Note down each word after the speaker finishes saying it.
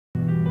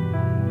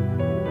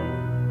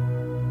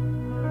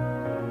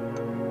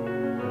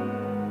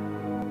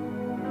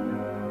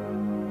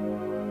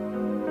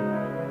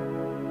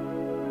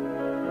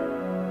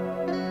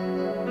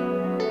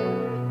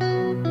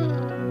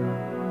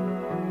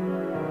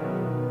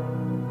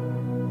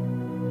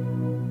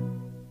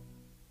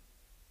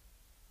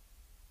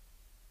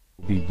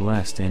be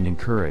blessed and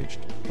encouraged,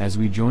 as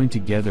we join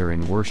together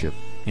in worship,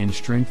 and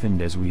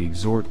strengthened as we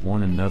exhort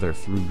one another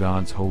through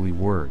God's holy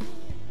word.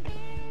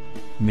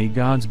 May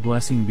God's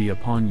blessing be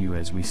upon you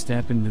as we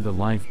step into the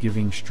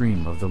life-giving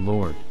stream of the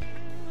Lord.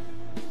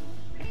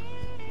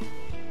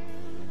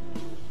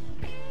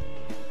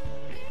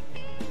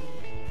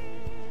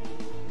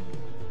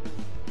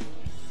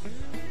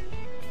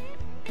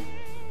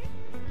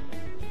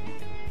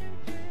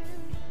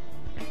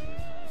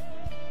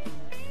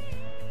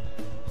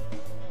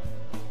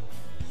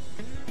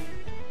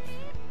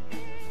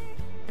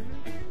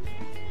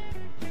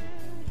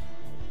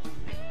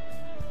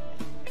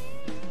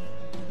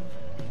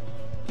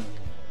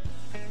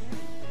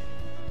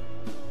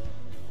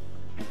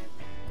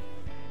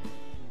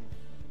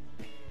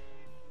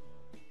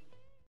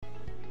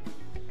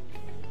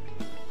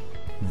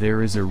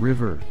 There is a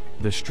river,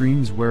 the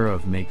streams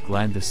whereof make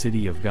glad the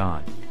city of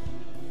God.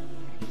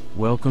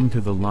 Welcome to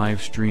the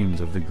live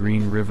streams of the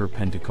Green River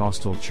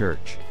Pentecostal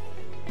Church.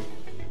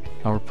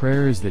 Our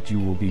prayer is that you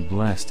will be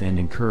blessed and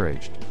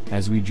encouraged,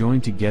 as we join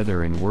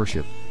together in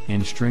worship,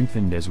 and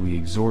strengthened as we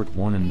exhort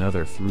one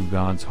another through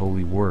God's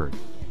holy word.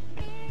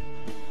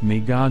 May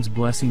God's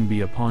blessing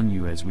be upon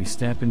you as we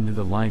step into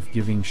the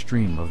life-giving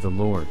stream of the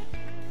Lord.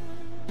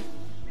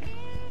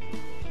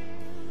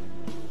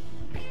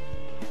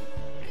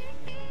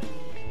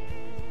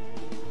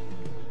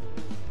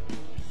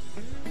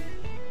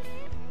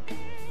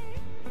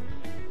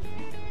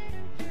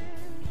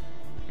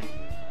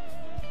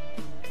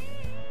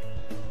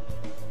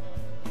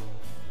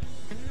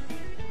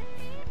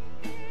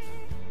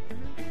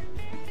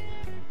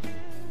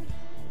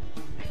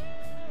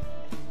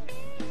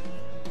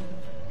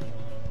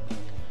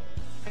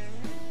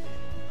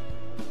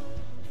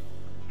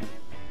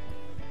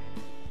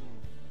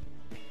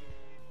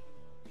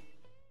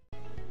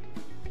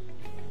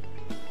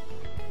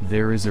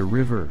 There is a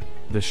river,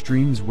 the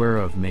streams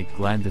whereof make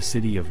glad the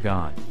city of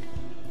God.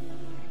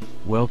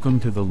 Welcome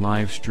to the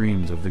live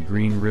streams of the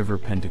Green River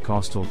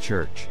Pentecostal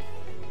Church.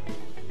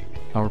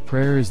 Our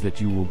prayer is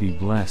that you will be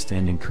blessed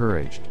and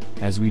encouraged,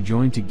 as we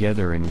join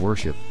together in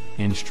worship,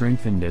 and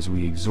strengthened as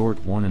we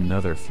exhort one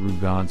another through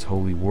God's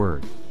holy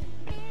word.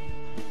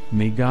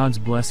 May God's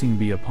blessing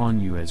be upon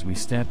you as we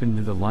step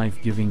into the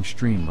life-giving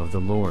stream of the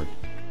Lord.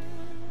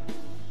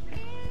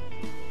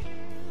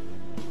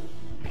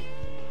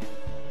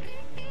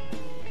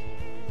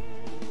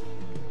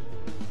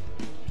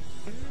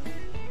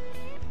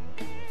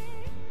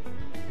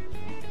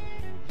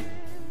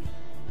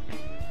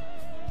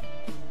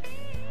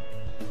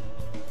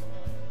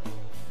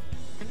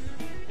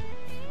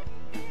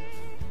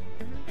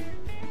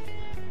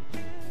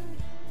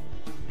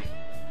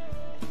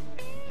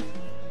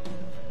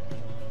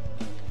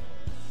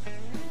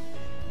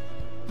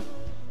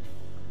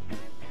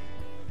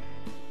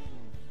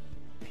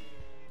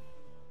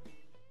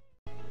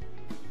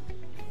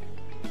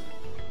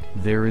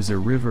 There is a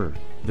river,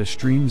 the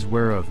streams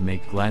whereof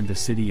make glad the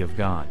city of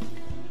God.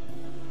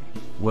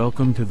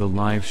 Welcome to the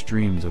live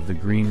streams of the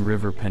Green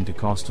River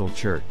Pentecostal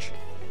Church.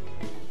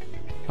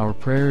 Our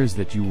prayer is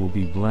that you will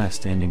be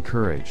blessed and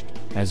encouraged,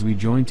 as we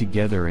join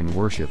together in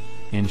worship,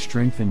 and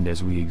strengthened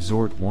as we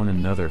exhort one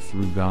another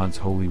through God's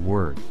holy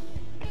word.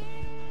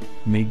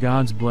 May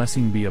God's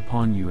blessing be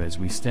upon you as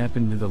we step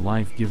into the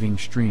life-giving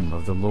stream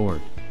of the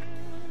Lord.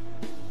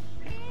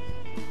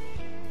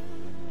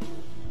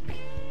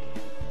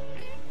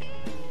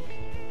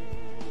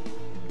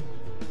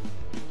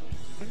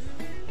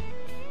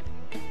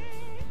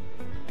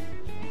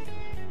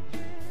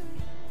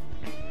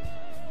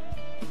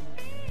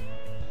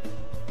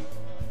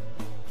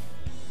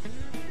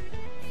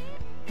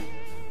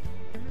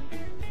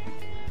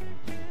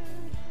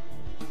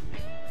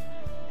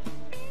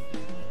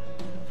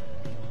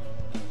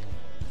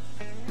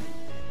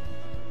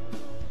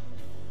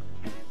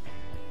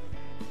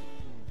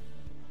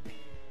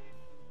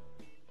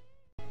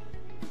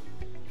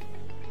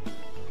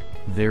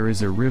 There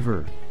is a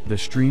river, the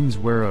streams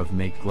whereof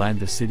make glad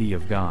the city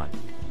of God.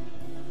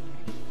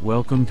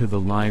 Welcome to the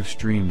live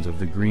streams of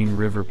the Green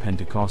River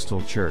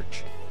Pentecostal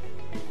Church.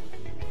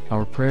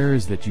 Our prayer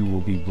is that you will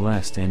be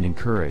blessed and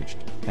encouraged,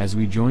 as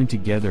we join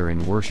together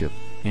in worship,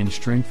 and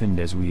strengthened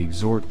as we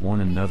exhort one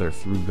another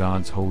through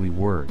God's holy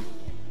word.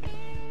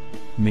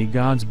 May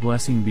God's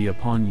blessing be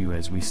upon you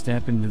as we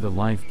step into the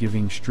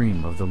life-giving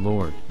stream of the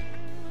Lord.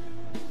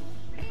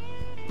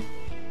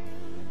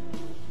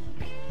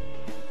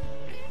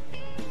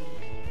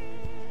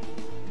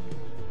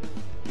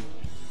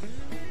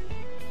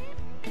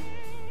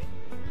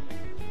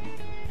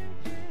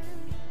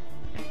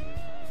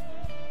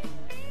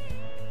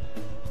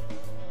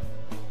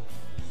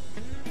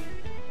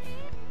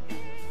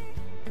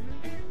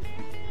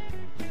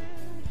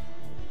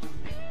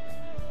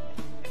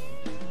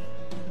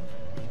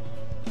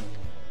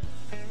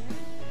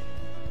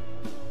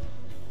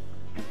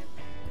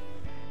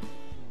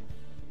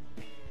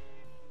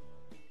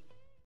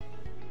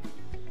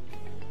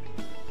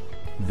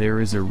 There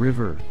is a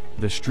river,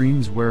 the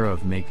streams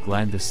whereof make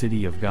glad the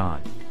city of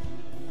God.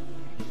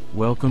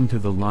 Welcome to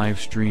the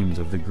live streams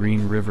of the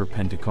Green River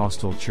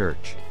Pentecostal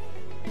Church.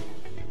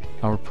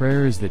 Our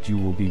prayer is that you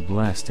will be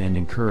blessed and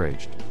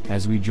encouraged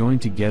as we join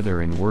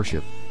together in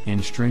worship,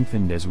 and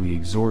strengthened as we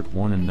exhort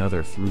one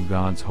another through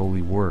God's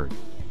holy word.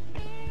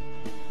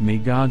 May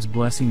God's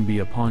blessing be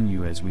upon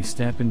you as we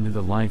step into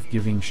the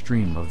life-giving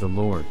stream of the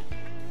Lord.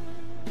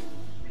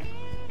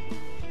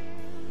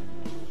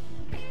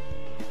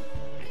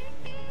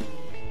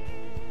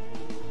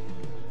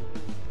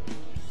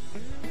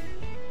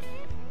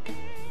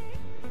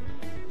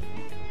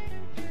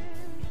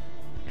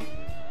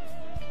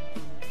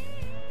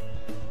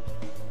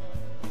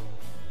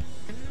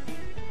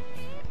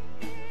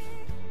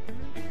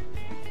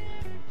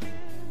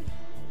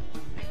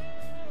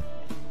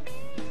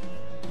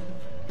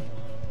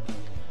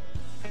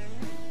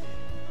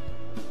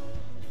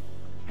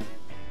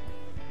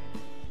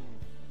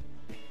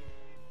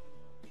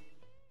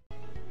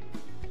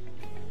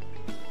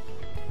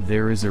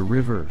 There is a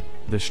river,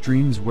 the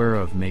streams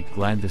whereof make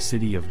glad the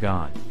city of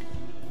God.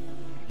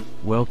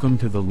 Welcome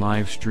to the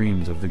live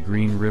streams of the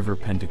Green River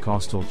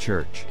Pentecostal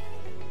Church.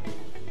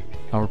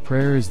 Our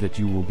prayer is that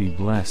you will be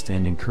blessed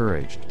and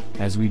encouraged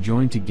as we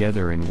join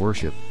together in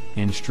worship,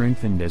 and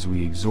strengthened as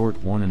we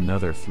exhort one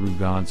another through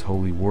God's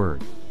holy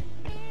word.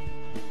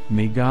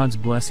 May God's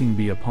blessing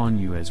be upon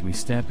you as we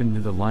step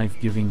into the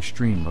life-giving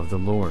stream of the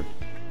Lord.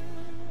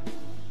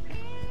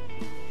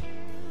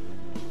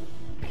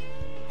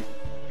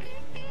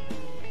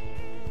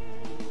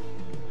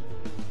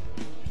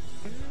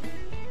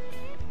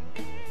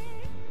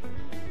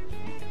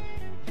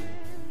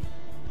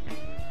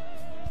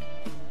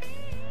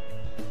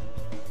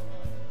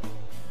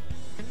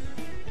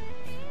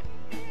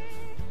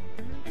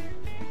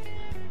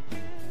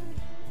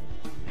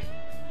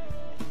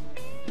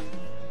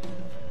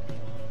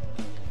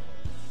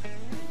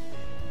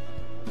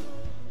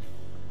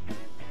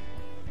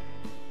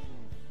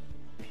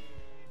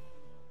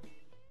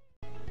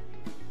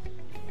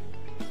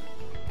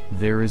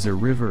 There is a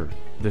river,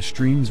 the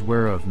streams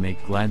whereof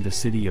make glad the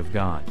city of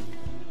God.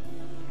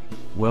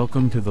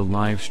 Welcome to the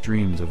live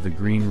streams of the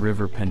Green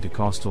River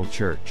Pentecostal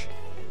Church.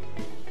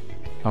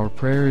 Our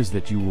prayer is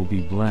that you will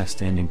be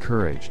blessed and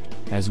encouraged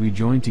as we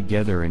join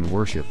together in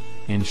worship,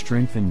 and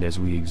strengthened as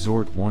we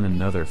exhort one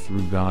another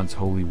through God's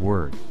holy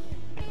word.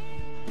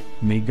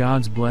 May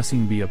God's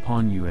blessing be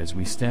upon you as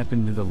we step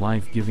into the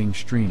life-giving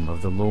stream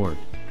of the Lord.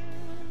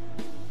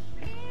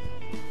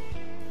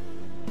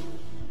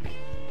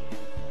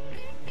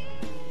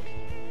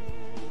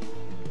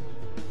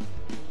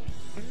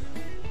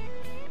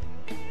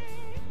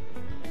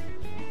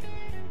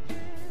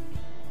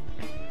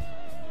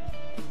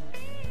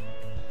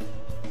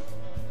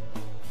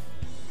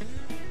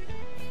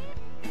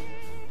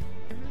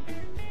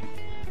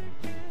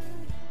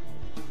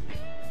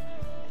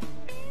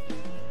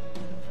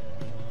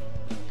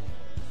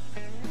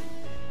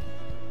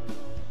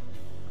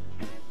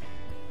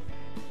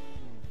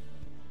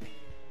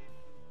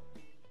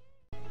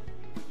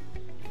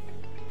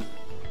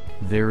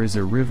 There is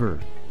a river,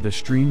 the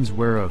streams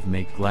whereof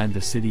make glad the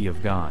city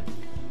of God.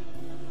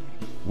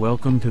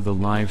 Welcome to the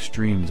live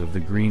streams of the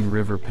Green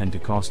River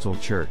Pentecostal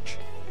Church.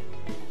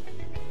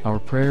 Our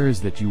prayer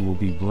is that you will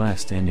be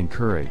blessed and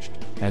encouraged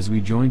as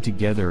we join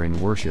together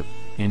in worship,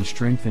 and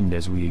strengthened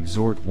as we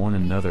exhort one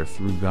another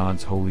through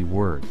God's holy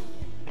word.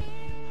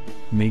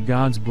 May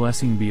God's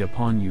blessing be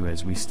upon you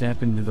as we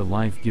step into the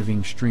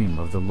life-giving stream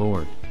of the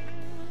Lord.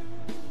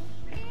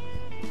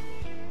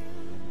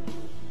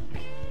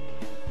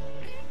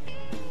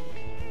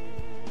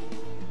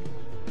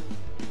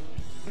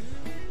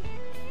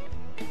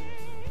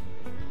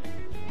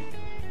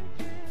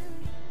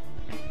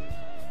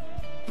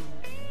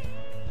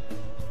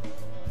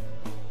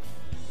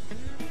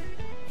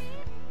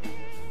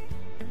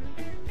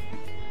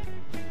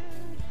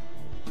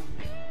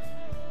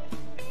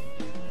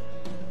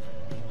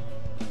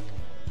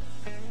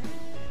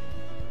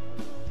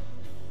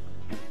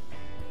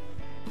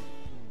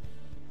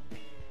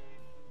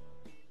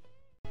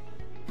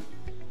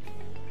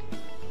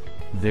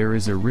 There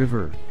is a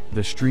river,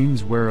 the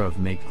streams whereof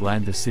make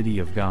glad the city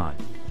of God.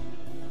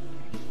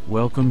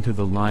 Welcome to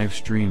the live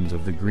streams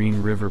of the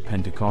Green River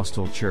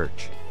Pentecostal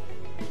Church.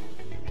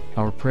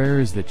 Our prayer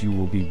is that you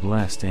will be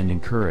blessed and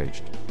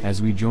encouraged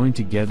as we join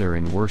together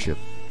in worship,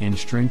 and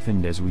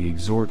strengthened as we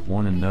exhort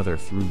one another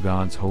through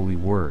God's holy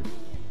word.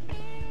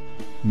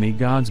 May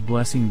God's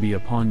blessing be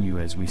upon you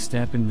as we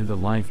step into the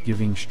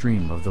life-giving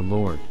stream of the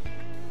Lord.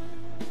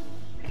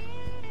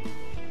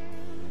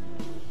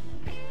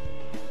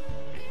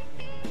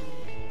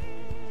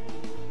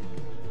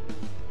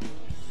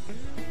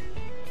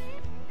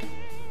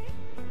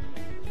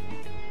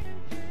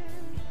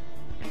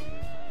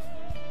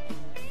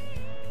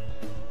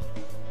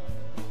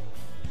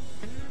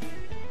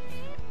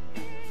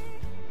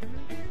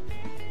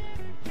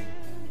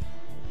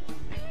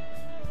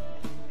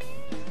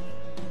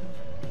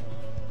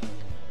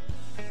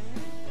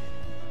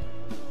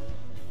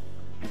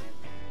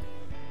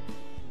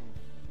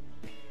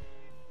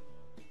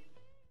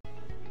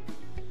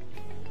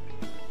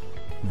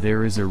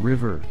 There is a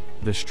river,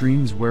 the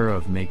streams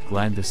whereof make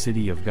glad the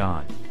city of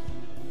God.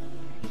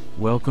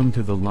 Welcome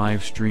to the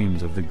live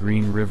streams of the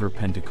Green River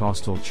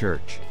Pentecostal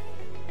Church.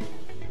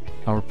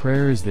 Our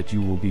prayer is that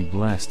you will be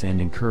blessed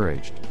and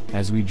encouraged,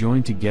 as we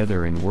join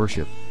together in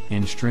worship,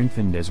 and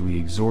strengthened as we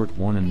exhort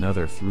one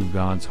another through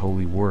God's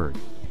holy word.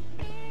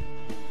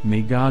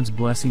 May God's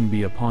blessing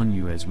be upon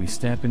you as we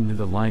step into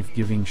the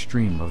life-giving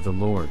stream of the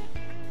Lord.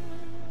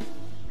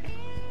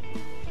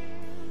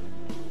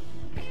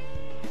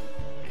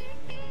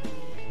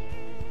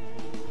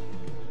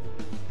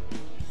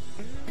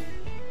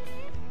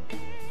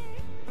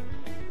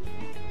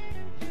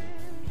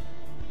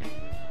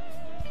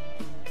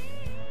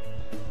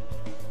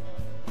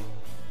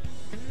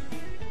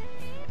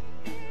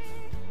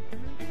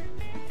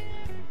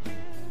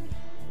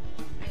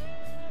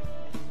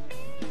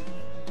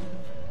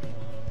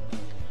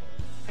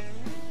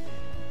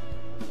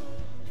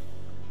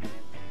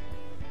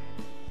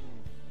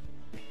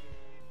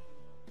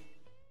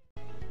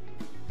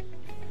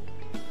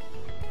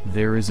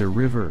 There is a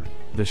river,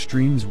 the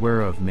streams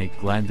whereof make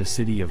glad the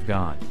city of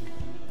God.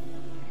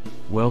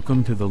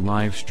 Welcome to the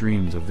live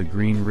streams of the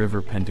Green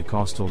River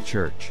Pentecostal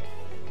Church.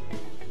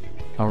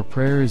 Our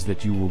prayer is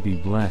that you will be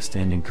blessed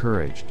and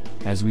encouraged,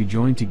 as we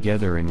join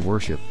together in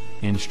worship,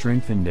 and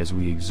strengthened as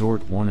we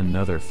exhort one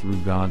another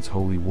through God's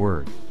holy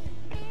word.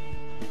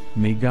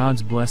 May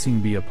God's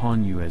blessing be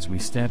upon you as we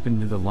step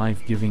into the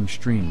life-giving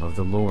stream of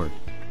the Lord.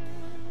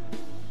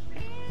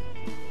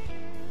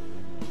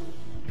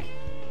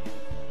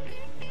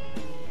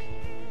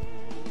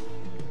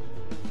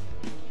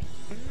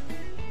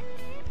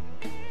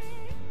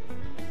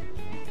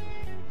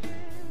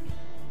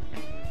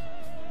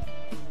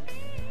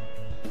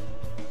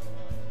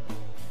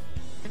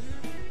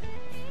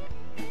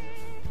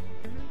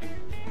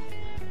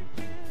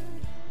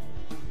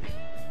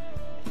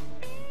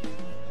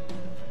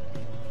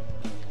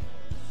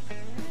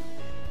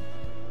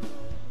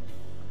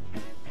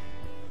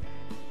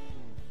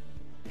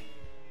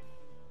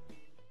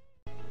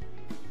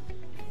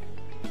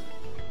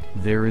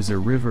 There is a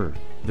river,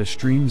 the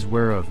streams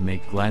whereof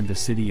make glad the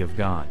city of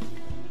God.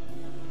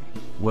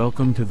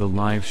 Welcome to the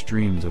live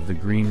streams of the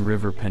Green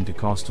River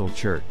Pentecostal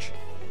Church.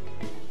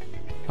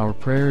 Our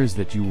prayer is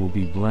that you will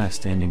be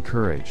blessed and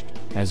encouraged,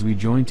 as we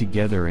join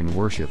together in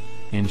worship,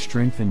 and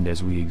strengthened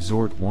as we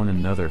exhort one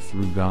another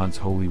through God's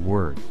holy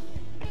word.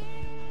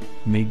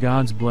 May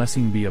God's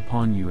blessing be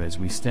upon you as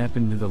we step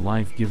into the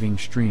life-giving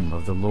stream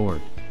of the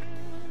Lord.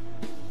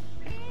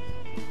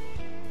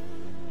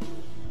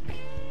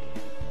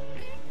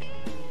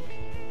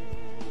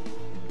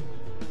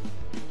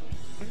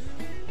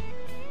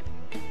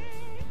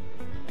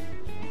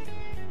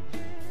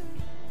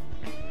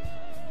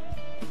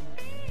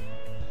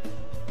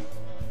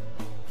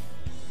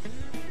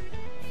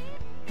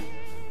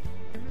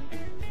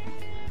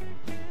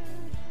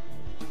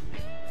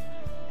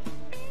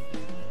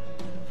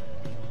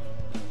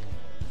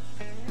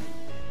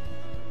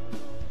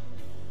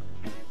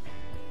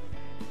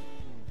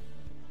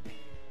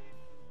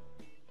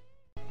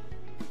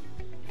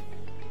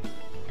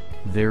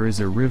 There is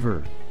a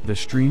river, the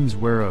streams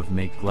whereof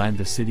make glad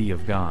the city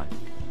of God.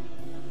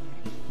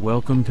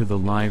 Welcome to the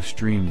live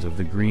streams of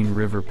the Green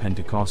River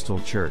Pentecostal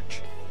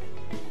Church.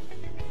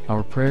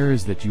 Our prayer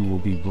is that you will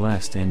be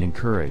blessed and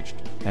encouraged,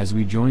 as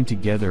we join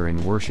together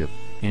in worship,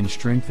 and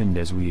strengthened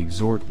as we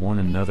exhort one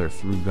another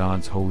through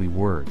God's holy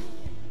word.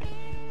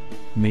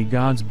 May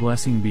God's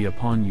blessing be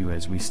upon you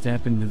as we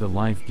step into the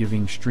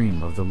life-giving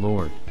stream of the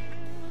Lord.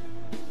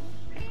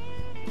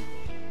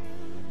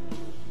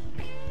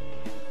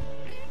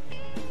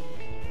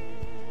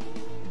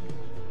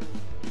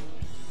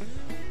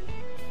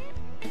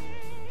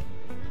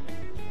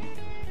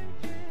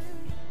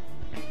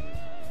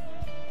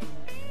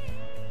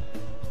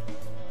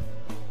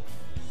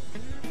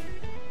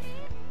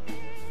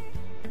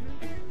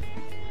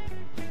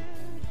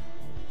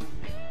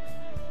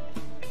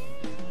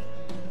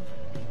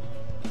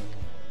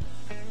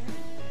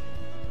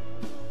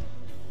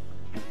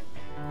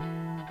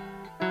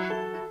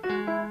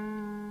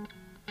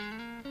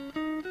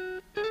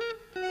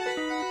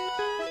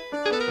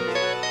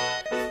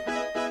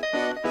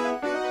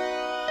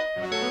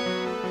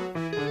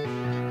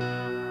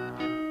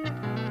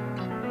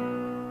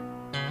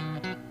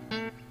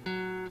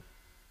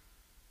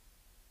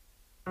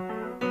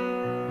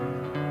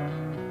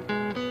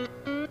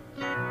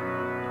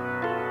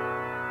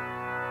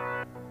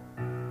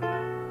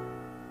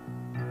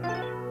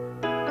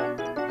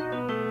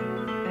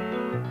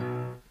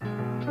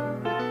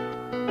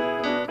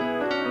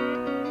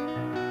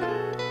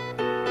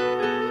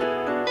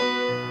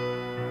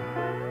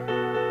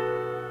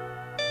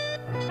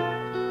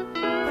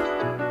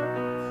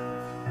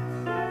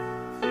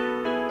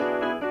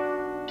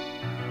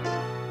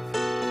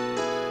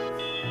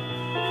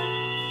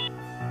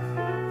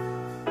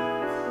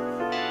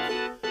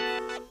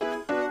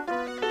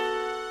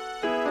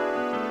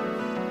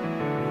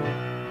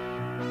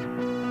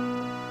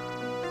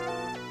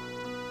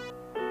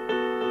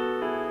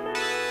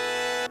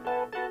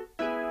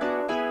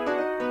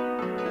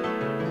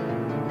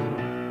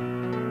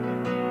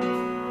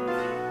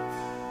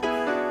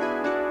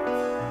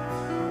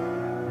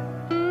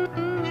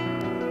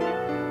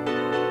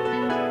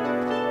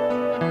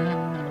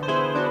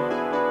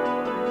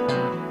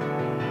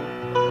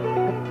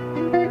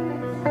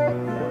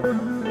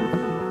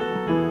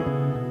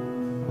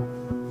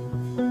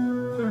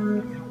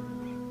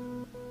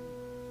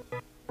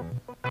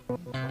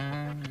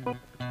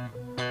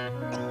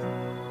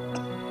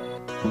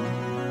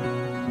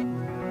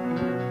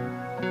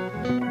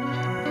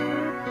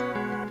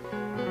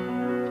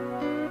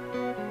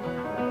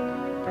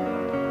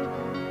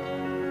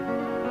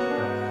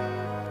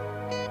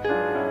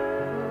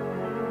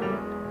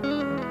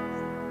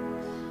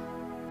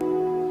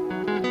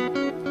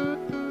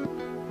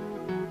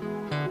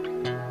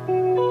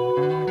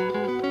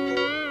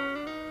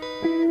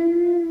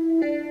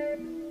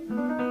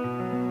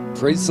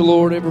 Praise the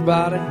Lord,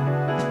 everybody.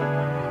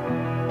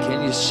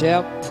 Can you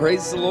shout,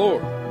 praise the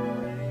Lord?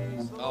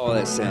 Oh,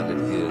 that sounded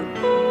good.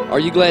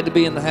 Are you glad to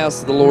be in the house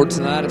of the Lord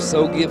tonight? If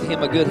so, give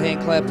him a good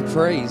hand clap of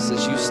praise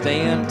as you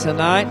stand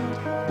tonight.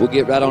 We'll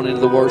get right on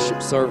into the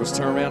worship service.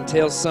 Turn around and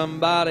tell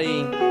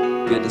somebody,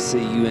 good to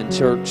see you in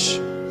church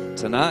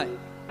tonight.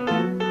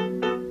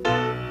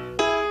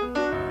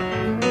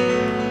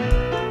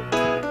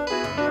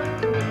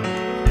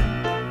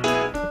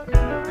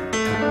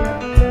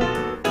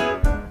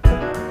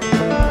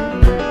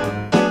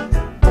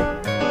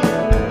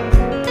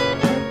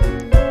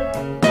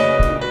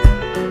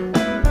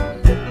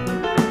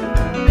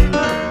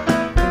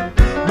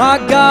 My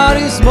God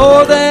is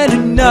more than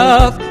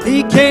enough.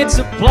 He can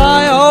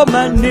supply all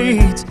my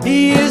needs.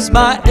 He is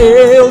my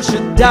El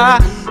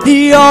Shaddai.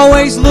 He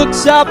always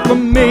looks out for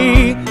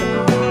me.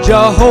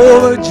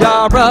 Jehovah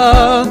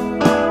Jireh.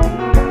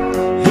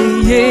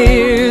 He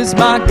is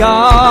my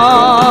God.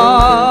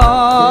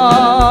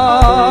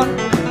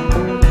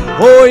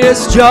 Oh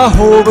yes,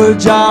 Jehovah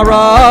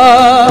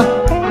Jireh.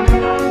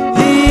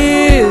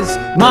 He is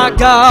my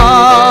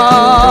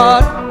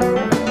God.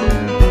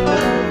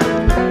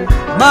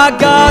 My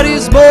God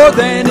is more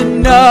than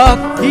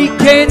enough. He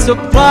can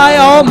supply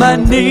all my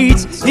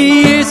needs.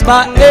 He is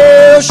my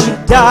El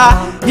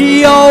Shaddai.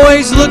 He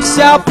always looks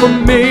out for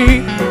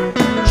me.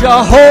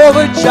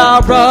 Jehovah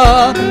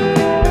Jireh.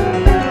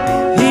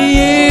 He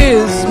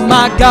is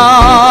my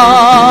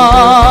God.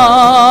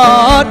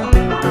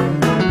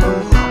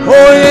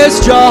 Oh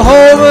yes,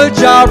 Jehovah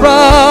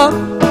Jireh.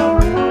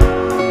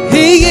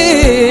 He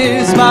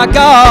is my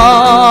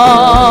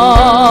God.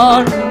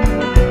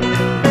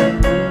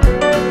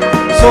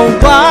 So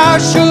why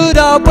should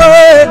I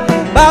worry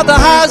about the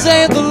highs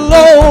and the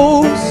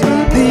lows,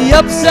 the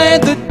ups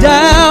and the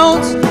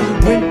downs,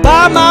 when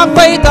by my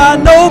faith I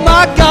know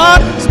my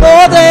God is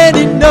more than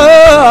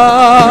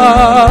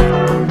enough.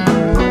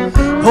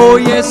 Oh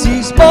yes,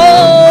 He's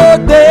more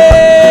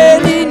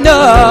than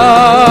enough.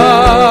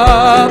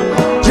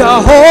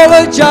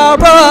 Jehovah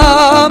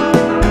Jireh,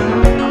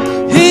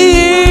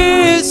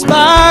 He is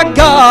my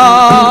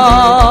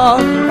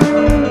God.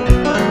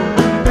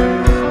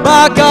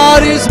 My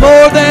God is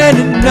more than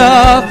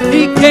enough.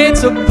 He can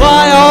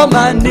supply all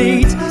my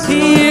needs.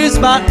 He is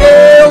my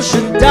El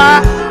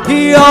Shaddai.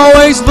 He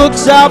always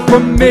looks out for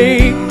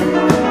me.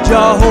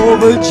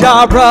 Jehovah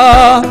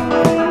Jireh.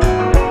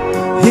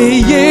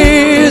 He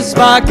is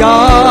my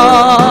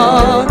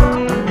God.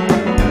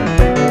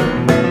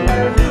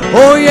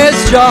 Oh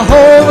yes,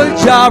 Jehovah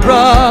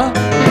Jireh.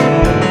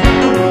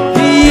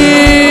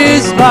 He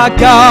is my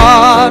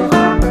God.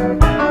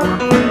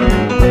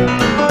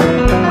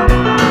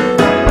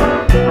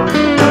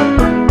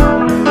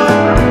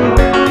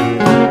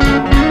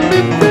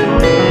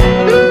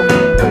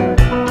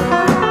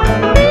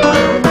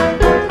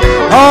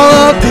 All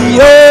of the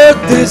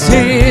earth is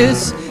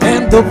His,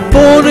 and the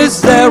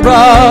fullness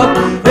thereof.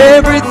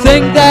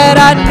 Everything that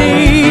I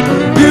need,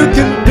 you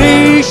can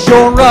be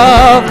sure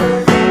of.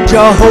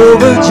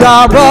 Jehovah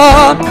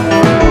Jireh,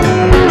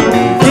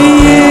 He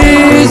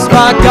is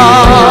my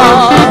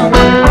God.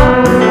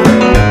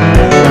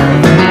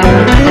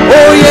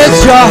 Oh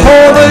yes,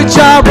 Jehovah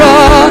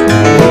Jireh,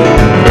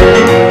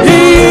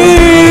 He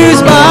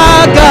is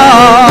my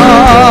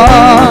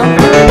God.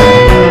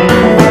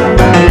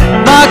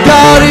 My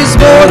God is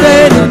more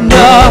than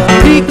enough.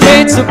 He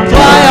can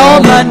supply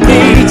all my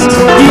needs.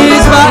 He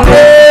is my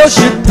El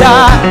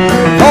Shaddai.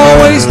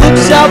 Always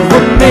looks out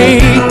for me.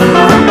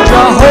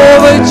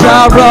 Jehovah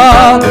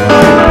Jireh.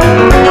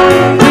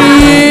 He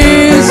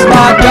is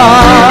my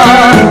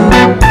God.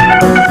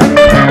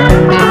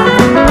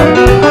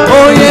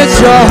 Oh yes,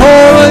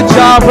 Jehovah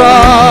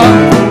Jireh.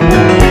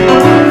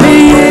 He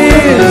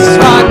is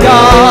my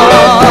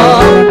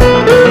God.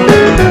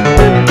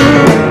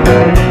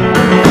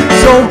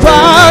 So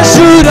why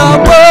should I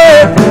worry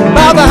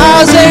about the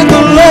highs and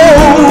the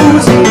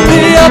lows,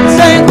 the ups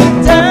and the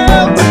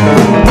downs?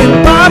 When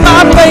by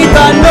my faith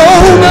I know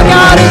my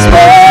God is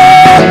more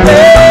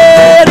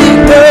than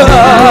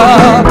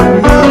enough.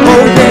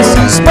 Oh yes,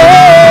 He's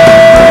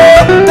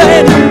more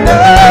than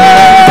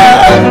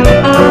enough.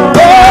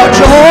 Oh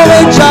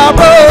Jehovah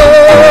Jireh,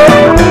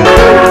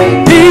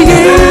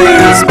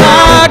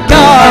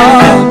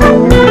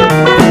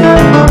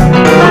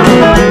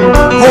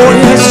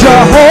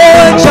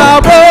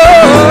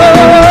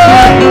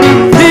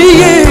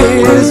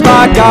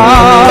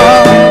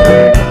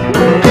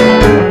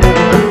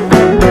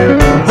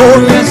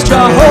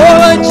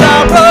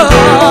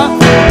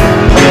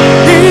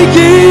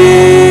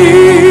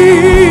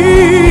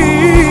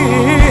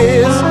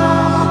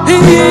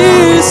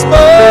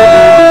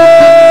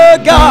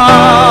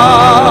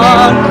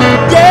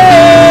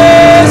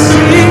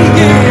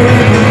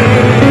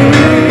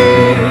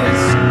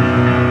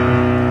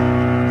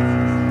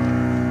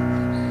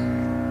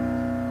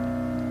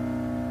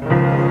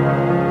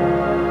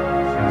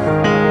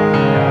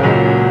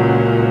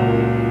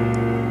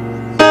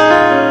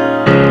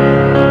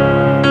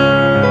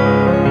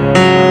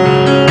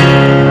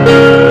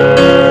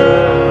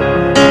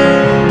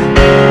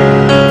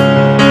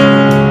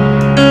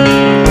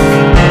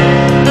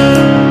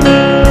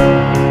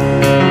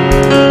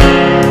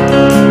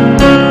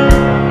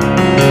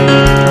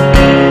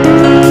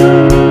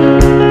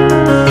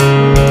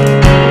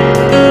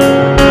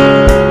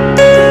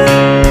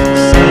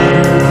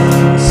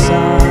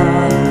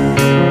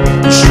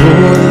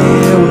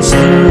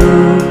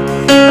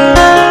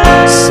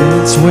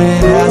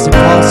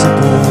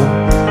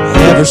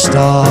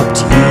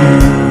 stopped you.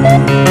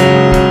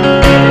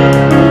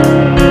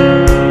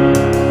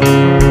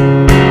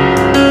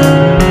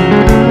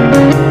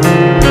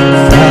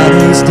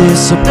 Friday's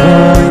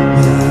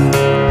disappointment,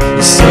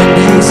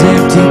 Sunday's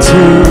empty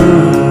too.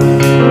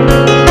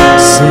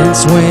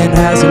 Since when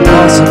has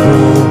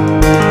impossible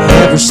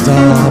ever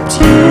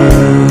stopped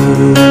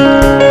you?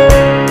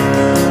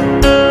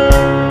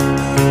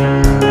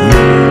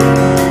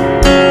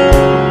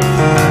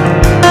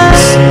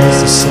 This is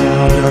the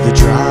sound of the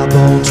dry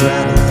bones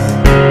rattling.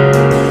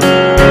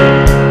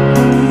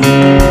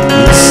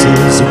 This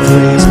is a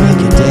praise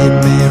make a dead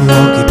man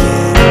walk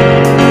again.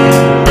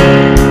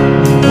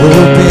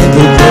 Open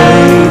the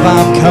grave,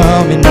 I'm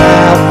coming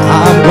out.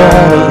 I'm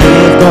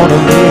gonna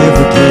live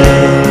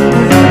again.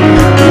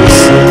 This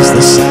is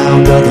the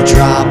sound of the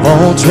dry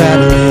bones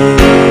rattling.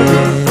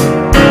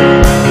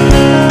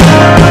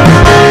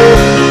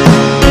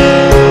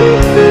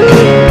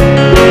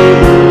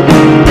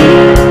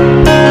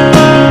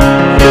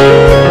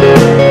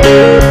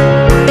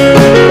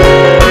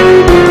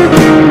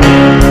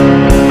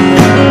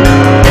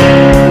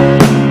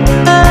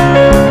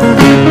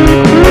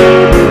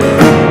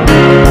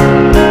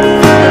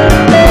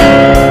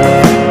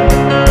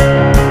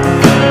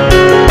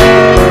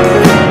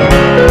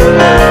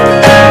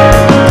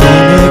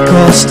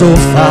 Pentecostal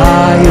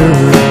fire,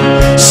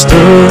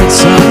 stirring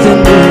something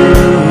new.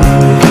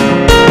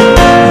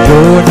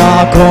 You're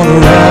not gonna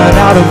run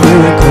out of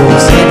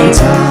miracles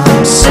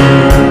anytime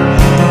soon.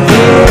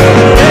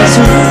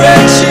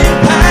 Resurrection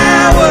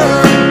power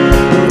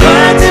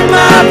runs in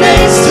my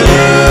veins too.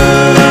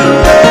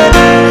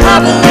 I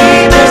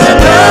believe there's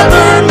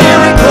another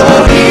miracle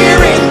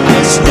here in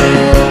this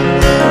room.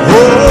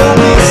 Oh,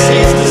 this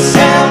is the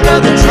sound of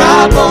the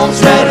dry bones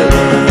rattling.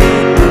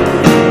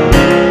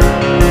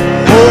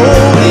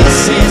 This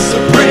is the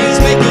praise,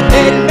 make a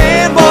dead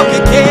man walk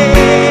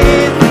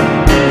again.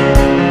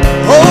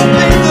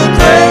 Open the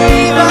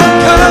grave, I'm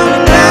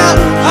coming out.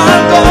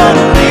 I'm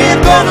gonna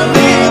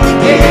live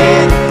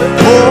again.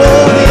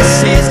 Oh, this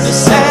is the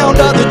sound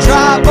of the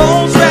dry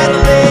bones rattling.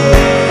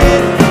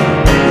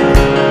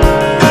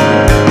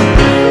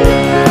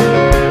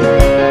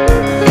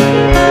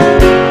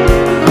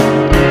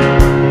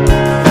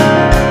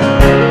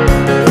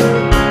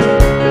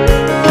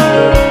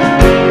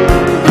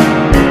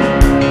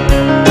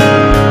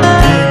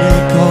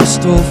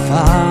 Pentecostal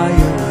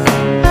fire,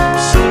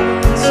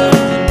 stirring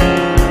something new.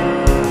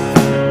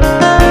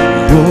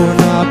 You're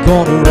not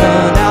gonna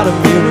run out of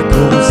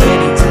miracles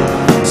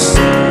anytime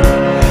soon.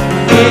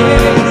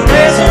 And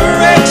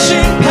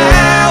resurrection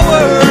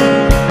power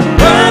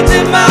runs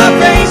in my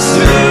veins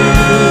too.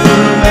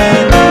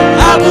 And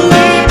I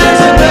believe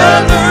there's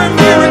another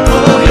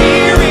miracle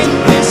here in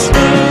this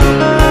room.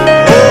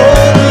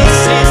 Oh, this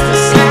is the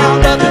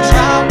sound of the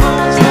dry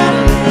bones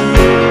rattling.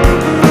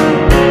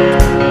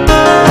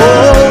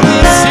 Oh,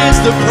 this is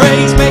the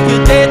praise, make a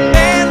dead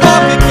man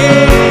walk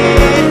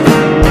again.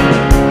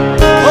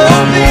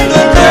 Open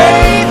the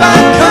grave,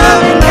 I'm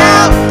coming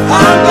out.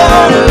 I'm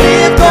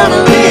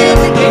gonna live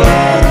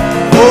again.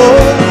 Oh,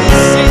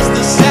 this is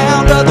the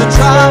sound of the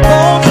dry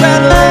bones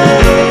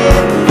rattling.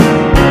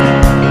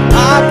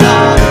 Our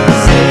God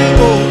is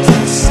able to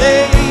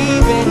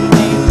save and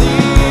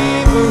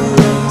deliver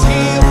and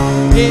heal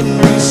and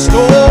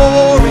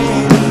restore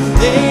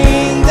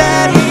anything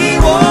that He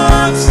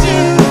wants to.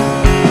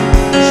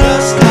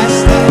 Just as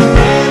that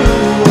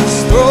hammer was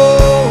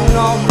thrown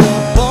on the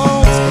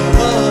bones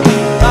of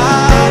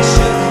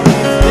Elisha,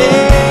 if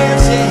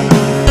there's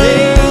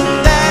anything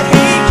that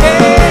He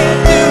can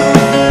do.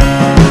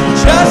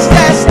 Just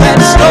as that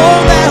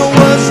stone that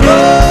was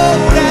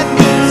rolled at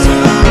the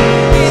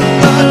tomb in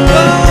the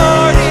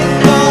garden,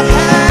 what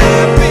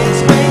happens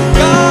when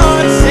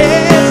God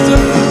says to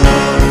move?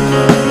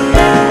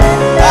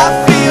 I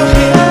feel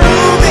Him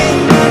moving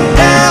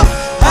now.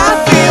 I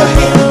feel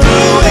Him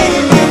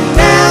doing it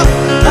now.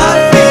 I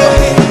feel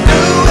Him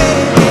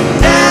doing it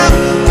now.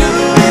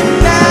 Doing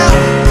now.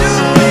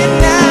 Doing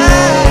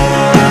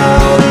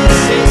now.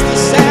 This is the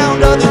sound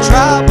of the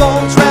dry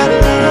bones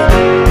rattling.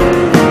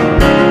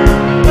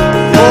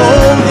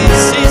 Oh,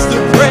 this is the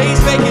praise,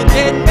 make a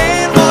dead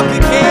man walk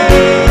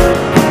again.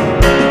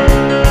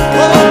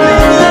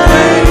 Open the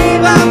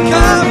grave, I'm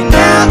coming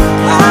out.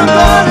 I'm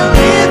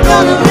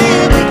gonna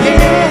live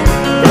again.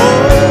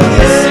 Oh,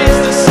 this is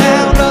the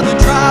sound of the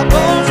dry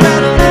bones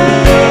rattling.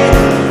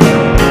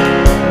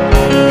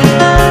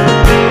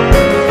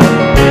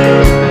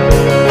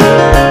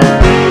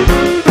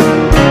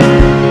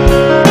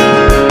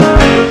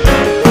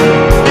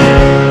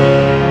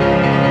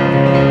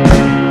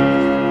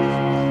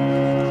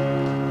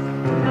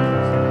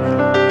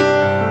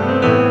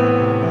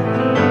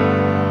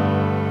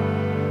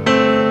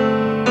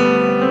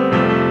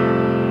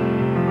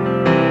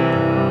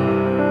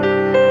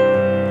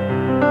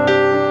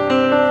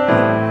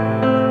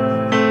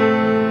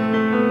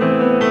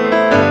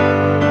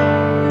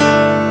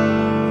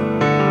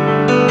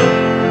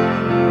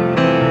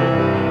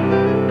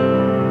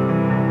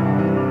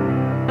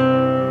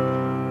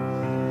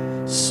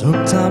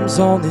 Sometimes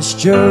on this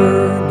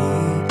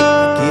journey,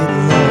 I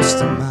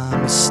most of my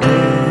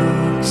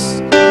mistakes.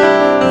 It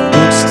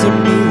looks to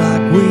me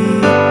like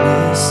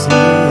weakness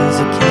is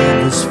a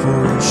canvas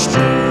for your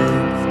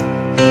strength.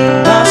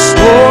 My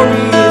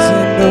story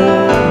isn't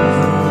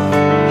over,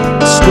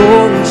 the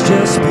story's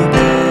just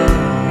begun.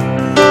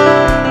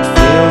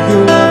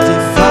 Failure won't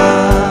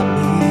define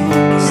me,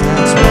 'cause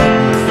that's what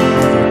my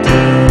Father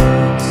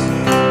does.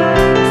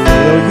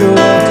 Failure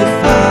won't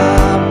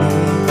define me,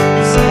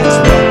 'cause that's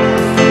what my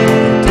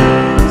Father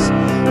does.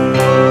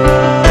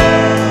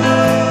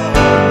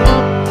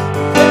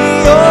 Lay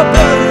your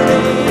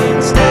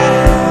burdens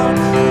down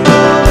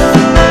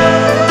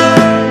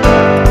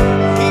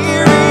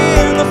here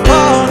in the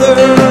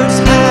Father's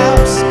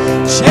house.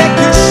 Check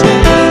your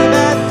shame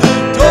at the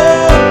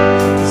door,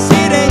 'cause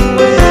it ain't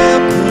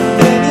welcome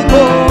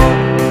anymore.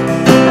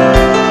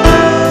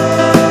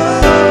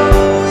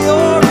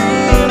 You're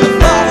in the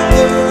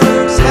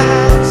Father's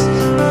house,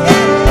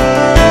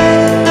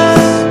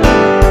 yes.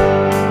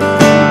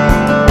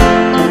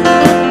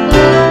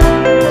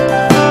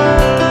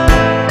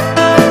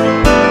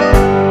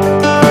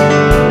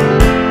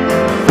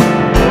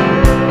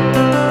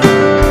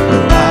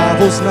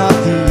 Arrival's not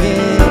the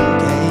end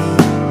game,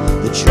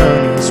 the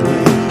journey's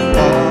where you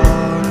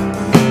are.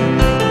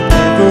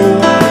 Never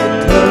wanted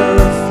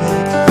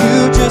perfect, you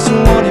just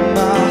wanted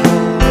my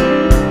heart.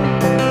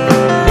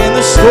 And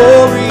the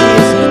story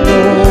isn't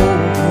over,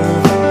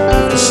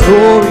 if the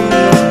story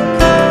isn't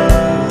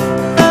good.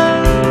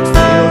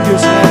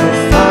 Failure's never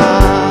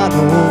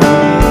final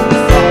when the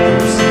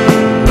Father's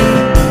in the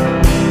room.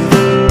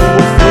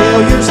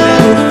 Failure's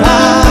never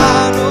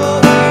final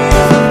when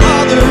the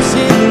Father's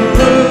in the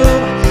room.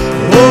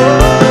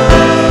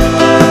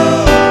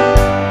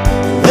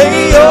 Lay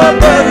your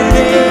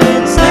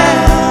burdens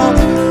down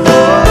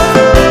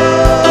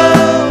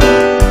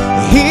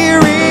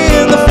here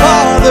in the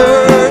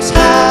Father's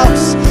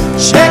house.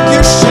 Check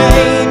your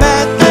shame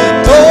at the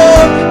door,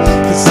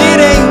 'cause it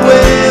ain't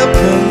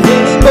welcome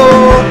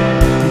anymore.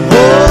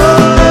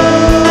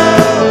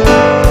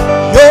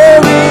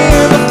 You're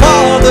in the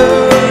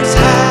Father's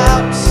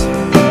house.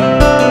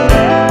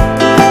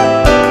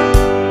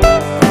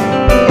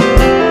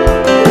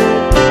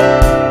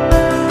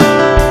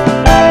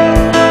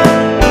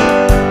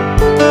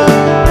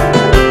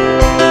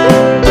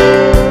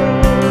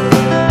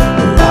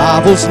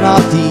 Arrival's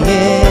not the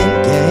end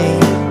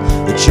game,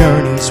 the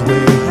journey's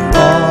where you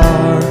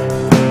are.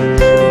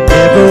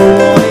 Never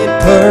wanted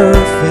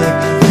perfect,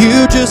 you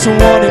just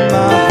wanted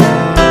my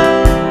heart.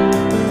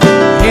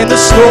 And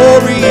the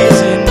story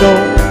isn't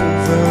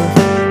over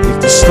if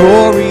the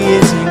story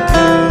isn't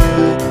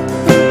good.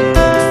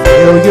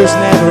 Failure's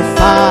never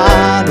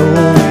final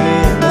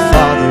when the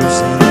Father's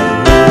in the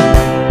room.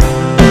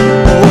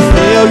 Oh,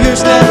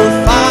 failure's never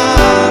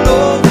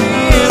final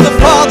when the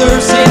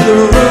Father's in the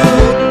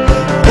room.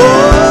 Oh,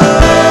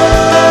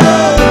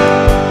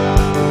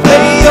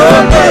 lay your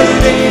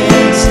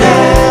burdens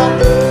down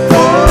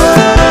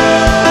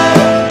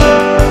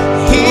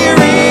here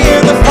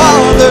in the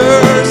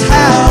Father's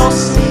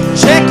house.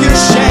 Check your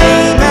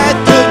shame at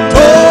the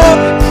door,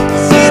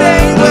 'cause it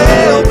ain't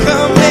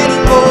welcome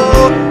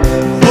anymore.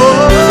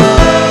 Oh,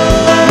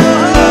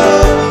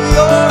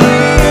 you're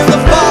in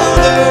the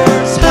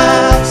Father's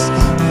house,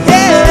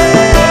 yes.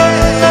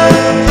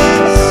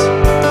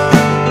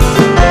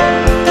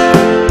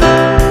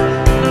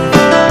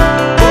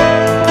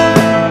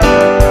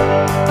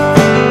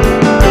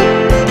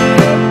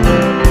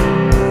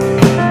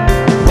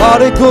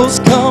 Prodigals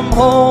come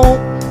home,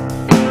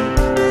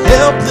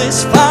 helpless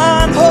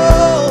find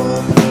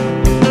home.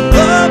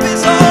 Love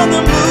is on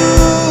the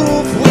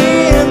move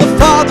when the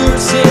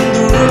Father's in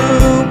the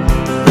room.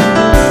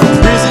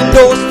 Prison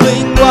doors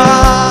fling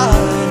wide,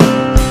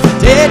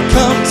 dead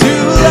come to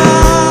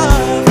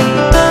life.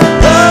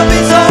 Love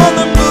is on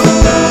the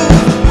move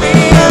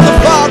when the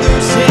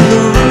Father's in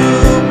the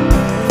room.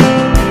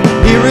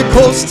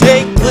 Miracles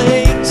take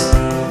place,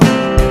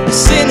 the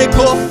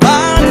cynical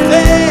find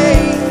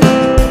faith.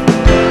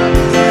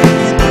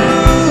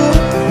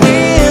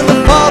 When the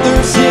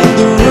Father's in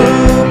the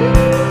room,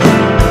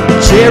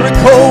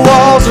 Jericho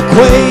walls are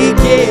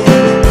quaking,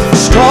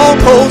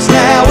 strongholds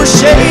now are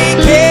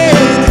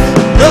shaking.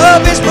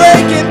 Love is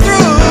breaking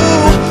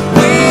through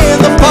when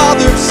the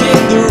Father's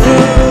in the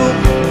room.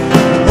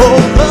 Oh,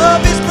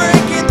 love is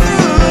breaking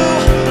through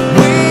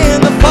when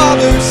the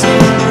Father's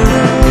in the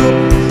room.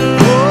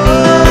 Oh,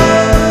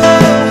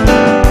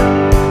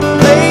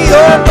 lay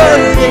your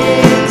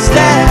burdens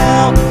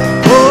down.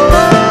 Oh,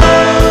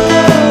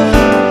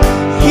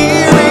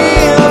 here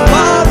in the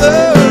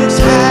Father's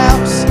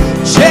house.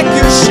 Check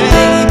your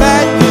shame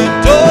at the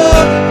door,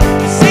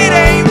 'cause it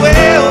ain't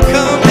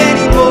welcome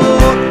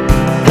anymore.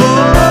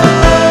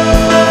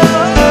 Oh,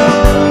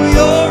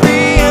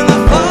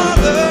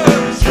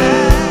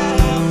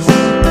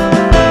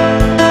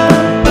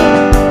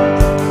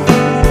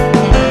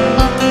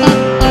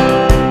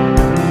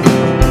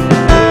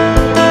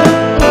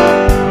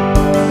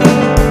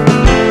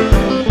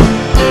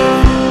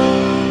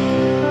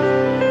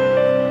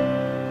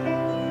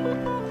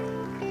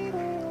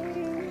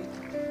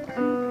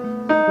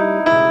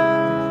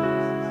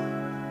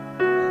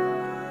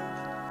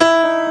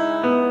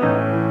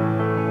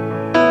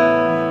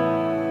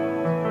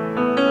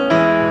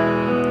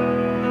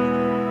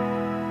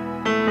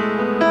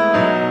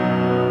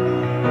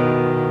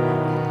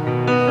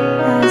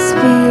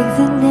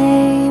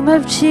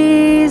 of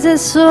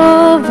Jesus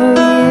over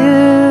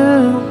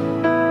you.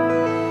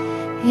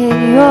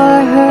 In your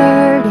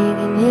hurting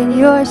and in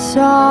your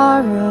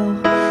sorrow,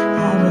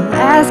 I will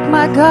ask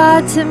my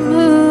God to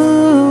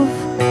move.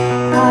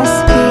 I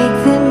speak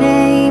the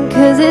name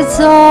 'cause it's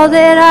all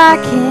that I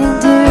can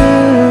do.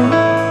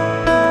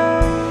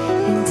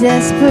 In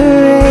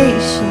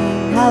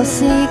desperation, I'll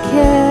seek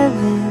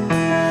heaven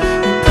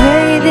and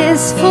pray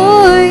this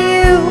for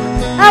you.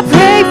 I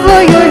pray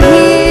for your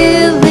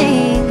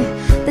healing,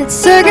 that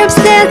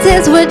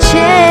circumstances would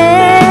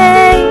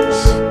change.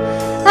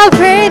 I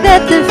pray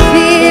that the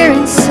fear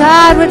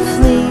inside would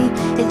flee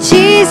in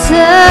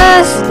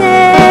Jesus'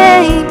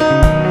 name.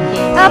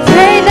 I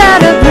pray that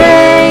a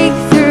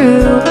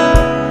breakthrough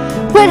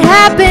would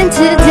happen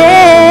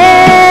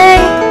today.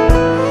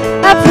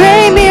 I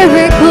pray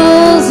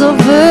miracles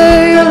over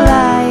your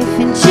life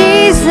in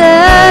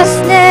Jesus'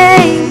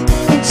 name,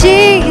 in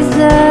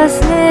Jesus'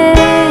 name.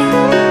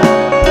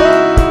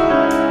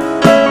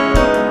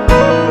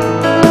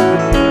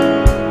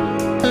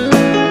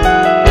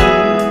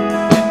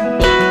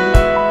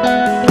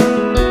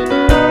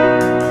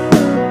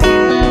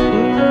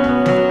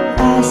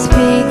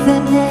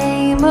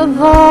 Of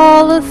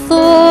all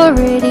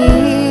authority,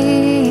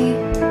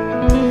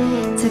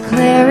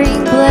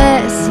 declaring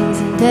blessings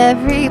and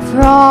every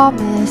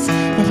promise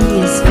that He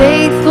is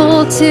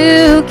faithful to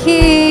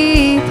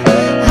keep.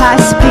 I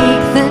speak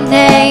the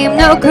name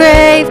no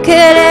grave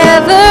could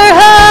ever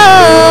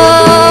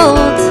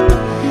hold.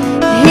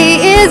 He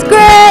is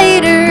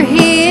greater,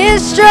 He is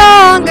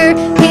stronger,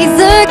 He's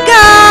the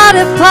God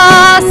of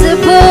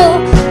possible.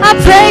 I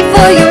pray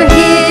for your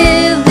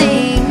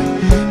healing,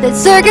 that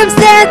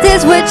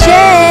circumstances would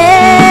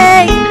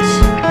change.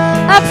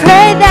 I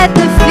pray that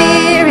the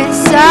fear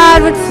inside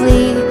would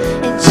flee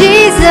in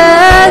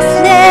Jesus'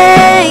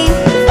 name.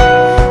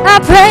 I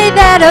pray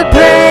that a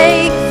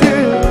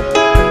breakthrough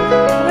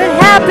would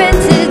happen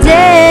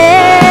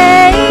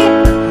today.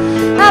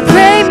 I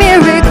pray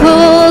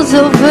miracles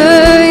over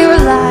your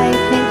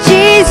life in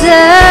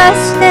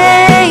Jesus'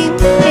 name,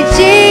 in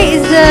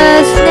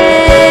Jesus' name.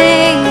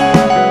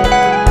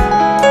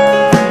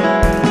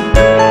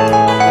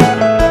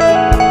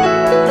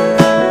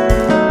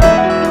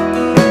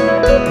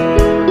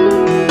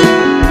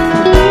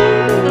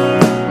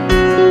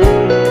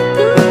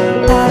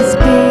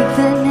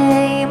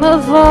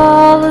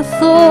 All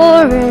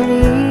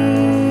authority,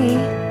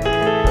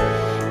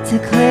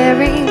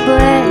 declaring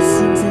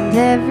blessings and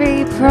every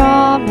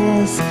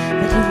promise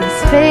that He is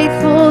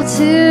faithful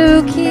to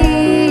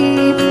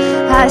keep.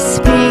 I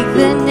speak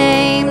the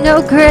name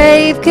no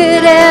grave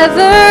could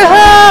ever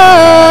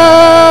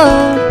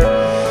hold.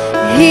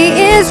 He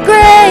is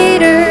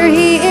greater,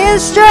 He is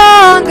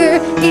stronger,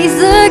 He's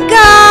the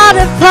God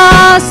of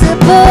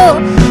possible.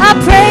 I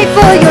pray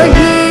for your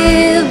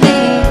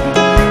healing,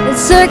 that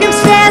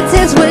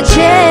circumstances would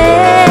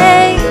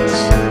change.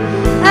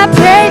 I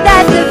pray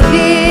that the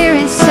fear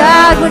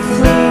inside would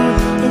flee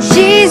in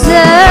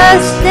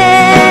Jesus'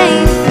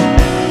 name.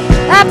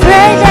 I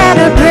pray that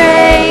a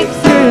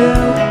breakthrough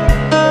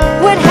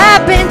would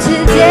happen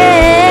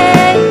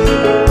today.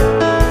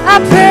 I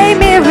pray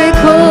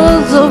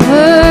miracles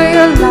over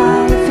your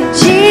life in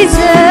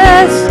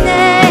Jesus'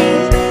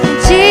 name, in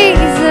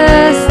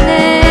Jesus' name.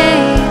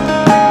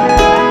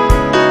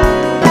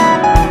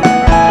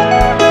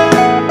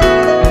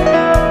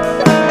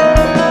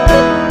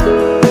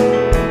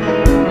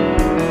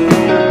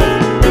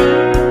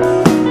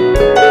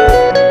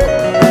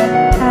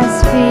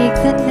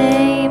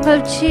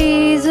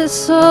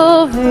 Jesus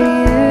over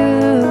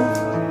you.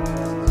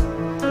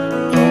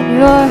 In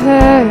your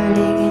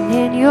hurting and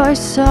in your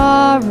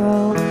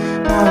sorrow,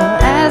 I will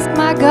ask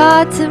my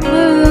God to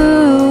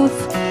move.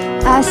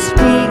 I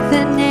speak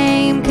the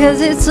name 'cause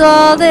it's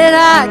all that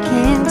I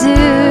can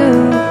do.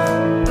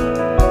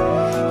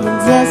 In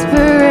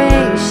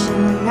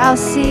desperation,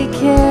 I'll seek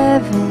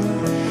heaven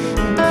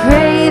and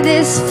pray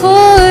this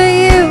for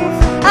you.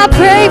 I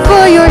pray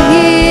for your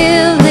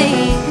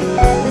healing,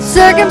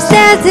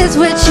 circumstances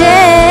would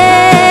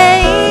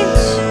change.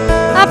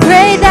 I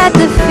pray that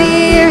the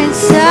fear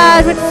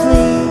inside would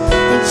flee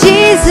in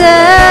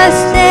Jesus'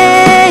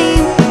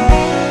 name.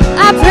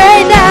 I pray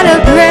that a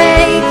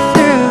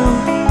breakthrough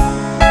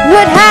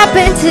would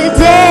happen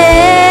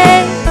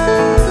today.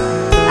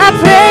 I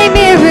pray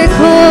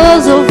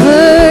miracles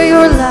over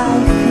your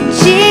life in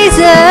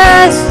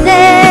Jesus'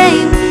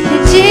 name,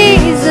 in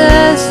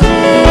Jesus' name.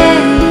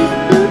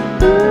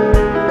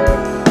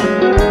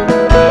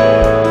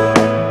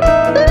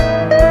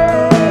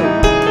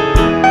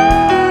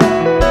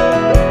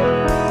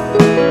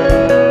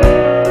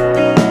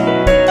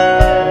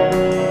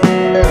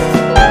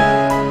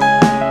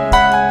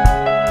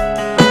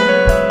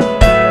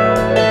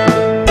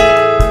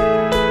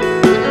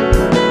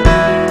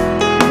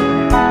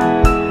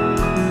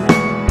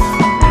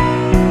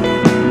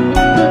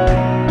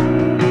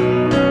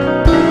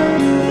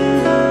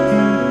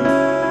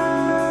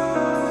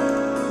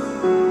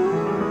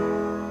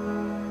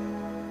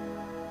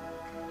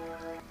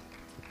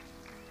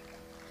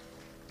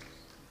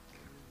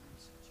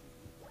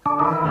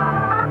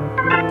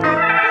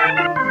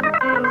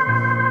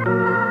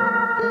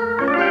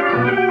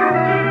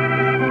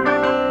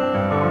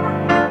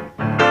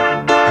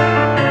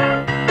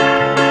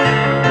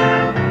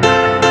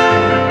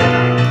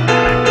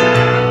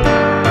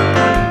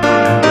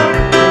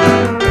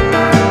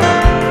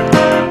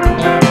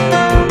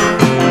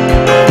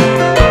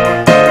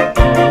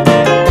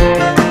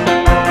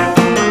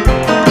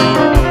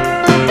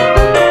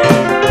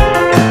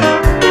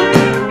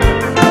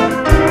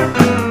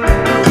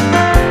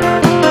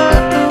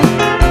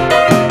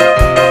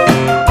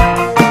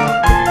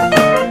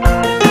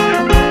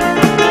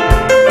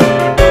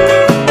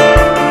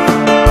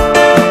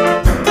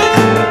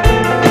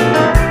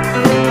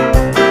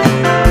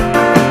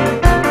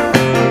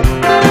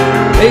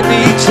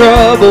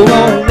 trouble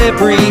on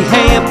every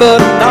hand, but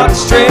I'm not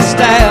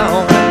stressed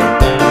out.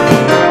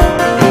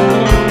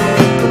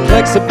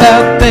 Perplexed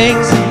about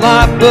things in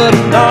life, but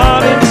I'm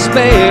not in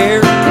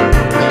despair.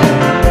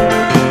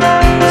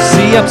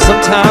 See, I'm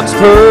sometimes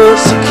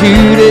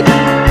persecuted,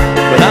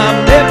 but I'm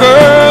never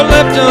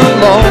left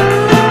alone.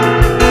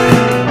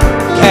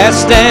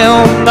 Cast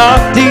down,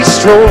 not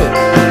destroyed,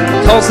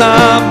 'cause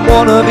I'm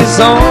one of His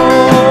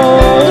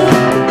own.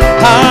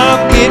 I'm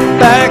getting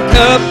back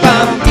up,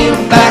 I'm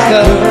getting back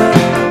up.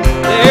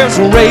 There's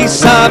a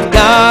race I've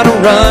got to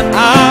run.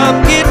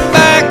 I'm getting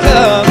back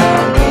up,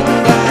 I'm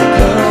getting back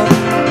up.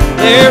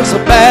 There's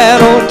a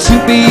battle to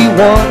be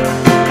won.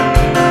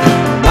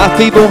 My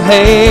feeble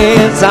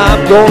hands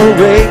I'm gonna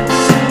raise.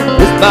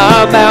 With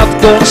my mouth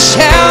gonna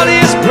shout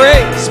His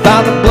praise. By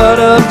the blood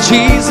of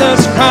Jesus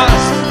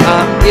Christ,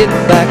 I'm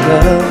getting back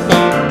up.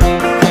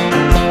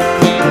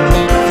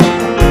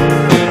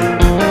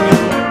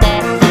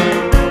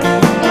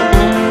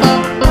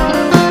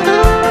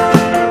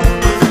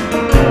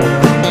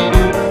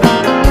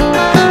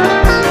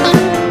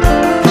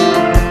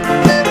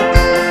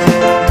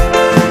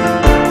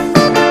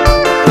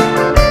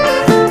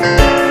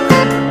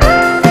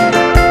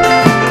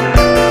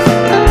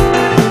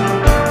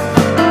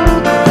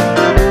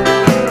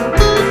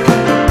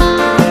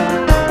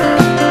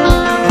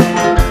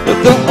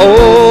 The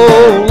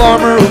whole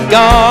armor of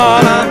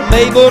God I'm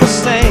able to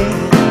stand.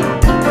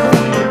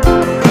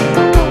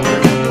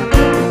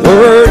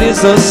 Word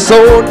is a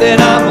sword that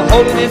I'm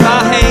holding in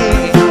my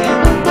hand.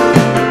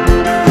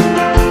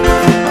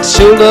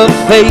 Shield of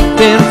faith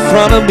in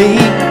front of me,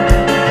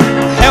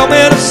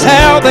 helmet of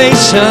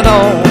salvation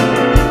on.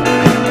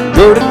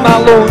 Girded my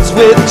loins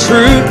with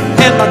truth,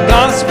 and my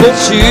gospel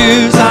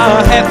shoes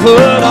I have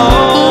put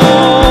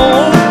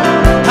on.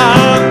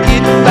 I'm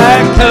getting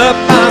back up,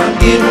 I'm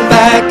getting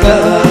back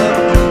up.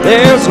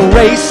 There's a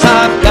race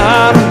I've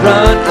got to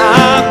run.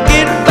 I'm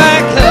getting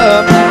back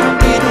up, I'm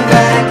getting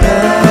back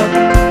up.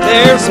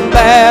 There's a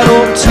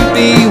battle to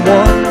be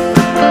won.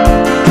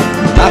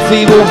 My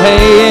feeble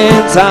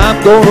hands I'm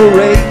gonna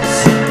raise.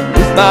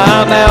 With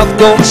my mouth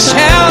gonna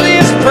shout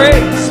His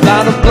praise.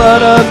 By the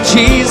blood of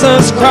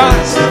Jesus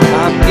Christ,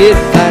 I'm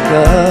getting back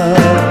up.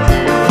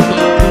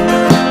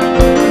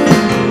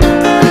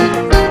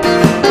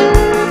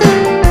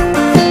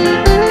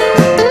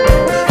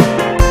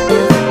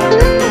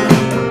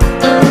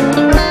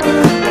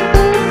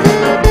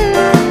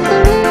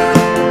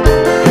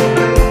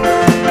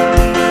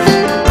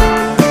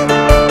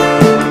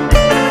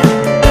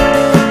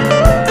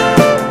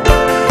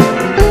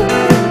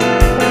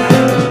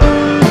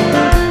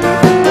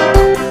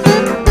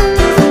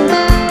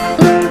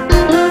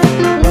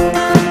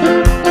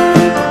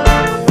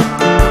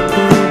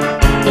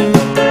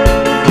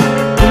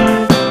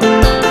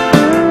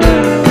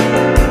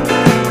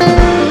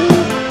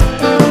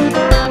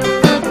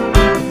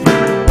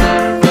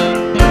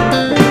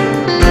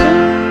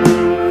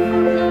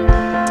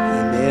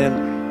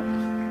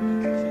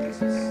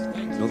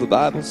 The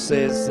Bible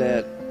says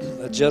that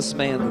a just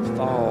man will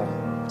fall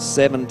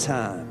 7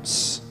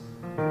 times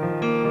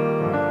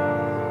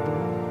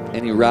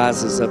and he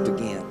rises up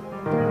again.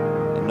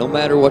 And no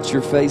matter what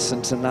you're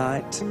facing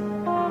tonight,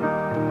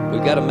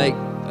 we've got to make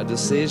a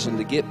decision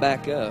to get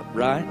back up,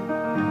 right?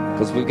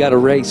 Because we've got a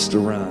race to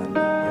run,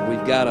 and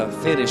we've got a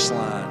finish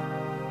line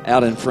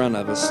out in front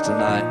of us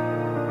tonight.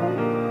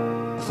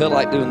 I felt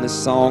like doing this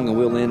song, and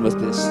we'll end with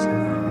this.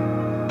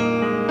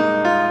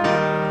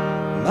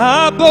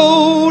 My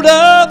boat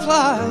of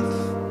life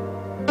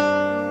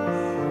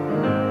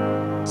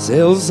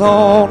sails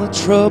on a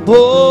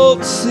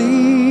troubled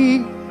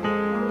sea.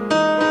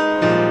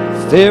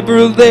 If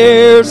ever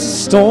there's a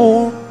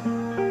storm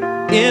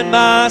in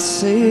my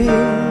sail,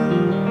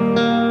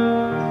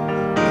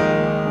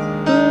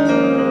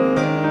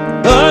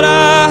 but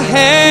I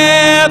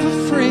have a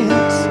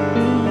friend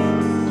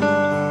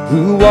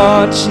who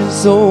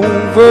watches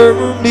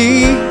over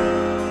me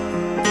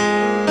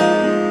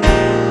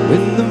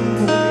when the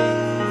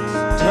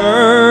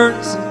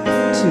turns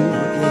into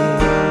a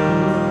game.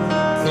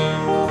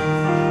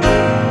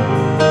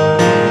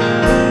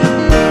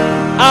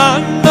 I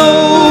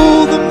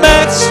know the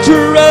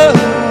master of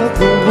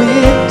the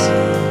wind.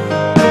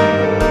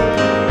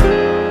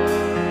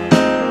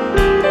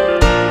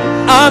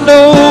 I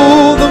know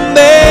the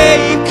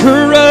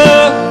maker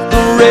of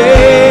the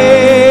rain.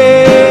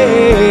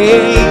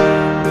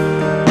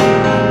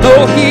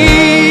 Though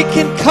He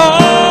can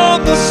calm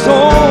the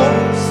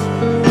storms,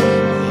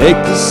 make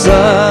the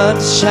sun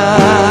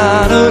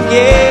shine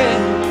again.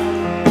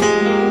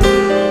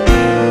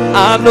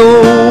 I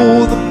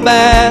know the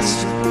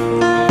master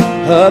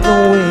of the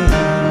wind.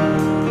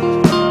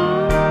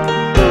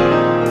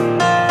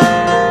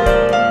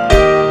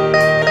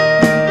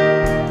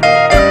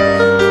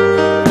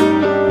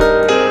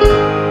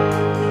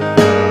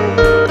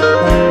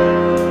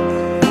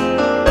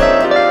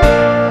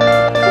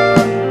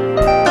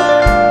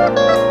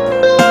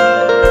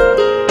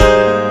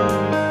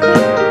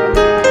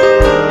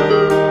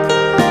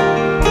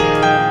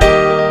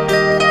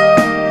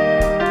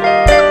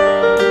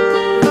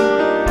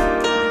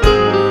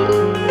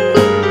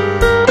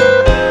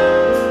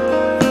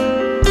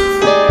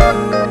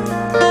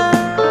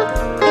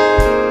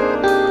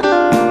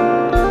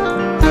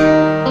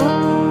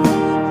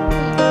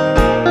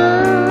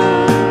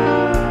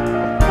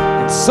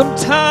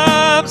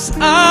 Sometimes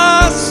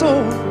I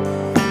soar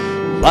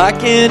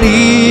like an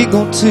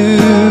eagle to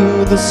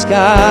the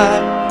sky.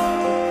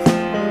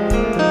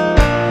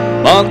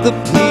 Among the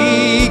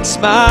peaks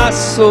my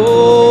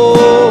soul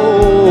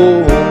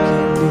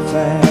can be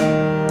found.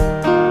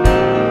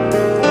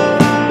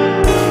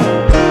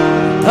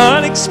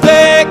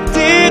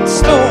 Unexpected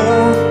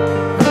storm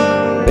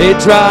may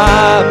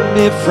drive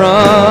me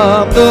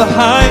from the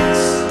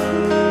heights.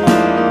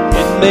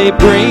 It may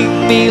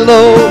bring me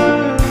low,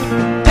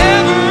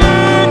 never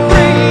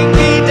bring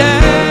me down.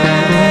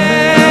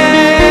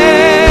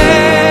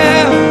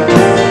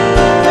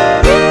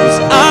 'Cause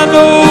I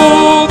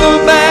know the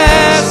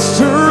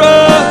master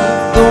of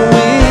the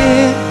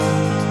wind.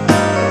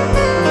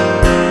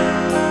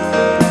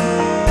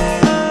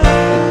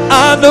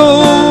 I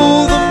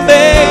know the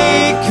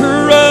maker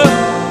of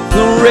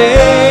the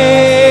rain.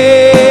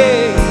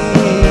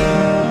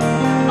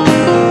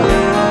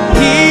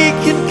 He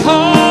can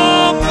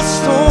calm the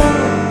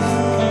storms,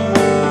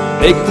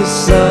 make the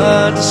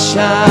sun to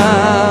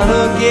shine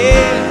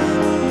again.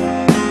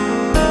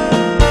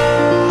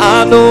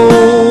 I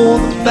know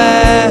the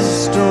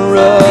master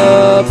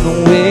of the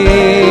wind.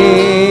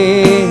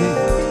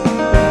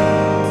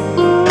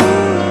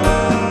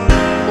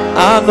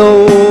 I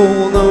know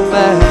the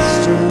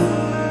master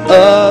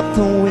of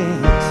the wind.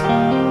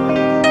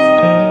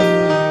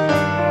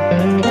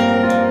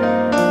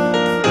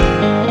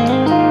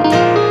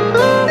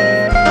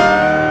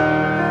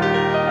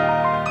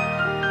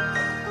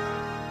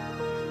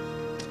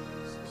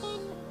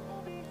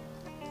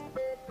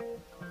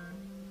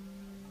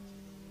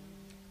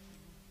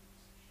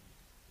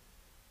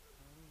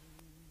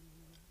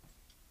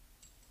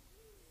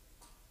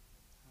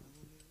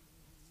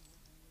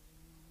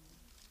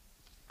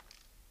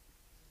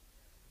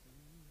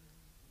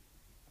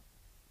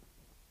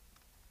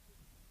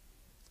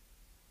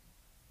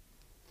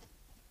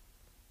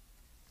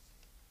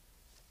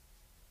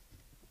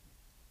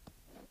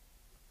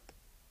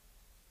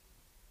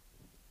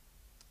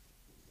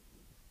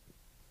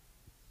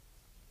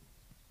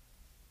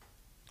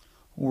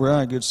 All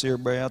right, good to see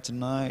everybody out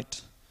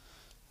tonight.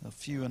 A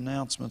few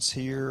announcements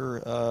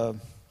here.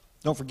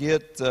 Don't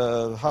forget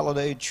the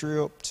holiday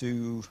trip, the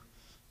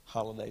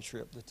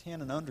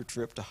 10 and under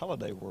trip to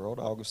Holiday World,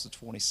 August the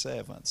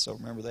 27th. So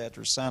remember that.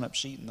 There's a sign-up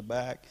sheet in the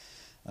back.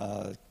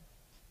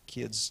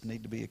 Kids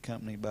need to be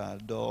accompanied by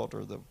an adult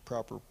or the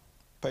proper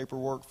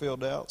paperwork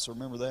filled out, so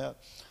remember that.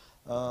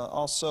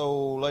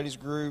 Also, ladies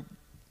group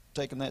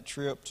taking that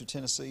trip to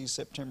Tennessee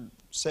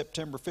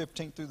September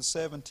 15th through the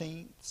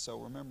 17th, so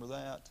remember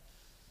that.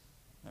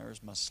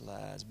 There's my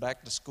slides.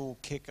 Back to school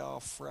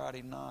kickoff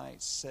Friday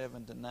night,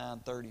 7 to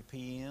 9:30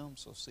 p.m.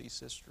 So see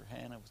Sister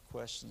Hannah with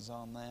questions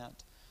on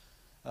that.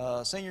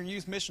 Senior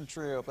youth mission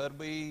trip, that'll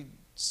be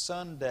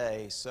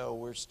Sunday. So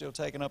we're still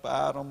taking up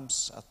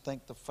items. I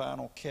think the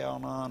final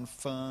count on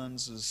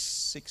funds is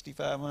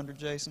 $6,500,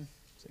 Jason?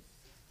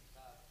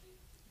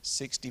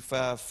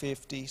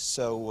 $6,550.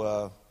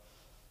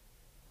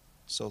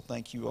 So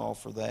thank you all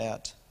for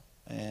that.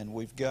 And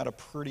we've got a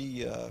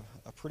pretty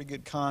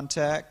good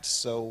contact.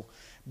 So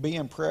be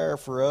in prayer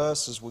for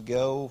us as we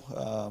go.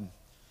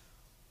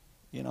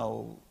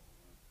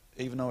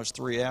 Even though it's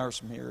 3 hours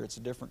from here, it's a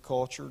different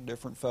culture,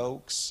 different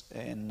folks,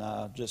 and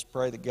just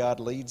pray that God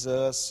leads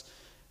us.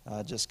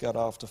 I just got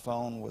off the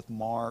phone with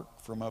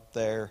Mark from up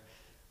there.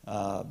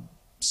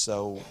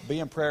 So be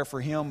in prayer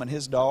for him and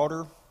his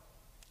daughter.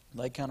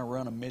 They kind of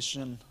run a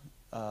mission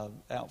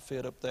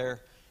outfit up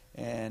there,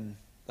 and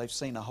they've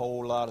seen a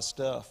whole lot of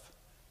stuff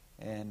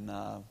and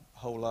a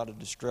whole lot of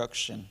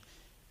destruction,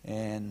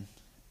 and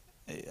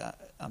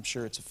I'm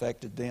sure it's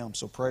affected them.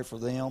 So pray for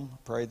them.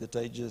 Pray that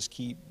they just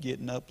keep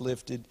getting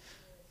uplifted.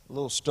 A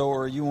little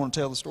story. You want to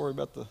tell the story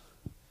about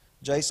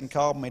Jason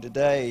called me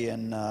today,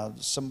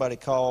 and somebody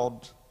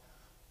called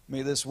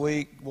me this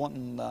week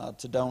wanting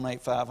to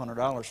donate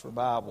 $500 for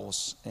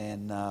Bibles,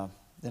 and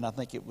then I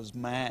think it was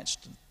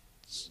matched.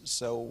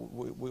 So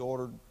we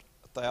ordered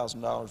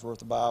 $1,000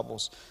 worth of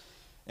Bibles,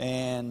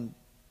 and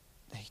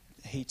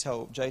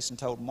Jason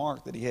told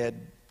Mark that he had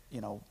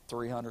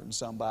 300 and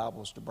some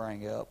Bibles to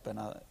bring up, and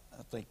I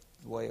think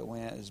the way it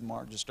went is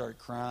Mark just started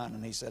crying,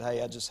 and he said,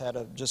 "Hey, I just had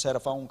a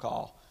phone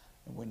call,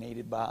 and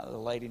the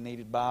lady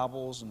needed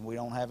Bibles, and we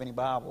don't have any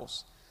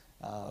Bibles."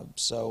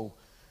 So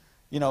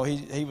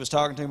he was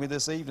talking to me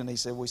this evening. He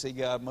said, "We see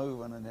God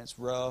moving, and it's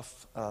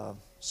rough."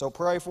 So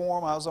pray for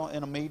him. I was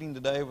in a meeting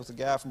today with a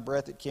guy from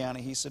Breathitt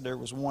County. He said there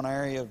was one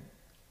area,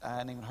 I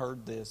hadn't even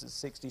heard this, it's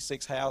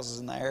 66 houses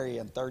in the area,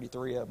 and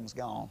 33 of them's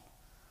gone.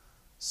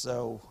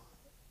 So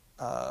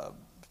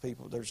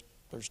people, there's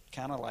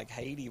kind of like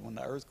Haiti when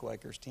the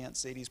earthquake, there's tent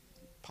cities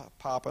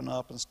popping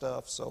up and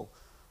stuff. So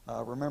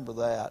remember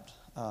that.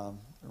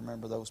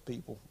 Remember those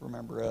people.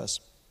 Remember us.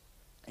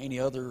 Any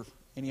other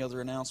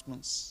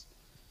announcements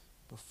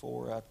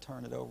before I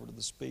turn it over to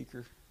the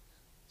speaker?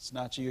 It's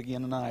not you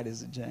again tonight,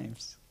 is it,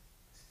 James?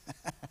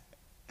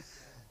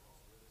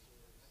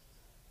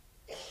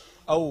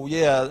 Oh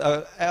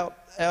yeah,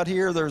 out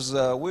here there's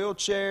a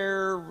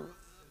wheelchair,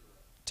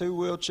 2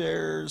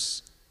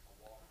 wheelchairs,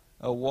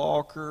 a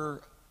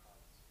walker,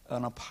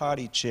 and a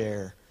potty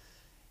chair.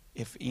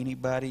 If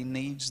anybody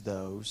needs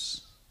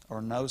those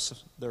or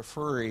knows they're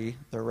free,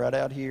 they're right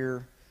out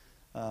here.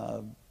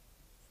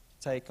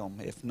 Take them.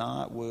 If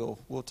not,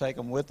 we'll take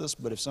them with us.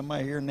 But if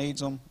somebody here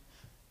needs them,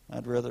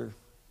 I'd rather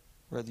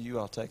you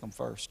all take them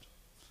first.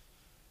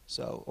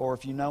 So, or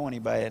if you know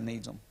anybody that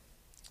needs them.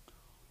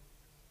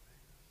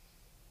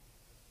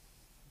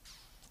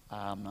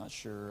 I'm not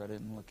sure. I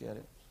didn't look at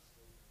it.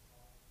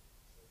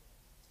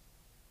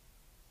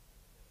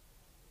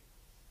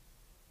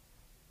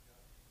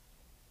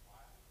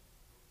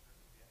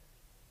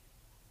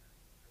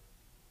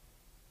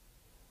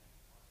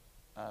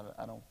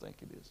 I don't think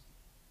it is.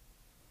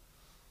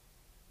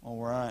 All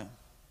right.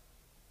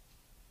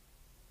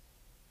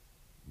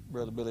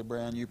 Brother Billy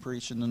Brown, you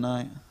preaching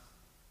tonight?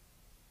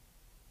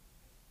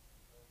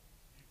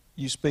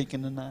 You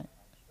speaking tonight?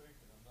 I'm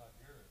not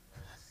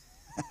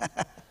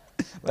hearing.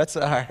 That's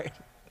all right.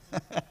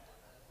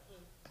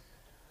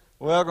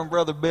 Welcome,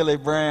 Brother Billy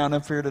Brown,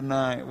 up here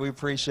tonight. We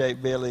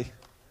appreciate Billy.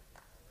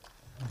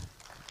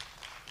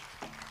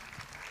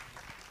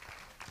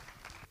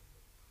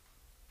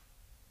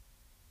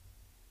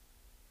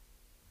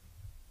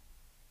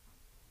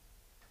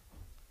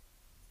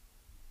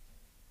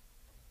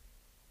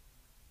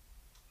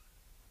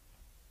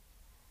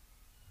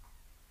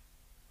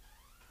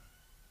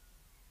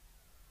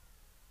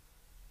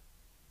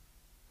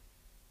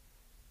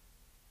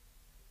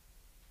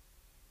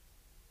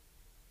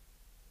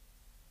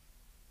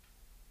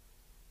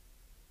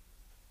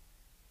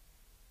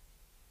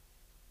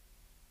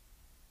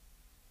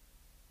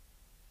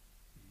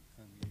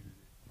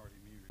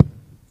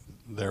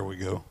 There we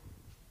go.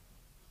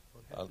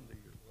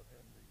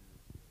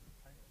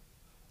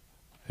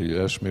 He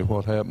asked me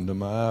what happened to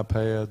my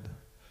iPad.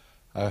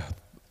 I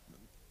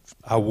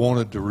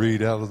wanted to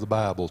read out of the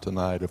Bible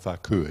tonight if I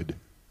could.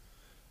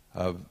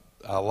 I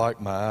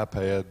like my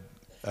iPad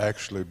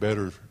actually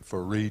better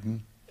for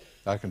reading.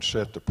 I can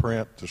set the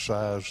print the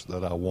size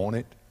that I want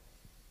it,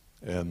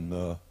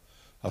 and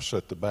I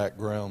set the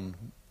background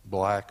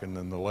black, and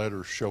then the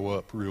letters show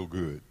up real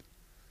good.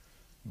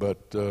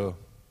 But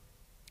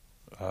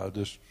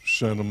just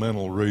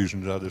sentimental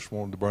reasons, I just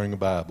wanted to bring a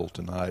Bible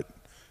tonight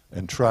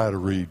and try to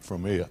read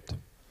from it.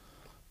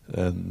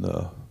 And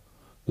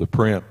the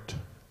print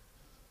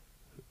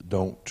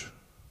don't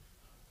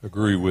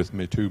agree with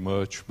me too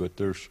much, but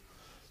there's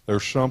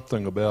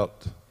something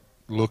about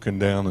looking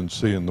down and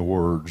seeing the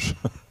words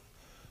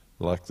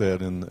like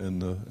that in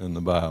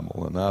the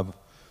Bible. And I'd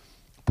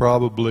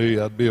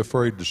be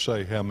afraid to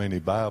say how many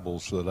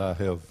Bibles that I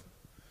have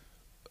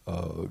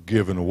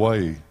given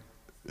away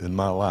in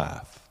my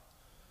life.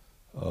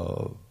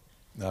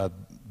 I'd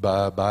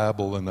buy a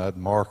Bible and I'd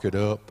mark it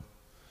up.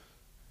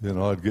 You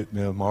know, I'd get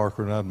me a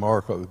marker and I'd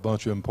mark up a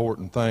bunch of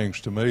important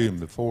things to me, and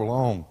before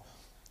long,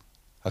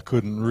 I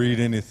couldn't read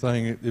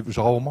anything. It was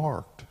all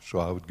marked, so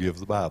I would give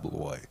the Bible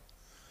away.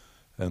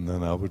 And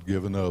then I would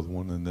give another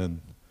one, and then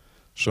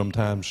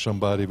sometimes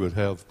somebody would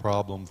have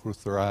problems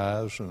with their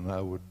eyes, and I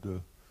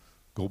would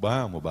go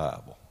buy them a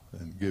Bible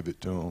and give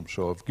it to them.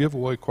 So I've given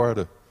away quite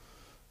a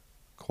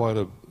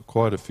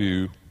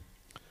few,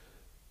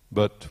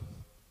 but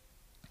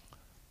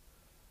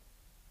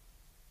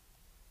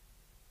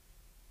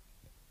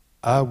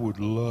I would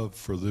love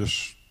for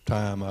this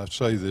time, I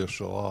say this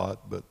a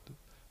lot, but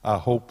I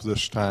hope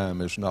this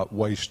time is not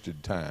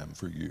wasted time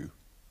for you.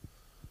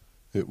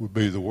 It would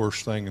be the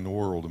worst thing in the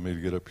world to me to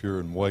get up here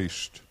and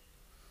waste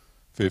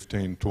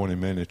 15, 20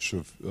 minutes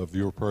of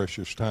your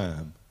precious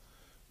time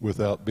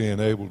without being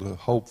able to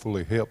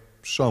hopefully help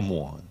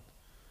someone.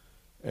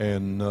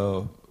 And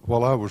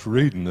while I was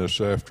reading this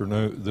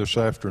afternoon,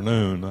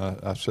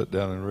 I sat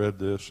down and read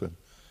this, and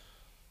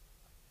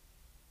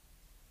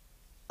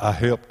I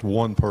helped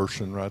one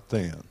person right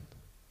then.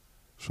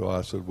 So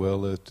I said,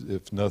 well,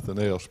 if nothing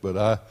else. But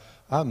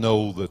I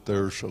know that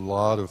there's a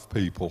lot of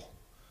people,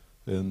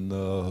 and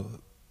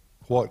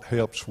what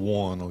helps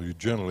one will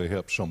generally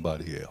help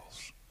somebody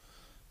else.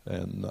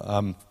 And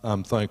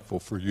I'm thankful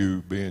for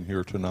you being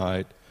here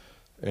tonight.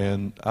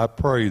 And I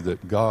pray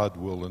that God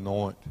will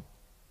anoint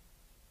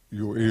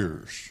your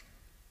ears.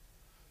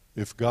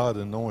 If God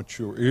anoints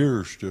your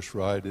ears just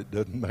right, it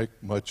doesn't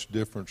make much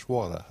difference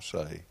what I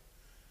say.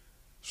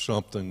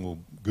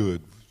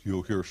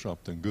 You'll hear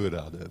something good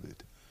out of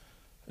it.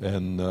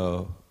 And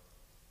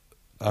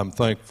I'm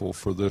thankful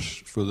for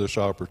this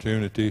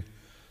opportunity,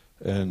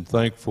 and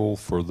thankful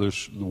for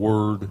this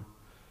word.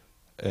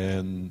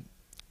 And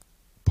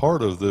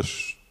part of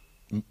this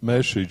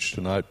message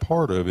tonight,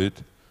 part of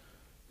it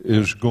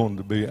is going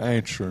to be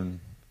answering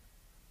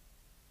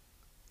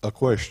a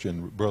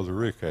question Brother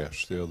Rick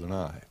asked the other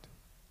night.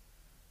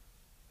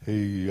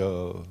 He,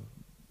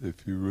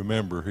 if you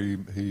remember,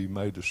 he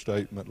made a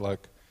statement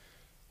like,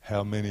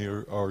 how many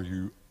are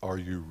you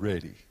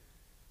ready?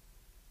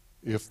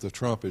 If the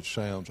trumpet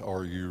sounds,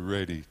 are you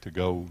ready to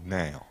go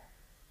now?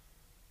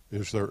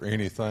 Is there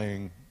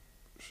anything,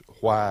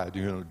 why, do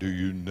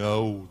you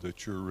know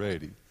that you're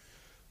ready?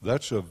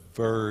 That's a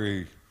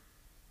very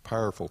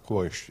powerful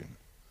question.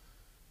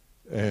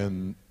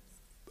 And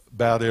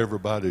about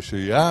everybody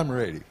say, I'm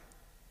ready.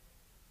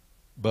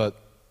 But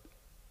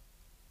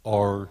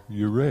are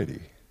you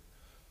ready?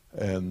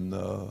 And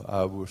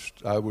I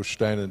was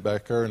standing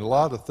back there, and a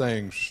lot of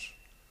things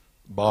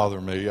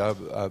bother me.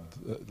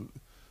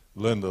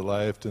 Linda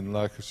laughed, and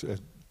like I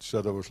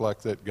said, I was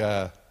like that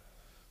guy.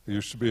 There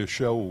used to be a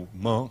show,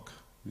 Monk.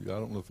 I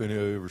don't know if any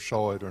of you ever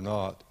saw it or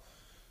not.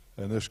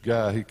 And this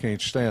guy, he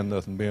can't stand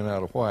nothing being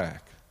out of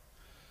whack.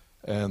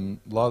 And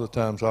a lot of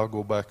times I'll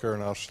go back there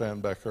and I'll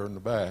stand back there in the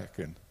back.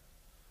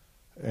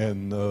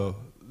 And the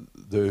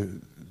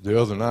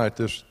other night,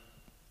 this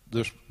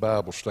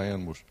Bible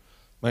stand was,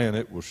 man,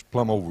 it was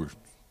plumb over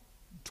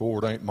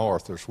toward Aunt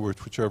Martha's,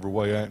 whichever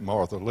way Aunt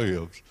Martha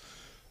lives.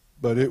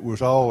 But it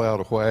was all out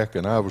of whack,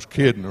 and I was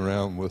kidding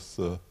around with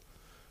the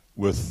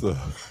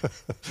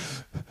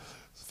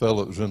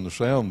fellow that was in the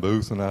sound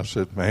booth, and I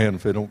said, man,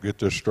 if they don't get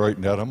this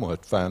straightened out, I'm going to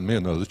have to find me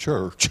another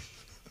church.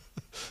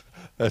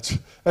 That's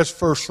the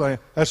first thing.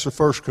 That's the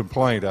first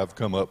complaint I've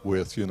come up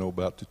with,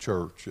 about the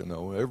church.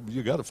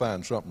 You got to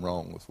find something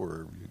wrong with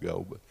wherever you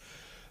go.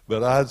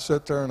 But I'd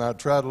sit there and I'd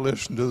try to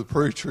listen to the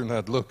preacher, and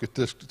I'd look at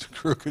this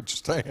crooked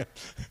stand.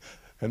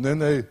 And then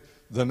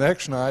the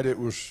next night it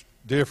was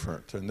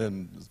different. And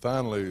then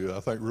finally, I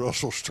think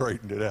Russell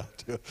straightened it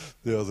out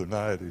the other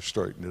night. He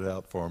straightened it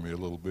out for me a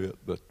little bit.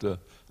 But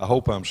I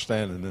hope I'm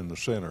standing in the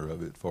center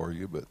of it for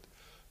you. But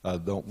I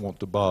don't want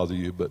to bother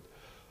you. But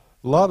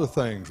a lot of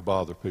things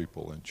bother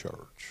people in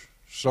church.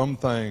 Some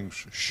things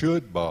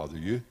should bother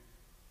you.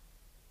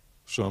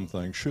 Some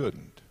things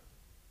shouldn't.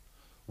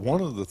 One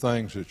of the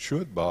things that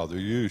should bother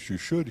you is you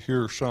should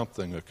hear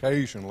something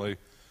occasionally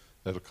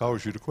that'll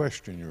cause you to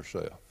question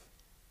yourself.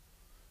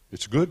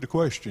 It's good to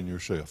question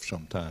yourself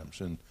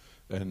sometimes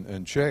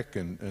and check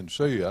and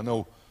see. I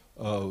know,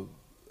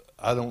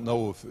 I don't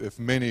know if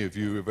many of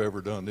you have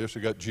ever done this.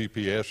 They got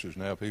GPSs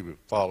now. People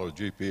follow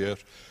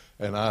GPS.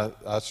 And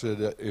I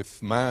said,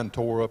 if mine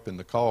tore up in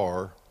the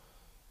car,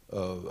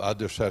 I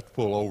just have to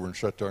pull over and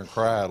sit there and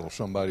cry till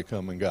somebody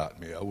come and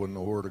got me. I wouldn't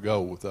know where to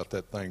go without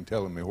that thing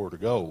telling me where to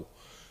go.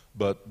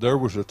 But there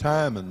was a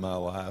time in my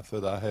life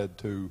that I had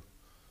to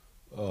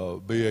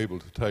be able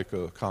to take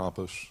a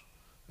compass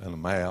and a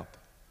map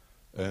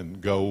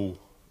and go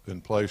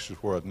in places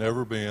where I'd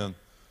never been,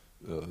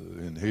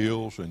 in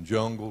hills and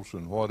jungles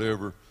and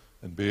whatever,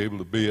 and be able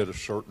to be at a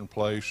certain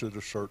place at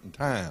a certain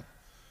time.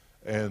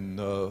 And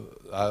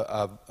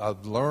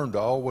I've learned to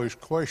always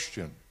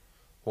question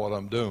what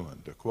I'm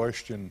doing, to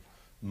question,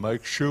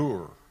 make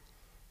sure.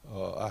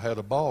 I had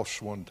a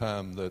boss one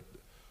time that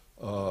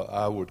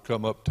I would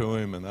come up to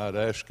him and I'd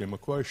ask him a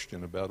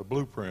question about a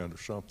blueprint or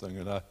something,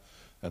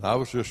 and I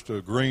was just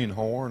a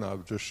greenhorn. I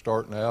was just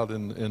starting out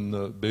in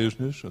the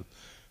business,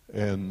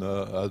 and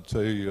I'd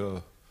say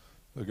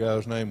the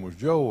guy's name was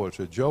Joe. I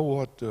said, Joe,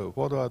 what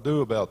do I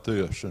do about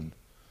this?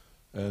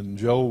 And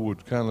Joe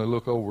would kind of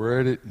look over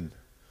at it and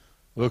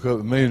look up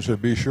at me and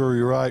said, be sure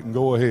you're right and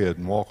go ahead,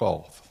 and walk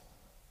off.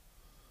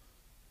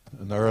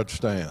 And there I'd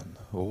stand.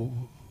 Oh,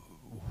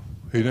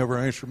 he never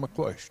answered my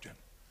question.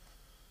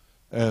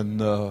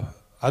 And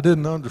I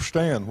didn't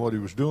understand what he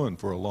was doing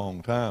for a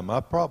long time.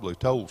 I probably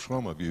told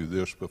some of you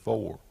this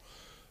before,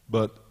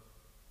 but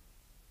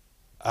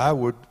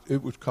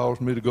it would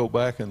cause me to go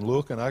back and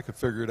look, and I could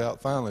figure it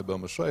out finally by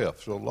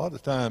myself. So a lot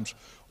of times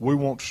we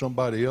want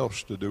somebody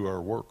else to do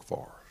our work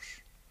for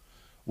us.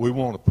 We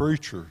want a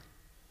preacher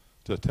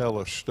to tell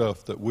us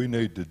stuff that we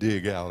need to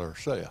dig out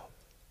ourselves.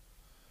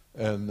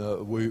 And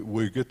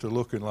we get to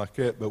looking like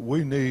that, but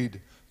we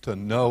need to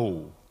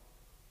know.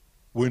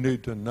 We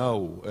need to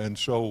know. And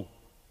so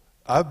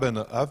I've been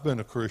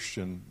a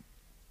Christian,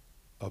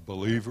 a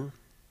believer.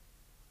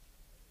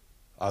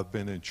 I've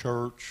been in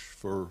church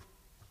for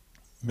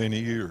many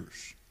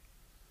years.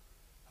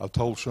 I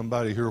told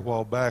somebody here a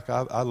while back,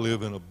 I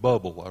live in a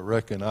bubble. I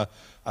reckon I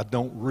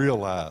don't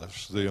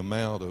realize the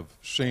amount of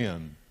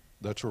sin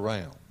that's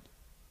around.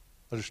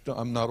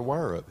 I'm not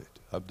aware of it.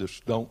 I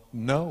just don't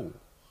know,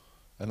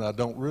 and I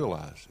don't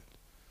realize it.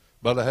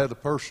 But I had a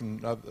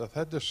person, I've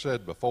had this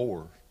said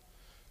before,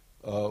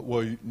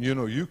 well,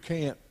 you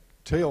can't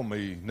tell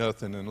me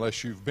nothing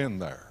unless you've been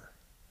there.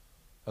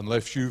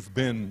 Unless you've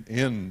been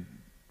in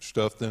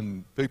stuff,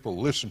 then people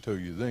listen to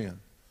you then.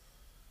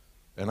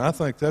 And I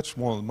think that's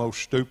one of the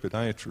most stupid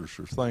answers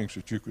or things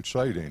that you could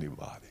say to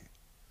anybody.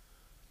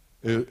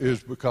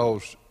 Is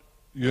because,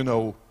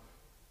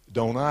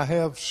 don't I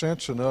have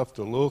sense enough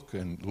to look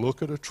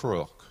at a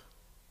truck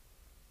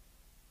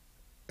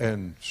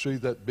and see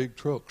that big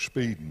truck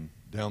speeding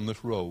down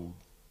this road?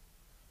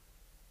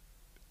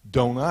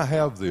 Don't I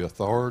have the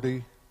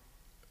authority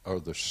or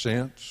the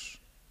sense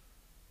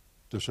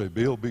to say,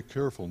 Bill, be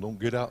careful, don't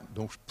get out,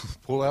 don't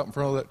pull out in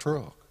front of that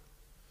truck.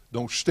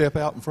 Don't step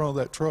out in front of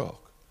that truck.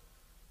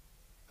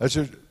 I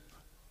said,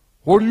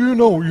 what do you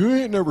know? You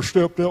ain't never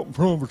stepped out in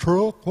front of a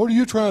truck. What are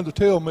you trying to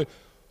tell me?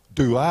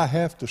 Do I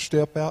have to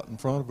step out in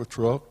front of a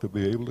truck to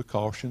be able to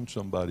caution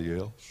somebody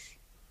else?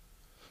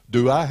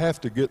 Do I have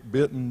to get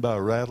bitten by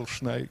a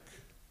rattlesnake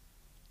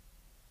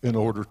in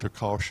order to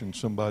caution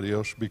somebody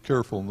else? Be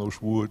careful in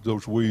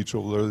those weeds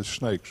over there, the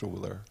snakes over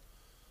there.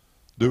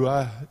 Do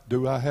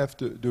I have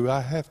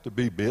to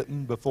be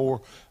bitten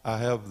before I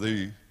have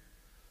the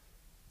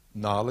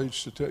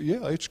knowledge to tell?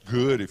 Yeah, it's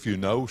good if you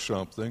know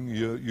something.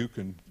 You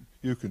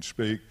can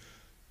speak.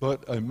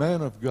 But a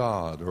man of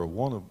God or a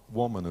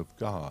woman of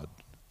God,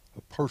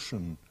 a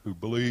person who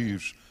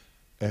believes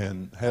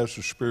and has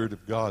the Spirit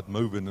of God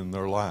moving in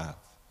their life,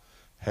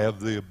 have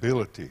the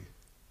ability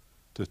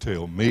to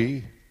tell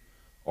me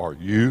or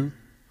you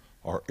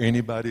or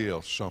anybody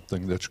else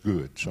something that's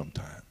good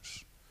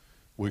sometimes.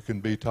 We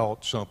can be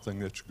taught something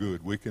that's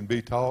good. We can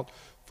be taught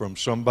from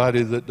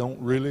somebody that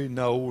don't really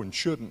know and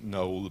shouldn't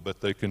know,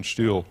 but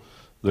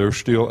they're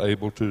still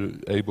able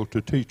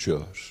to teach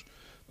us.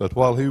 But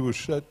while he was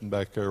sitting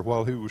back there,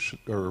 while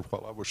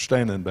I was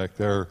standing back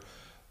there,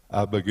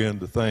 I began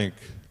to think,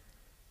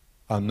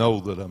 I know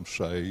that I'm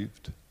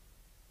saved.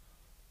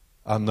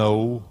 I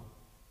know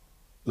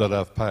that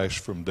I've passed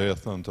from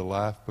death unto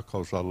life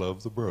because I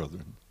love the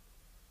brethren.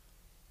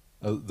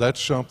 That's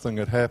something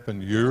that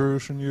happened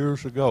years and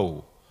years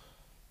ago.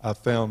 I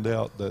found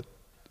out that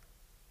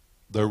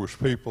there was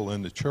people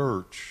in the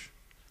church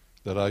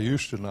that I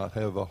used to not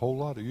have a whole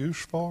lot of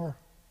use for,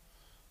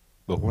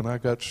 but when I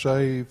got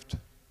saved,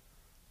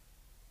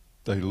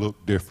 they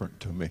looked different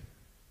to me.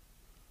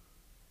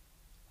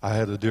 I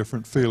had a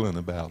different feeling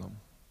about them.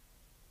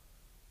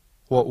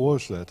 What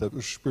was that? That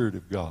was the Spirit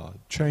of God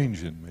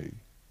changing me.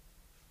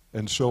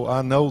 And so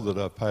I know that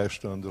I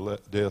passed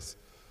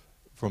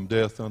from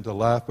death unto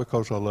life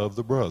because I love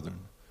the brethren.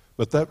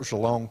 But that was a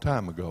long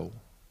time ago.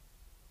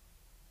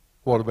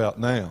 What about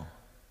now?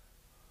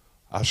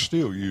 I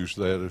still use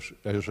that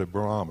as a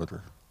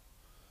barometer.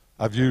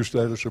 I've used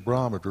that as a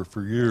barometer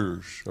for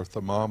years, or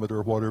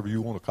thermometer, whatever you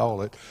want to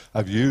call it.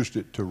 I've used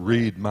it to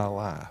read my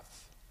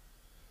life.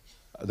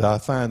 I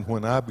find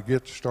when I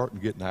start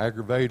getting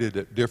aggravated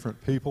at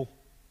different people,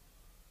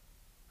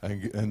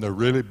 and they're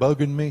really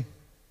bugging me,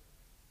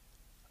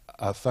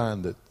 I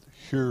find that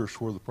here's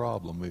where the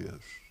problem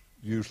is.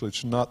 Usually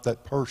it's not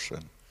that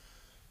person.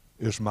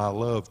 It's my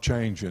love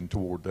changing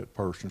toward that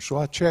person. So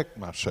I check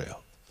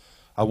myself.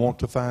 I want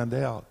to find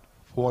out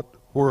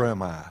where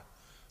am I?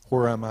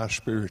 Where am I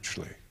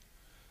spiritually?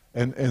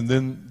 And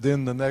then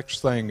the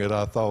next thing that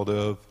I thought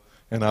of,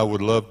 and I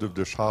would love to have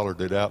just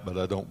hollered it out, but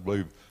I don't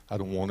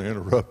want to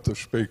interrupt the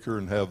speaker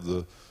and have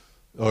the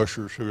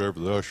ushers, whoever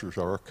the ushers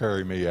are,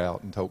 carry me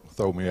out and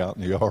throw me out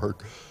in the yard.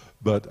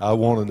 But I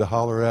wanted to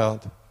holler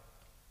out,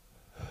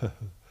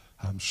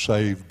 I'm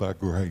saved by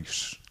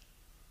grace.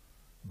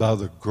 By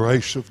the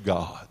grace of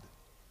God.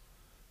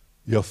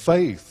 Your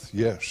faith,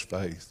 yes,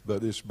 faith,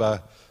 but it's by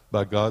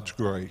God's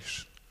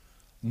grace.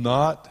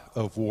 Not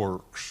of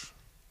works,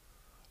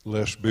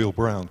 lest Bill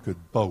Brown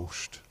could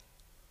boast.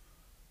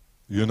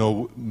 You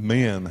know,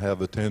 men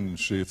have a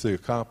tendency, if they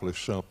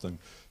accomplish something,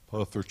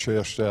 puff their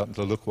chest out and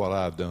say, look what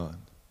I've done.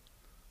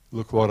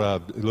 Look what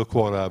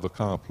I've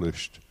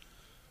accomplished.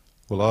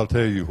 Well, I'll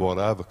tell you what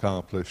I've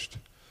accomplished.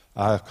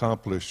 I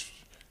accomplished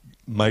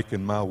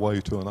making my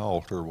way to an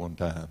altar one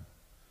time.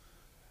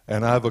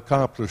 And I've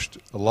accomplished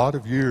a lot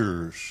of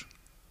years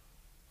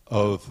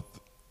of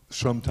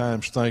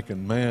sometimes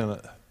thinking, man,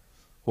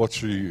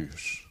 what's the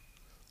use?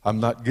 I'm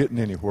not getting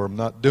anywhere. I'm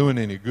not doing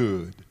any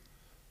good.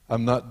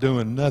 I'm not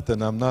doing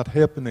nothing. I'm not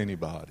helping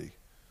anybody.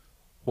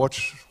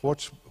 What's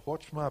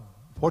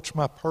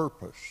my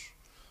purpose?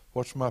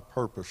 What's my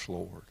purpose,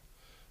 Lord?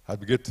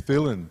 I'd get to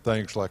feeling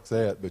things like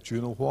that, but you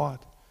know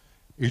what?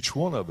 Each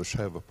one of us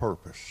have a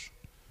purpose.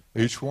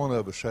 Each one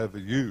of us have a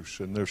use,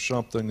 and there's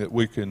something that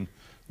we can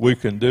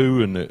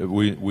do and that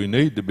we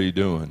need to be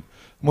doing.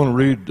 I'm going to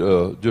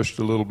read just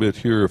a little bit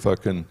here if I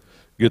can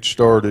get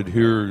started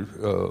here.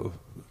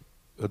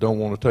 I don't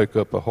want to take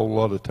up a whole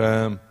lot of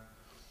time.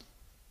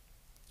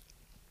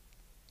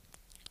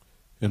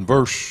 In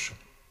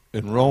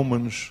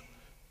Romans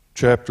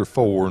chapter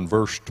 4 and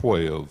verse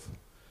 12,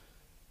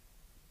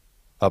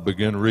 I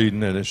begin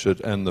reading, and it said,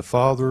 and the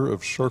Father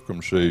of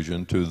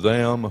circumcision to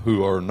them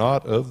who are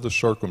not of the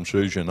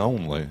circumcision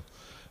only,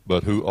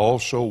 but who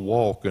also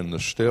walk in the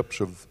steps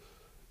of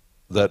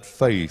that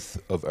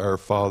faith of our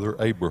father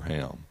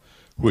Abraham,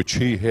 which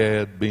he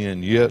had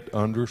being yet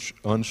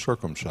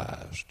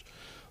uncircumcised.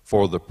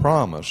 For the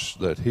promise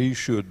that he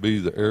should be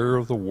the heir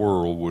of the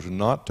world was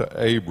not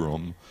to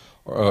Abram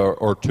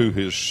or to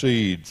his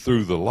seed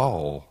through the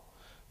law,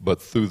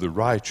 but through the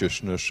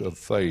righteousness of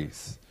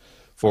faith.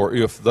 For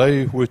if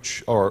they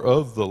which are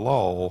of the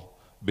law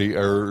be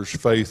heirs,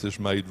 faith is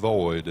made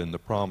void, and the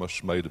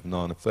promise made of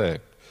none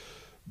effect.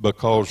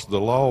 Because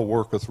the law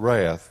worketh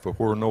wrath, for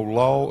where no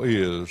law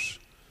is,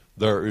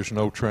 there is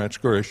no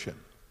transgression.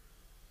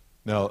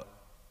 Now,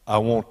 I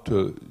want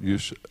to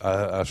use,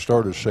 I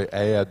started to say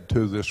add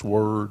to this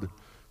word.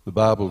 The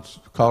Bible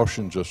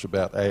cautions us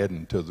about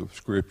adding to the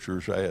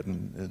scriptures,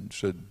 adding, and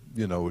said,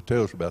 you know, it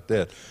tells about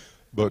that.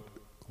 But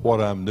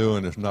what I'm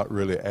doing is not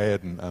really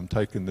adding. I'm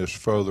taking this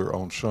further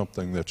on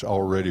something that's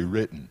already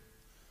written.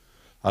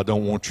 I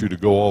don't want you to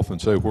go off and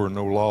say where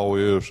no law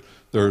is,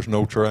 there is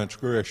no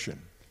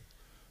transgression.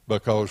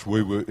 Because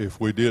if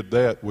we did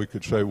that, we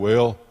could say,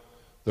 well,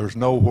 there's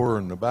nowhere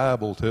in the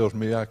Bible tells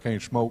me I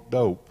can't smoke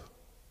dope.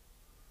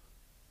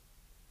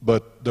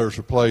 But there's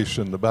a place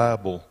in the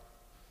Bible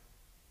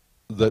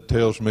that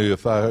tells me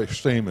if I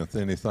esteemeth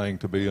anything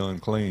to be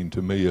unclean,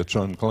 to me it's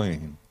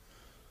unclean.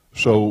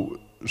 So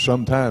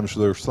sometimes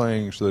there's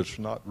things that's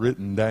not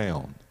written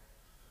down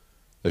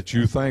that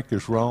you think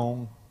is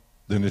wrong,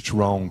 then it's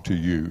wrong to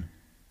you.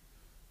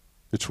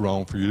 It's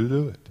wrong for you to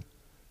do it.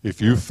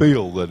 If you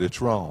feel that it's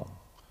wrong,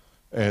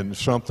 and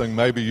something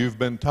maybe you've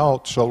been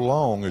taught so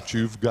long that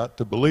you've got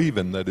to believe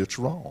in that it's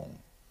wrong,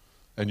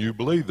 and you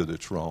believe that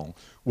it's wrong,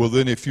 well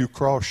then if you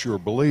cross your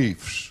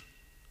beliefs,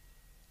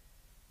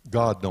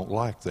 God don't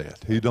like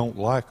that. He don't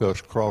like us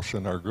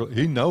crossing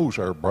He knows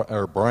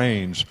our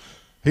brains.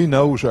 He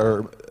knows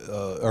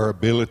our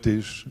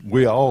abilities.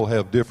 We all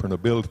have different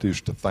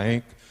abilities to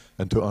think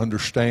and to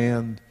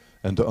understand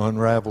and to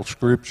unravel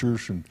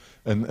scriptures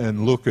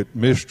and look at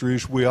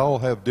mysteries. We all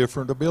have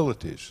different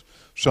abilities.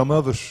 Some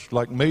of us,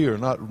 like me,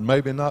 are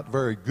maybe not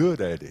very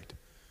good at it.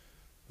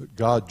 But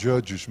God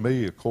judges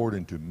me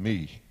according to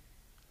me.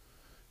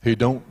 He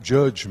don't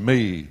judge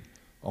me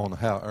on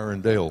how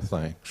Arundel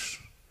thinks.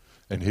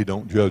 And he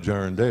don't judge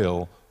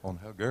Arundel on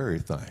how Gary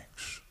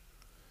thinks.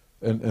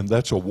 And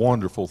that's a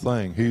wonderful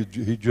thing.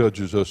 He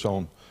judges us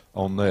on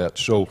that.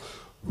 So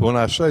when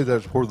I say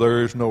that where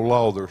there is no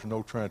law, there's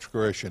no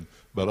transgression,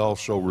 but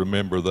also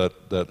remember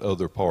that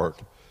other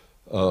part.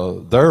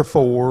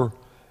 Therefore,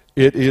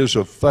 it is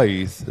of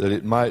faith that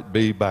it might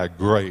be by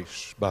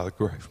grace,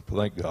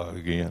 thank God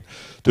again,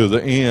 to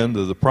the end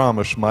of the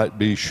promise might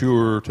be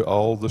sure to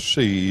all the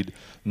seed,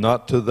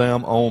 not to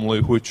them only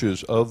which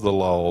is of the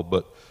law,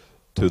 but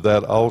to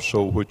that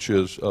also which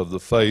is of the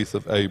faith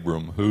of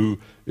Abram, who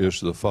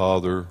is the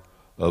father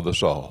of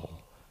us all.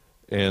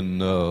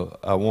 And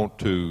I want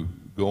to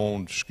go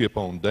on, skip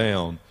on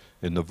down.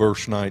 In the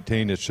verse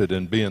 19 it said,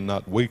 and being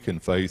not weak in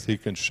faith, he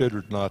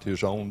considered not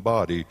his own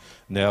body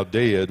now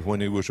dead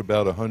when he was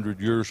about 100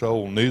 years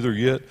old, neither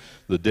yet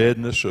the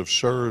deadness of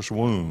Sarah's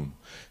womb.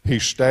 He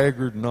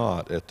staggered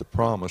not at the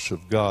promise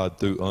of God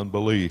through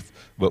unbelief,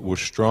 but was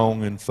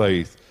strong in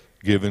faith,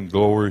 giving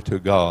glory to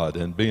God,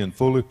 and being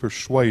fully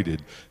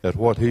persuaded that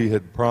what he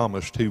had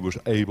promised he was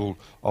able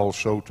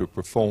also to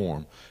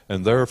perform.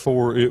 And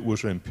therefore it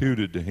was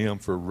imputed to him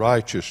for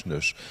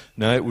righteousness.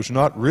 Now it was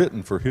not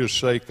written for his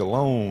sake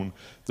alone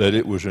that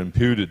it was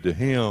imputed to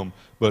him,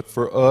 but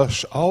for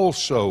us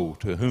also,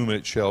 to whom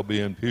it shall be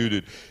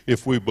imputed,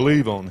 if we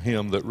believe on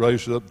him that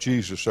raised up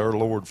Jesus our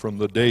Lord from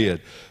the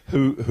dead,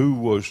 who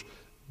was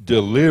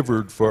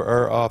delivered for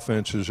our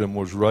offenses and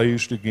was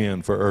raised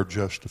again for our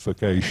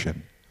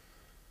justification.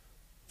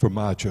 For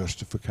my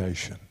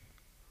justification.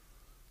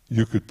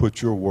 You could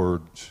put your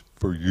words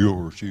for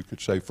yours. You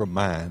could say for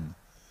mine.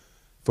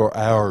 For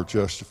our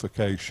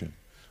justification.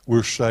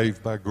 We're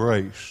saved by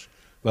grace.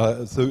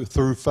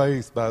 Through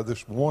faith, by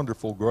this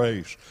wonderful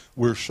grace,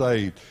 we're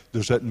saved.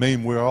 Does that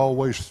mean we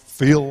always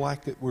feel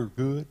like that we're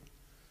good?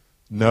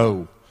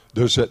 No.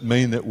 Does that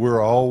mean that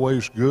we're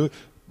always good?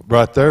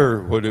 Right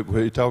there, when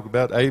you talk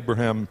about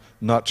Abraham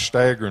not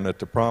staggering at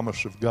the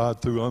promise of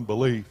God through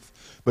unbelief.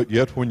 But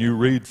yet when you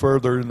read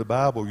further in the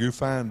Bible, you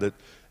find that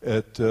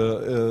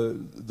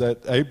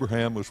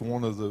Abraham was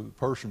one of the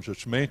persons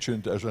that's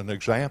mentioned as an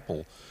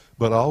example.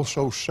 But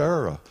also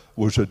Sarah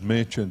was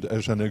mentioned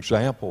as an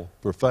example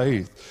for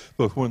faith.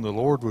 But when the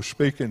Lord was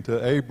speaking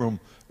to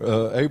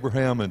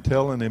Abraham and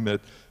telling him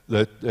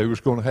that he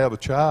was going to have a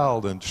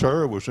child, and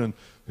Sarah was in,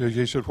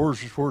 he said, where's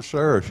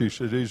Sarah? She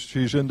said,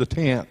 she's in the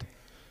tent.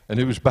 And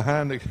he was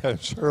behind the, and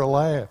Sarah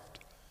laughed.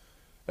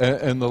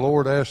 And the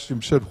Lord asked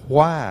him, said,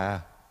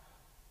 why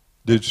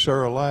did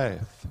Sarah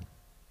laugh?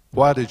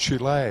 Why did she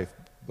laugh?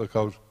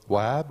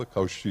 Why?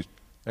 Because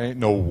ain't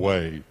no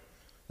way.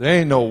 There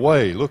ain't no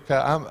way. Look,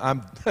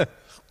 I'm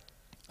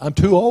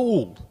too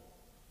old.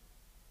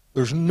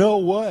 There's no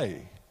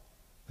way.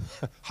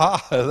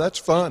 Ha, that's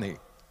funny.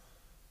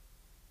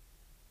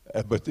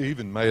 But to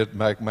even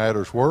make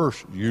matters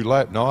worse, you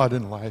laugh. No, I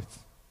didn't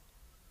laugh.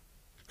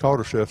 She caught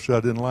herself, said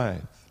I didn't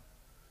laugh.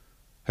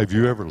 Have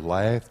you ever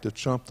laughed at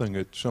something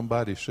that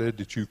somebody said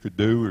that you could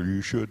do or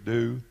you should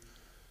do?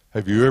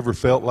 Have you ever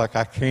felt like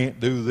I can't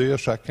do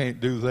this, I can't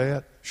do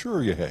that?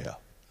 Sure you have.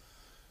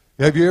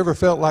 Have you ever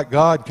felt like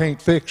God can't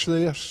fix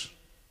this?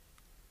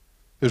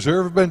 Has there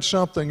ever been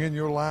something in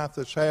your life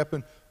that's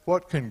happened?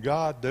 What can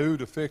God do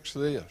to fix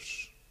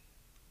this?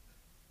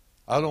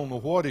 I don't know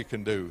what he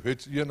can do.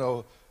 It's,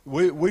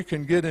 we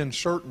can get in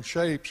certain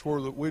shapes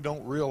where that we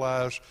don't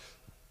realize,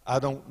 I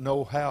don't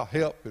know how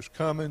help is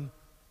coming,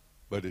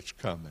 but it's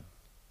coming.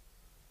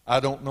 I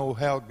don't know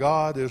how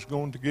God is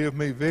going to give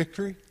me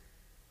victory,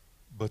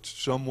 but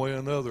some way or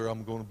another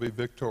I'm going to be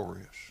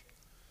victorious.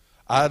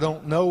 I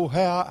don't know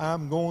how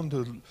I'm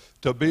going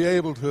to be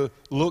able to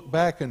look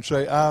back and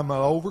say I'm an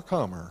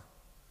overcomer,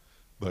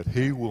 but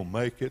he will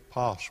make it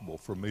possible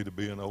for me to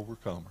be an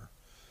overcomer.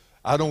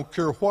 I don't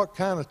care what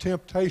kind of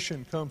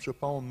temptation comes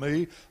upon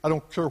me. I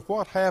don't care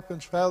what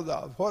happens,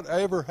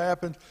 whatever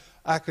happens,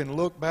 I can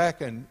look back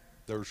and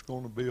there's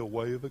going to be a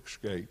way of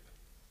escape.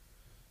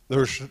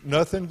 There's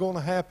nothing going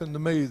to happen to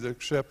me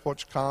except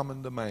what's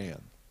common to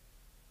man.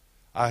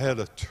 I had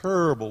a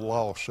terrible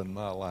loss in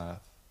my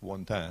life.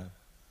 one time.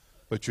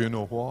 But you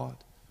know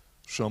what?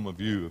 Some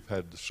of you have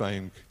had the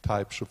same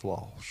types of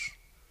loss.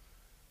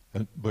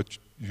 But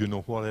you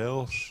know what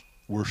else?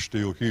 We're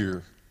still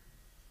here.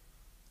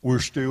 We're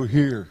still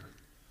here.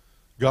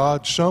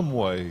 God, some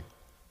way,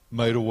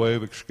 made a way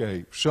of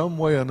escape. Some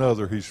way or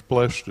another, He's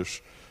blessed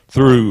us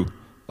through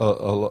a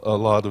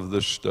lot of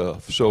this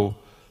stuff. So,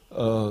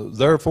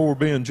 therefore,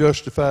 being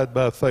justified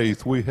by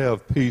faith, we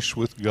have peace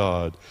with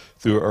God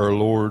through our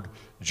Lord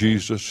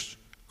Jesus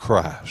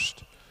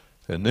Christ.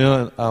 And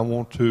then I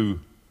want to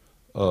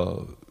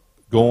go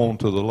on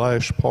to the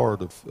last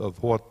part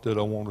of what that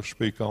I want to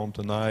speak on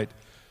tonight.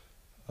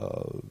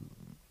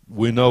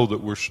 We know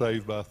that we're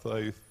saved by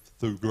faith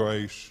through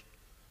grace,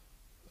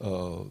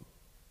 or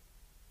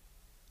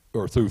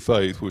through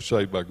faith. We're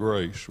saved by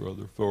grace,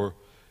 rather. For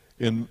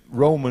in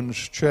Romans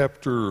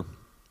chapter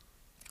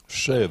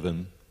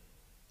 7,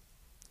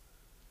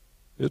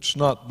 it's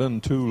not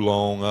been too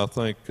long, I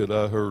think, that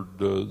I heard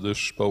this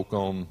spoke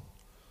on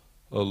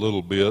a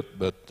little bit,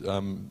 but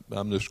I'm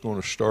just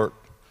going to start,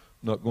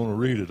 not going to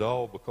read it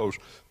all, because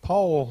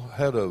Paul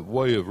had a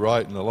way of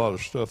writing a lot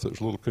of stuff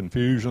that's a little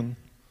confusing,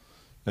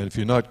 and if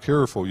you're not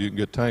careful, you can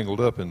get tangled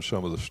up in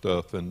some of the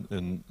stuff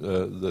and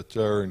that's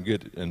there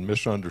and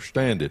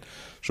misunderstand it.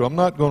 So I'm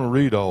not going to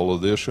read all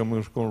of this. I'm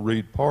just going to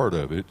read part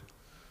of it,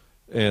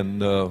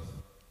 and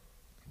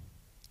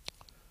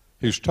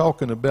he's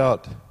talking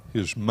about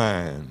his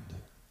mind.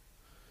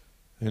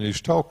 And he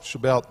talks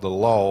about the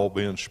law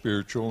being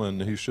spiritual,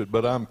 and he said,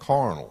 but I'm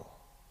carnal,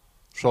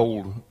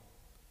 sold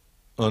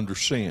under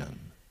sin.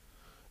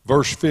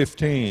 Verse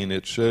 15,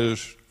 it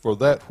says, for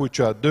that which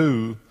I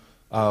do,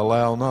 I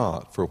allow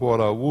not. For what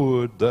I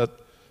would, that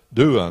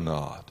do I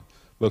not.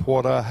 But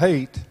what I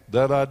hate,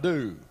 that I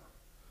do.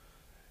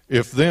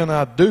 If then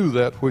I do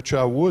that which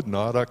I would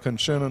not, I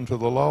consent unto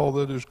the law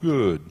that is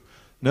good.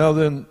 Now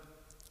then,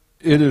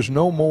 it is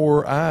no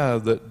more I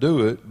that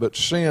do it, but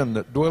sin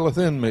that dwelleth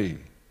in me.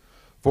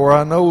 For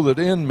I know that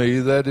in me,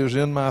 that is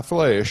in my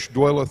flesh,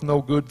 dwelleth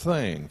no good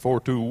thing.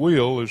 For to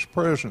will is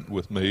present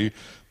with me,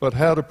 but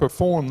how to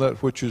perform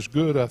that which is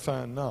good I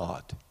find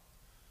not.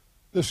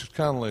 This is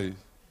kind of like,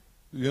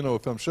 you know,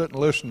 if I'm sitting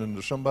listening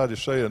to somebody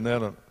saying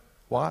that,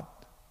 what?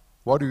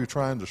 What are you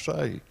trying to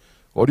say?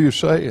 What are you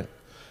saying?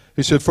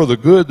 He said, for the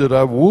good that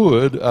I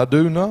would, I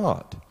do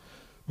not.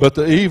 But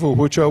the evil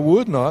which I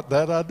would not,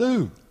 that I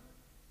do.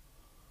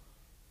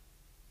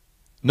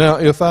 Now,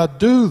 if I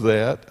do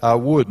that, I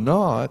would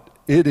not,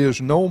 it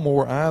is no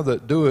more I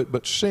that do it,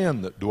 but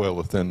sin that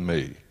dwelleth in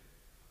me.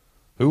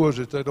 Who was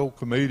it, that old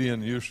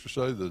comedian used to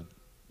say, the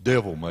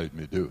devil made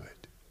me do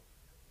it?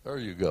 There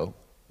you go.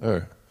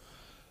 There.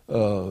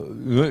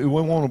 We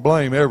want to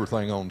blame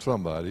everything on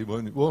somebody.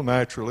 Well,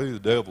 naturally, the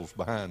devil's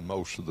behind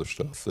most of the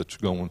stuff that's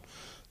going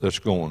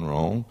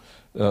wrong.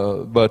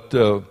 But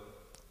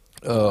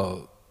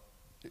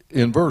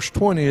in verse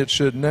 20, it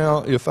said,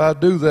 now, if I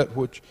do that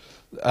which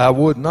I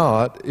would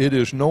not, it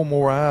is no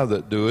more I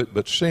that do it,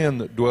 but sin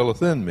that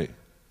dwelleth in me.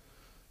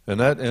 And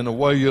that, in the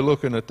way you're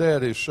looking at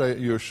that, is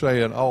you're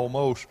saying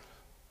almost,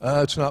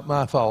 it's not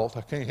my fault,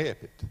 I can't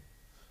help it.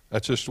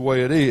 That's just the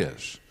way it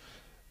is.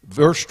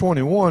 Verse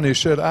 21, he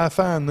said, I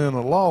find then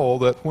a law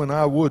that when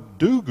I would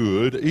do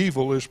good,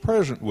 evil is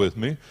present with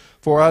me.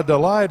 For I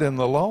delight in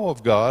the law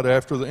of God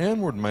after the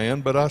inward man,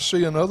 but I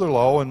see another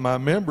law in my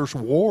members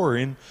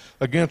warring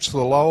against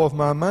the law of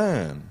my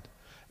mind,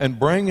 and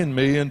bringing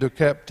me into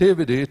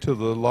captivity to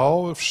the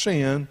law of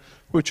sin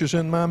which is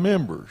in my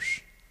members.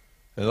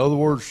 In other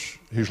words,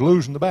 he's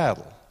losing the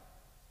battle.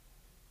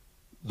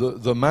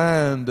 The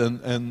mind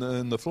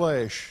and the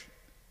flesh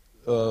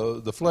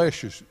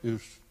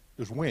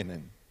is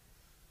winning.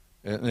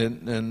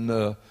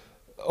 And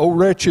O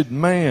wretched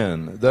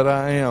man that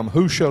I am,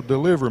 who shall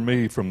deliver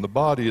me from the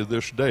body of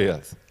this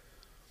death?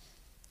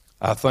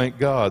 I thank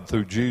God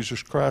through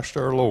Jesus Christ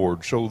our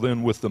Lord. So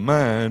then with the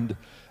mind,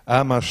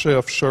 I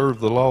myself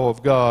serve the law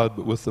of God,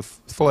 but with the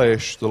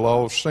flesh, the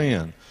law of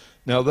sin.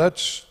 Now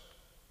that's,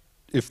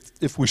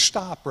 if we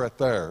stop right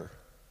there,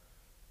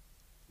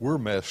 we're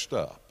messed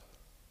up.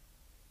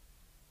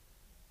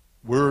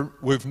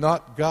 We've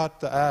not got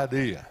the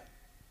idea.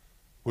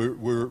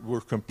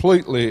 We're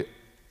completely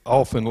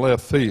off in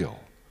left field.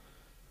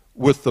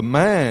 With the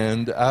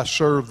mind, I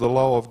serve the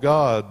law of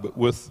God, but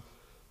with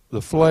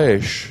the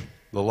flesh,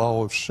 the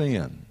law of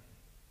sin.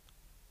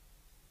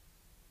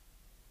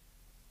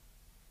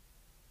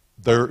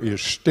 There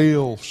is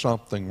still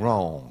something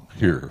wrong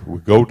here. We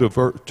go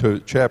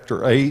to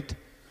chapter 8,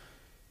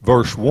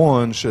 verse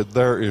 1, said,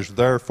 there is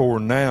therefore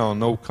now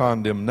no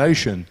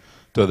condemnation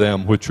to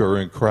them which are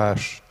in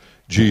Christ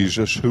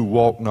Jesus, who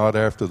walk not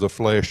after the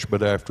flesh,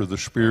 but after the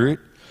Spirit.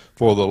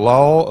 For the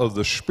law of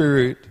the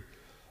Spirit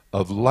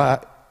of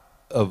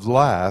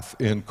life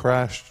in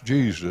Christ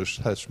Jesus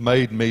has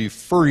made me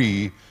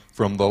free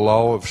from the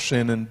law of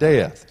sin and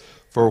death.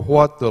 For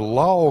what the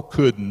law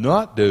could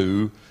not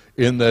do,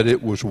 in that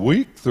it was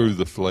weak through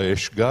the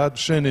flesh, God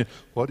sent it.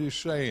 What he's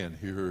saying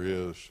here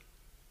is,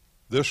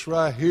 this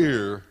right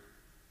here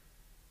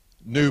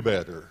knew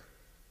better.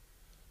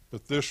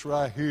 But this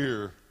right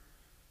here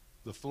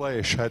the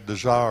flesh had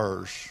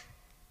desires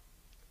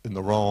in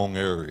the wrong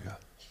area.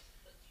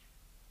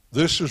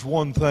 This is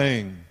one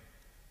thing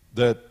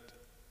that,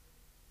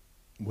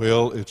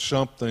 well, it's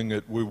something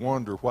that we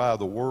wonder why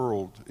the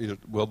world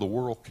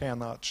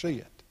cannot see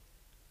it.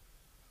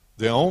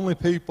 The only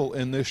people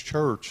in this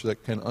church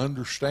that can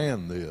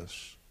understand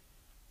this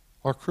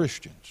are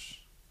Christians,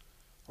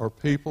 are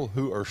people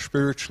who are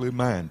spiritually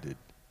minded.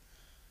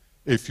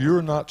 If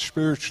you're not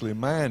spiritually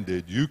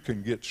minded, you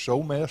can get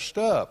so messed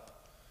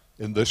up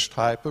in this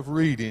type of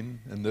reading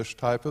and this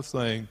type of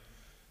thing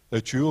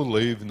that you'll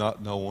leave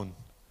not knowing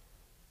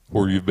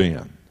where you've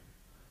been.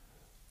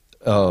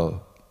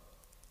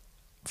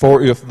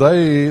 For if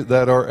they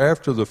that are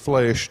after the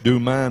flesh do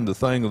mind the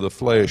thing of the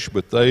flesh,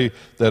 but they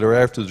that are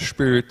after the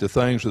Spirit, the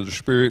things of the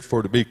Spirit,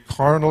 for to be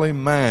carnally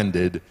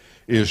minded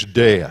is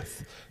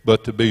death,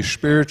 but to be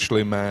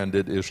spiritually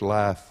minded is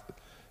life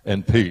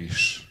and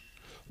peace.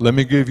 Let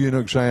me give you an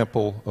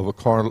example of a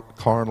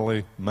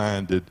carnally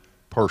minded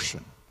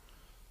person.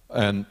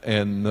 And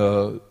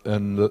we'll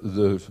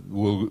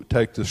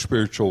take the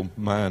spiritual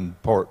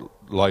mind part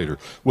later.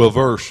 Well,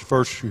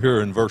 first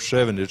here in verse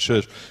 7 it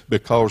says,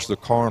 because the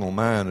carnal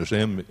mind is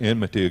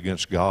enmity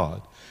against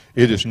God.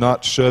 It is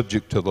not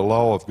subject to the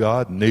law of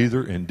God,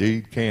 neither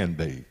indeed can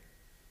be.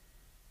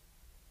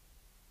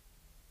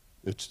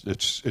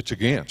 It's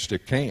against,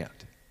 it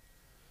can't.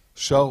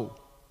 So,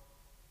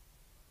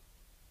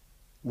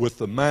 with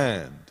the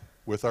mind,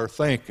 with our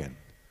thinking,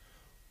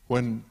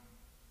 when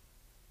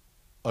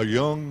a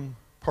young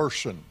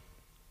person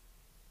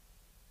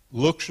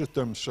looks at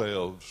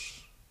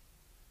themselves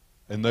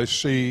and they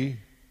see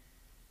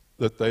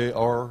that they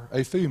are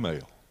a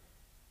female,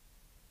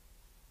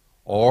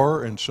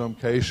 or in some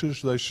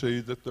cases they see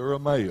that they're a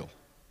male,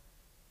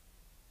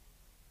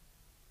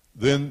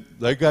 then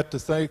they got to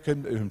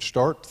thinking and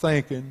start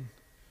thinking,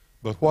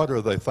 but what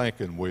are they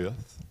thinking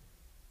with?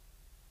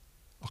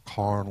 A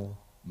carnal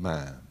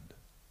mind.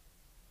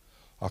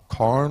 A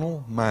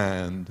carnal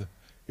mind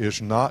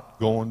is not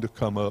going to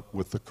come up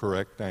with the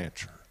correct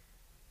answer.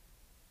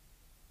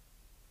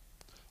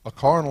 A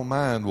carnal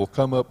mind will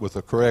come up with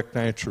a correct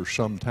answer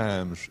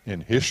sometimes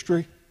in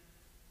history.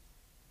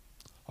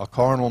 A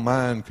carnal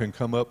mind can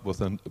come up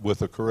with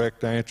a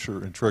correct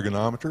answer in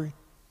trigonometry,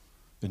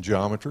 in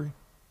geometry,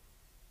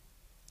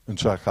 in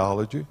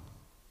psychology.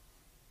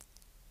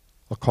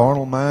 A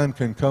carnal mind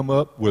can come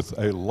up with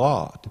a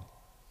lot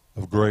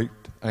of great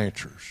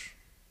answers.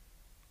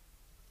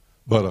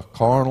 But a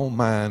carnal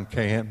mind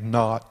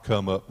cannot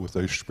come up with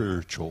a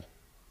spiritual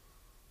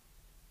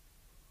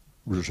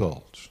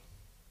results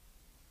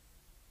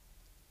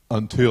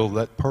until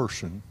that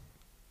person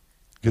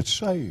gets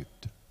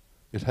saved.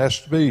 It has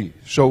to be.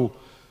 So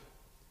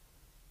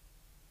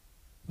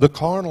the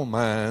carnal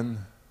mind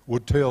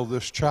would tell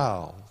this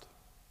child,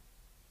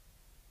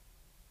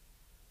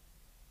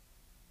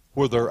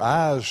 where their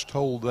eyes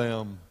told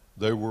them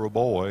they were a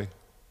boy,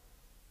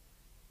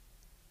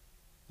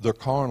 their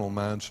carnal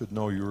mind said,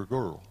 no, you're a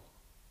girl.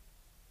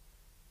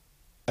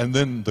 And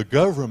then the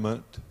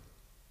government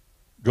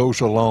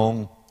goes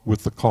along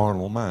with the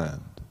carnal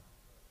mind.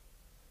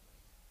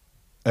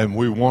 And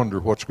we wonder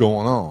what's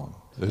going on.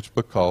 It's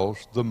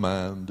because the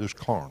mind is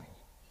carnal.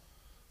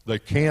 They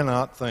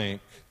cannot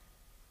think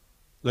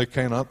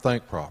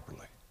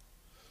properly.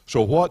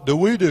 So what do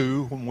we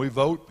do when we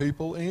vote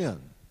people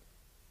in?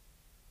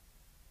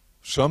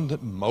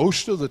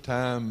 Most of the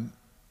time,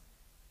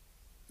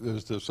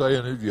 is the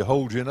saying, if you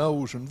hold your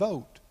nose and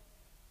vote.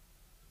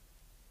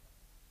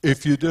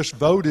 If you just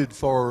voted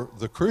for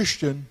the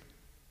Christian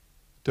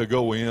to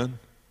go in,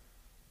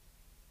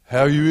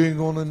 how you ain't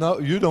going to know?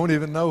 You don't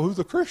even know who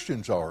the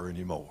Christians are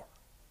anymore.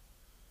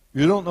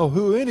 You don't know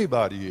who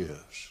anybody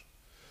is.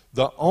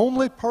 The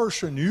only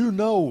person you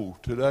know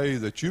today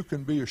that you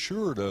can be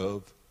assured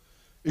of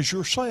is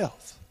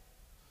yourself.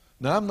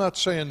 Now, I'm not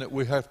saying that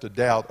we have to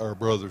doubt our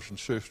brothers and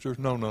sisters.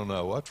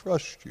 No. I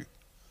trust you.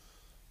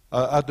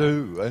 I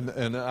do.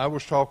 And I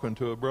was talking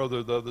to a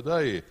brother the other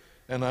day,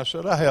 and I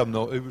said,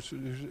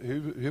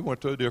 he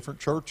went to a different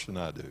church than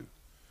I do.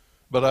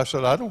 But I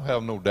said, I don't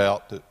have no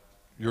doubt that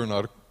you're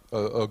not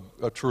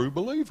a true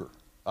believer.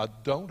 I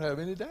don't have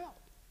any doubt.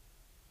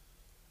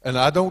 And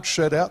I don't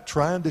set out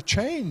trying to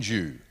change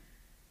you.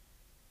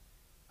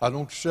 I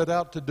don't set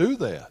out to do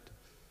that.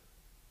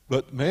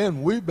 But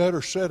man, we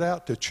better set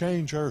out to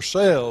change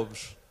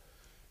ourselves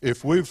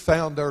if we've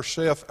found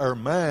our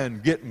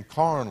mind getting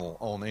carnal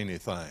on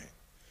anything.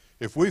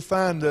 If we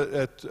find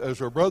that,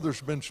 as our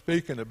brother's been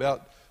speaking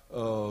about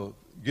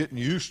getting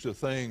used to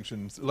things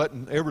and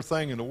letting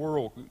everything in the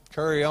world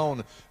carry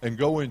on and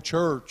go in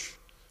church,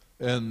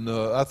 and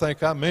I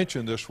think I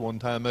mentioned this one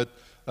time, that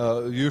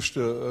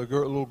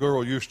little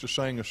girl used to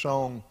sing a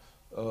song,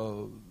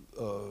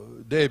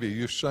 Debbie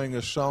used to sing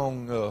a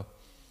song,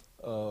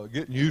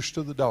 Getting Used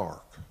to the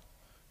Dark.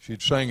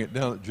 She'd sang it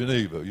down at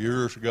Geneva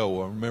years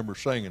ago. I remember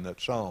singing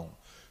that song.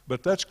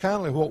 But that's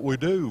kind of what we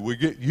do. We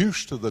get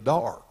used to the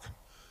dark.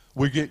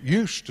 We get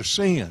used to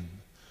sin.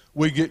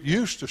 We get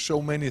used to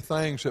so many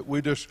things that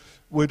we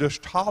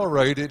just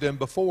tolerate it, and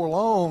before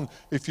long,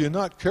 if you're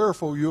not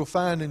careful, you'll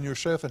find in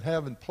yourself and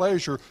having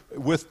pleasure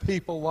with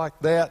people like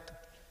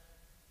that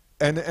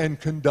and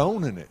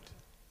condoning it.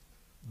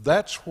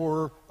 That's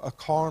where a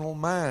carnal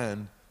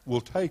mind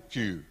will take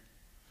you.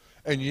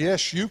 And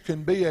yes, you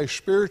can be a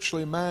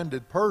spiritually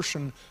minded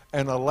person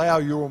and allow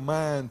your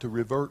mind to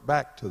revert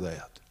back to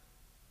that.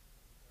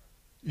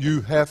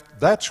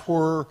 That's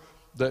where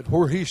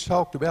he's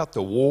talked about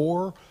the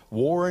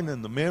warring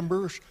in the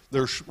members.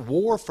 There's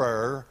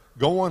warfare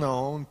going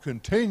on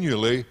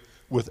continually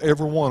with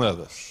every one of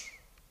us.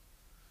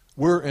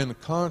 We're in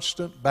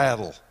constant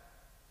battle.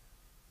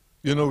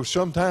 You know,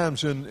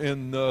 sometimes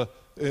in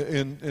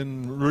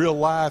real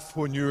life,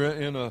 when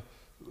you're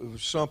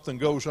something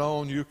goes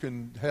on, you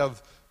can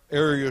have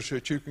areas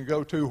that you can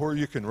go to where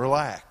you can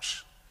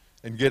relax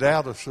and get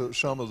out of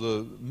some of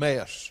the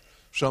mess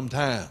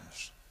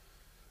sometimes.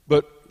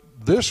 But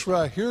this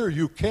right here,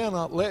 you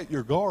cannot let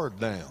your guard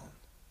down.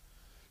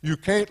 You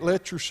can't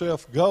let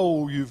yourself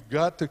go. You've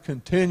got to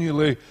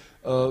continually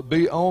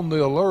be on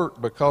the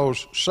alert,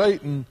 because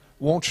Satan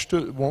wants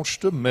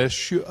to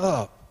mess you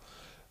up.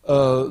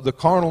 The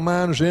carnal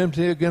mind is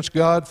enmity against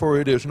God, for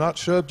it is not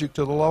subject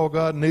to the law of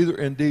God, neither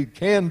indeed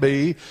can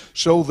be.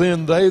 So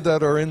then they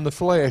that are in the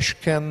flesh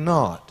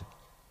cannot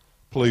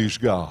please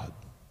God.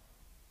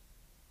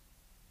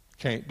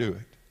 Can't do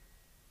it.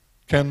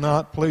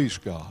 Cannot please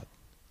God.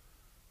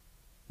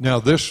 Now,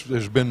 this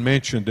has been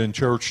mentioned in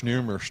church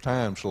numerous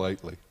times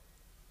lately.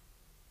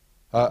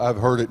 I've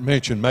heard it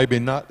mentioned, maybe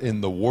not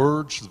in the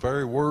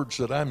very words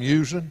that I'm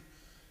using,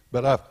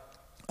 but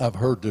I've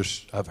heard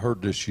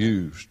this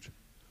used.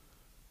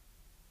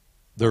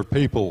 There are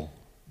people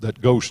that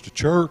goes to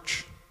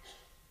church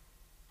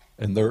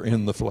and they're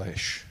in the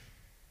flesh.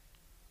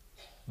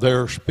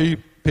 There's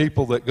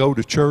people that go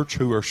to church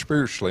who are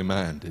spiritually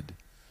minded.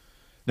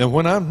 Now,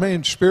 when I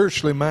mean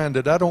spiritually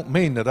minded, I don't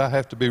mean that I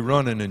have to be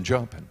running and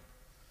jumping.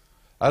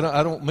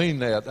 I don't mean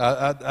that.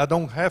 I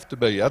don't have to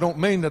be. I don't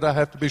mean that I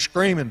have to be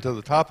screaming to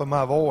the top of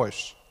my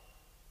voice.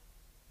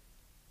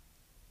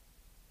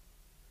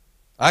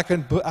 I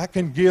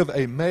can give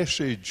a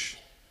message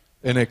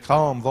in a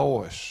calm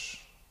voice.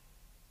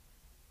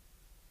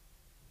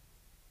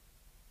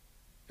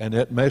 And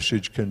that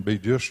message can be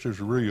just as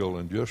real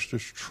and just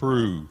as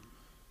true.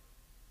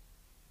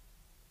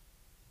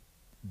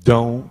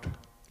 Don't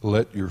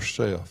let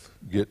yourself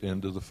get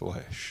into the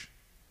flesh.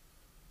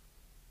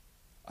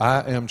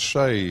 I am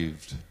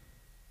saved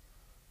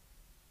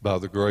by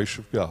the grace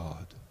of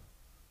God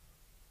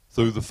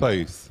through the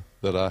faith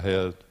that I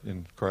had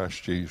in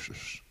Christ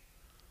Jesus.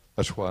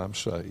 That's why I'm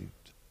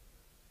saved.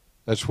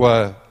 That's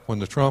why when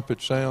the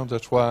trumpet sounds,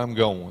 that's why I'm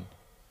going.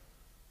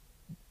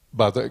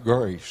 By that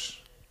grace.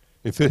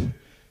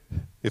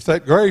 If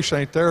that grace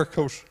ain't there,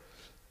 because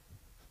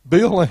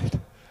Bill ain't,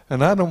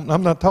 and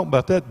I'm not talking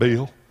about that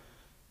Bill.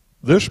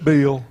 This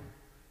Bill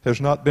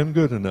has not been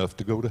good enough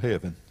to go to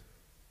heaven.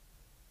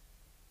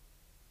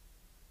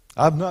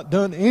 I've not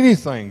done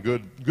anything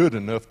good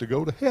enough to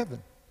go to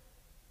heaven.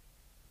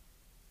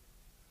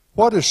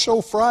 What is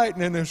so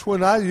frightening is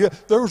when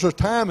there was a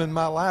time in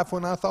my life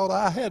when I thought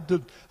I had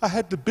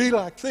to be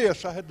like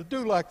this, I had to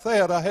do like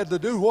that, I had to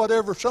do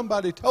whatever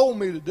somebody told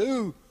me to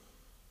do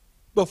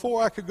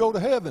before I could go to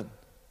heaven.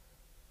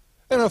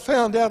 And I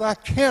found out I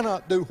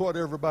cannot do what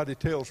everybody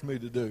tells me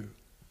to do.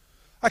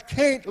 I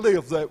can't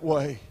live that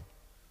way.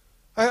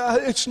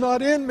 It's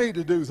not in me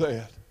to do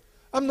that.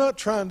 I'm not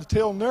trying to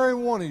tell nary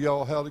one of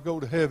y'all how to go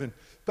to heaven.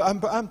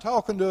 I'm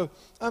talking to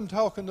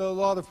a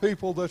lot of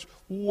people that's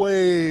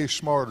way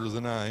smarter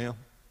than I am.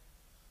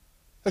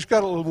 That's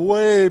got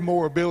way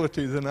more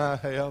ability than I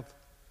have.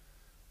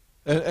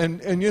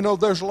 And you know,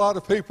 there's a lot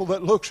of people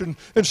that looks and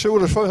see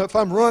what if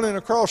I'm running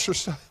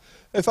across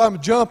if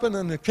I'm jumping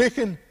and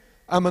kicking,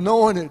 I'm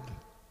anointed.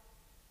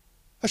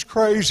 That's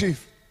crazy,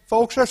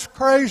 folks. That's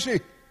crazy.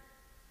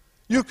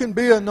 You can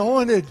be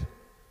anointed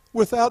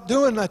without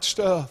doing that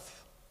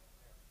stuff.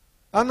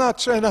 I'm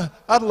not saying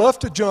I'd love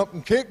to jump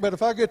and kick, but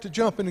if I get to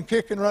jumping and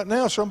kicking right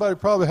now, somebody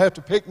would probably have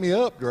to pick me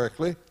up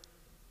directly,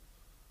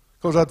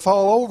 because I'd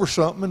fall over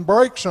something and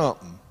break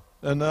something.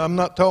 And I'm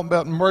not talking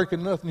about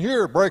breaking nothing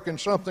here, breaking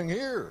something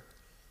here.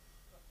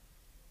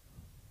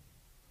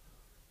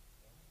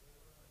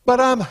 But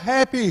I'm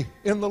happy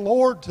in the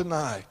Lord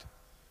tonight.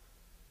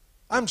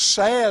 I'm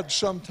sad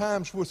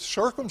sometimes with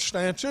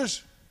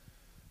circumstances,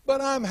 but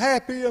I'm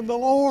happy in the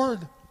Lord.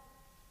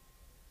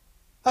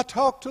 I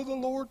talk to the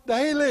Lord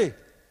daily,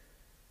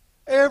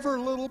 every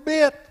little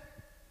bit.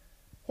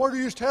 What are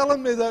you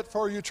telling me that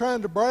for? You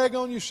trying to brag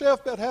on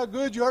yourself about how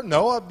good you are?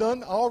 No, I've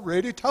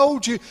already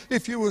told you.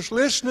 If you was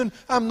listening,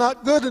 I'm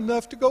not good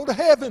enough to go to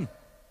heaven.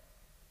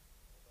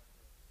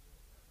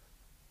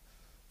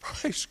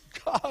 Praise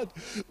God.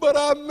 But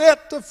I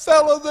met the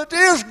fellow that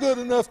is good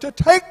enough to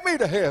take me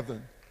to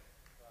heaven.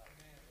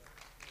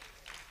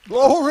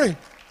 Glory.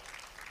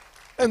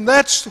 And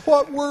that's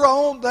what we're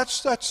on.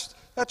 That's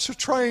the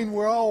train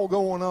we're all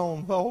going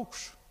on,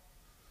 folks.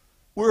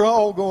 We're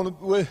all going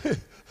to,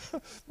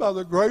 by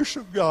the grace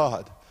of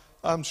God,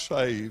 I'm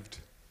saved.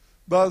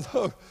 By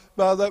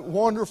that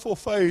wonderful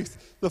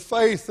faith, the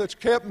faith that's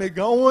kept me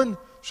going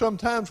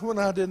sometimes when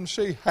I didn't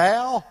see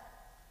how.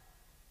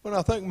 When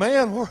I think,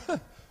 man,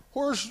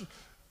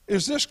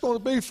 is this going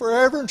to be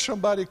forever? And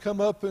somebody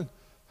come up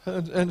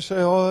and say,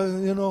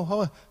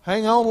 oh,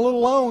 hang on a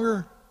little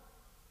longer.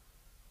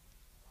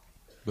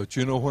 But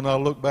when I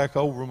look back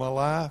over my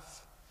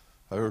life,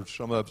 I heard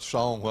some of the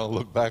song when I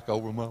look back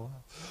over my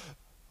life.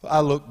 I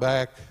look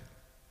back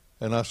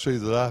and I see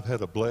that I've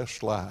had a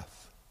blessed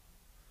life.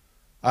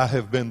 I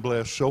have been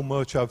blessed so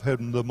much. I've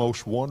had the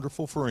most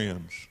wonderful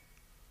friends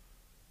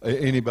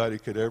anybody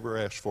could ever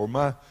ask for.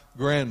 My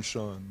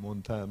grandson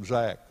one time,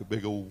 Zach,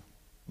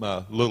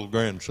 my little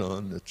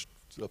grandson that's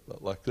up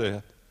like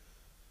that,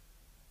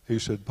 he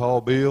said,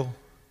 Paul Bill,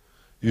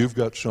 you've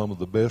got some of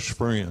the best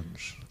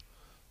friends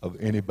of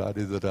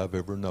anybody that I've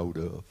ever known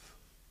of.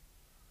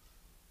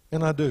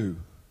 And I do.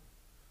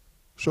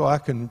 So I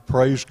can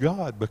praise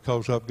God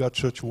because I've got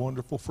such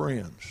wonderful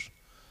friends.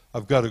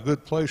 I've got a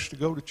good place to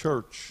go to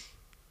church.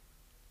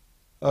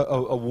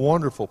 A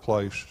wonderful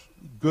place.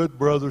 Good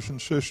brothers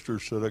and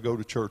sisters that I go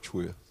to church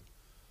with.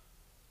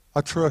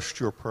 I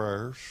trust your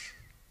prayers,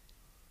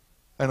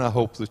 and I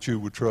hope that you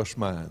would trust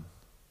mine.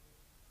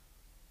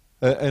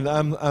 And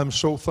I'm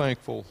so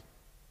thankful.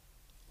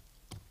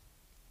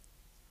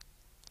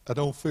 I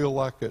don't feel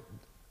like it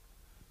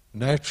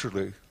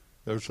naturally.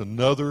 There's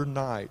another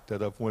night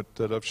that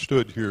I've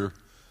stood here,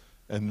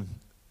 and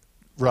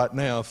right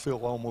now I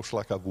feel almost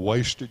like I've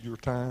wasted your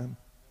time.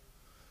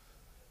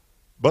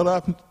 But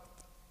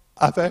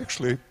I think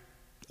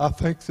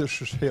this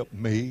has helped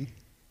me,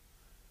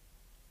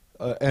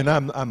 and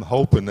I'm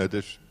hoping that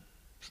it's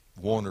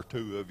one or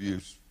two of you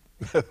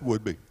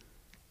would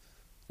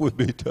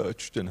be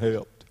touched and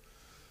helped.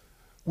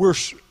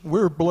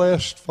 We're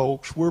blessed,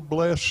 folks. We're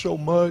blessed so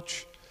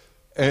much,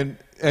 and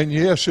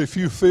yes, if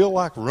you feel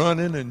like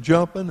running and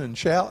jumping and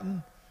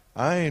shouting,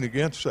 I ain't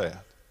against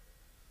that.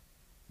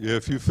 Yeah,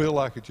 if you feel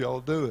like it,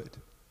 y'all do it.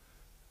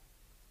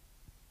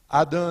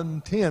 I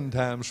done 10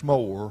 times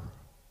more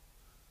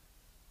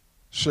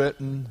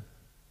sitting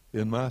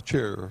in my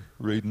chair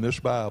reading this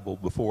Bible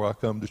before I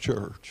come to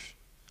church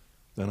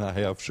than I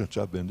have since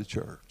I've been to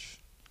church.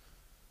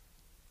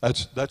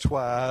 That's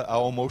why I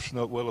almost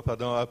know, well, if I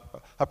don't,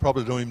 I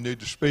probably don't even need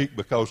to speak,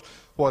 because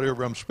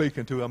whatever I'm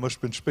speaking to, I must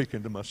have been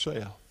speaking to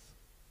myself.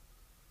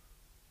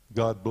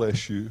 God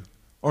bless you.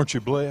 Aren't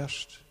you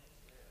blessed?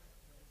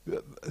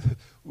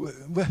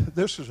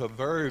 This is a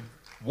very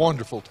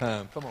wonderful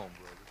time. Come on, brother.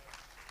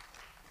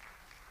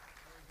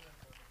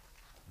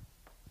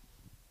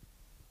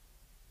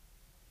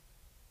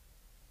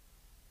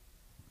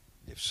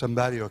 If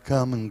somebody will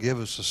come and give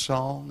us a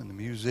song, and the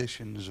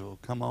musicians will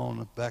come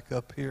on back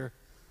up here.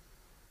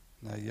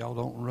 Now, y'all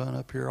don't run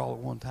up here all at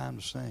one time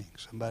to sing.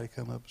 Somebody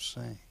come up and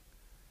sing.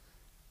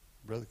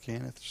 Brother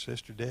Kenneth,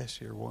 Sister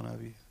Desi, or one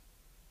of you.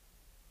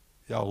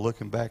 Y'all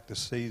looking back to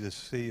see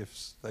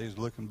if they's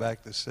looking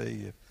back to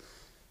see if.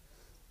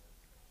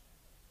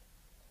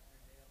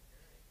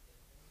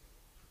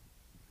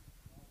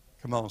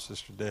 Come on,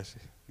 Sister Desi.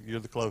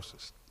 You're the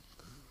closest.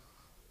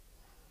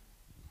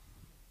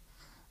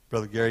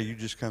 Brother Gary, you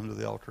just come to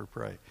the altar to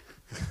pray.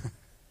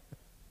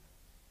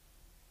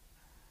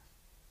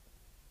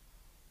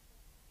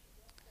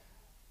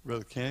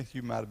 Brother Kenneth,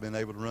 you might have been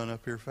able to run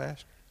up here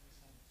faster.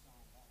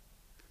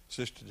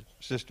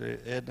 Sister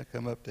Edna,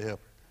 come up to help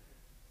her.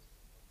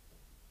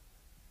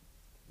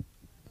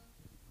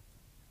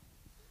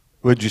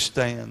 Would you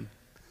stand?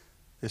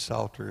 This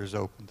altar is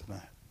open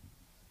tonight.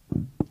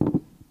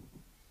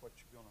 What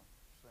you gonna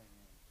sing?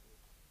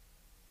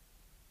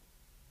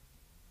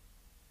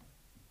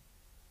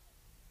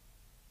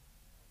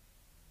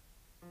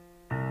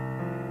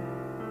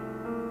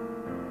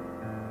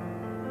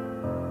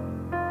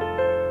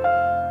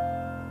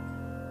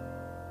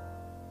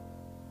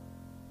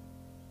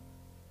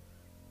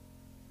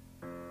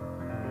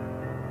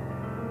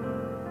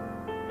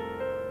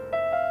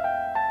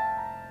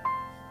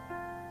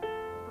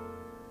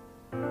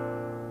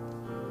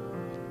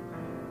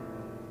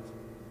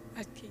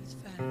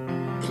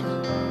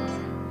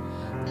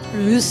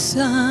 Through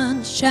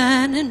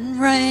sunshine and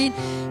rain,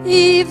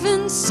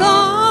 even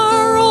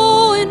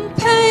sorrow and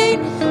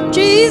pain,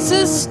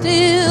 Jesus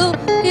still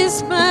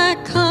is my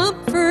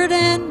comfort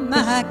and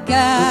my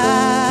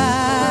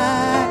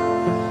guide.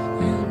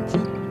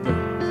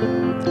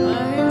 And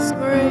by His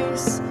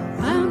grace,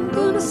 I'm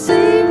gonna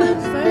see my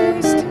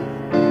face.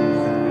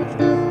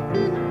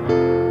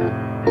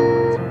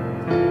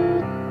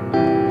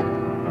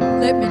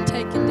 Let me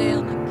take it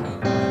down.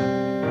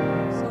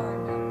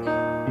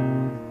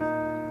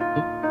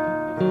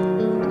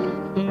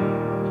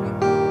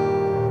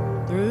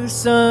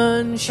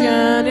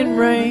 Sunshine and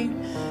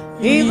rain,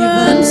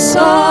 even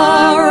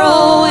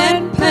sorrow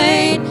and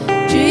pain,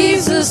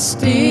 Jesus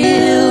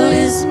still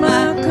is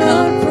my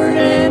comfort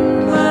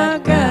and my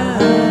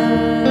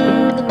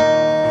guide.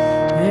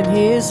 and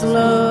His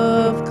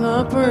love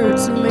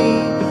comforts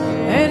me,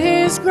 and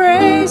His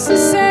grace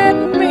has set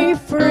me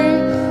free,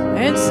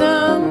 and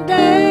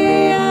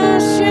someday I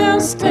shall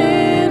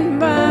stand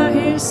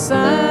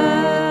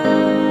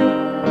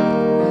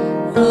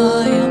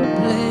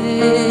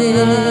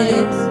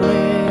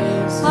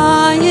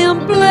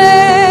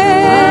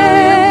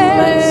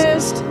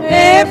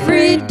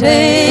every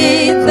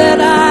day that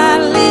I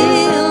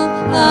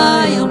live,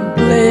 I am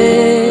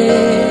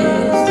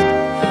blessed.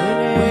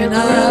 When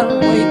I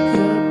wake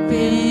up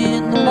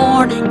in the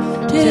morning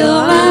till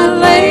I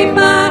lay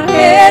my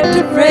head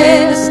to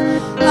rest,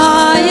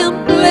 I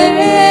am blessed.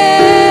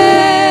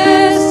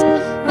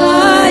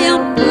 I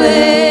am blessed.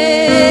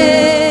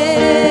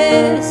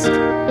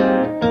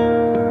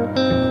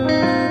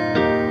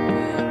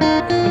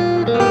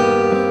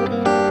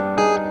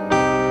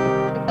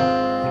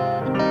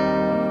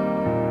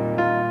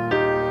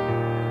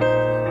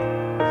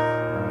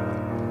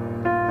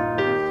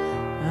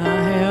 I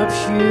have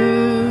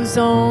shoes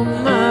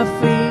on my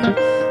feet,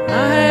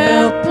 I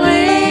have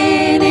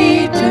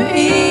plenty to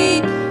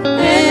eat,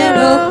 and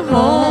a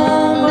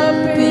home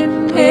up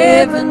in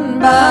heaven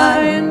by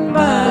and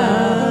by.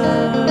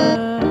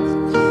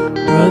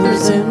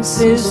 Brothers and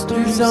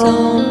sisters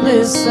on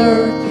this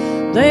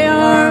earth, they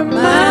are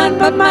mine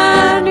by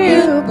my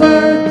new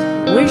birth.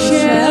 We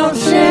shall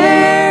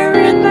share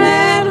in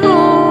that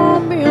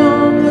home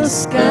beyond the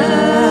sky.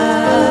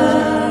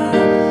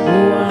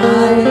 Oh,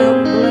 I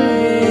am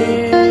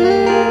blessed.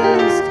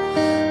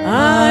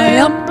 I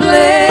am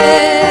blessed.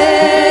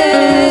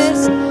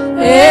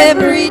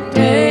 Every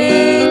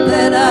day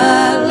that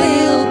I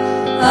live,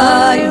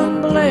 I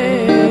am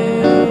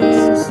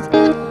blessed.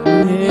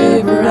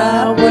 Whenever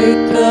I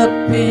wake up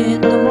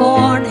in the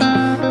morning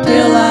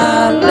till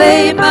I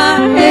lay my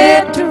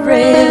head to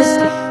rest,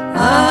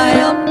 I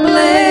am blessed.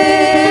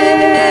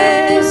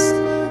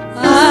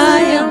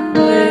 I am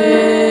blessed.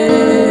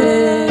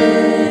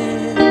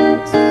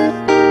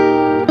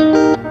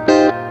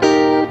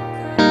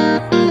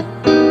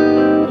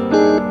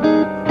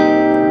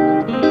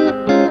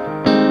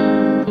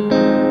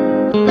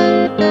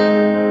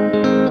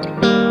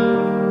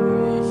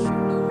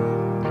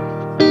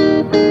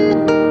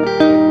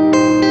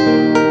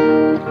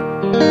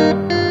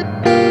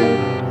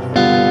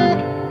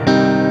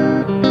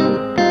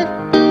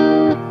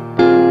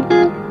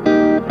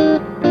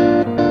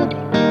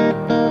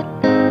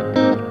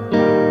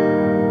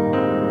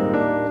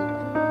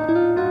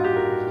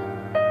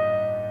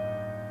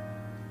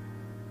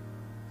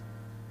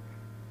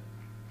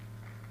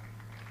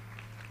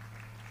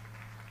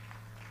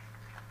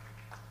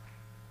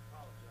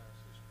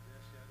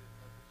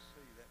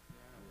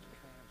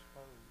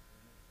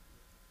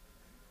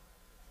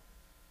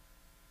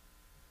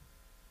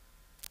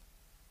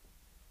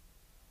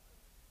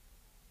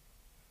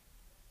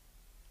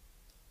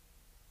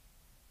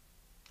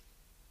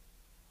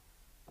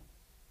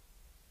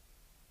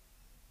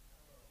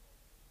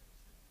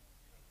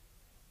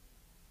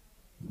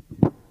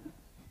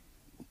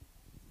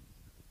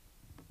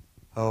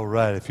 All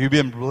right. If you've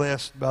been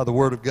blessed by the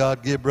Word of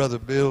God, give Brother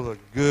Bill a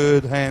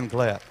good hand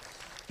clap.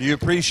 Do you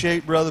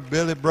appreciate Brother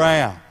Billy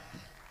Brown?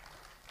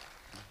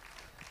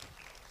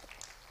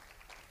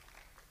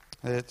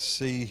 Let's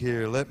see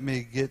here. Let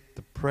me get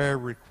the prayer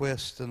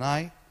request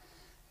tonight.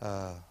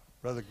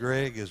 Brother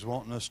Greg is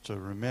wanting us to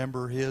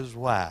remember his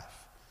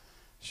wife.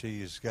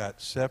 She's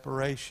got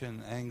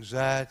separation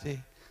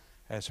anxiety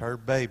as her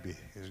baby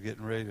is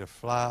getting ready to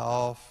fly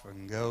off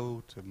and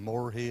go to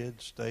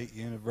Morehead State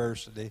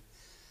University.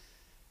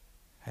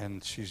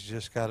 And she's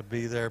just got to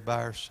be there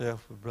by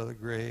herself with Brother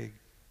Greg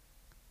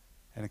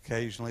and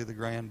occasionally the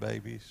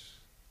grandbabies.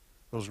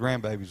 Those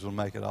grandbabies will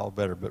make it all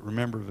better. But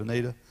remember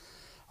Vanita.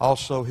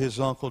 Also his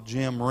uncle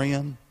Jim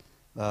Wren.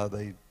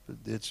 They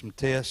did some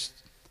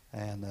tests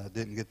and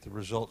didn't get the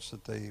results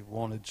that they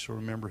wanted, so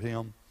remember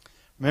him.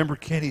 Remember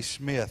Kenny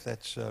Smith.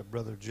 That's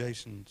Brother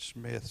Jason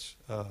Smith's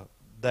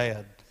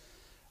dad.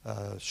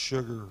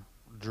 Sugar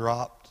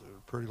dropped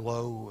pretty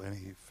low and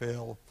he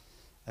fell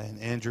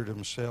and injured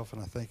himself,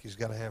 and I think he's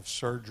got to have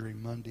surgery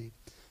Monday.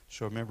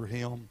 So remember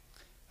him.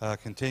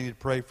 Continue to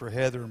pray for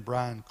Heather and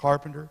Brian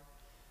Carpenter.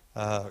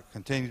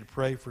 Continue to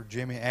pray for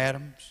Jimmy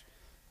Adams.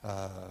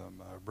 My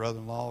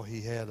brother-in-law,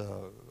 he had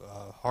a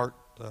heart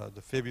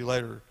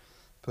defibrillator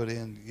put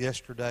in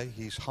yesterday.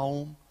 He's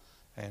home,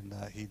 and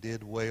he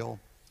did well,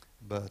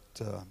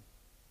 but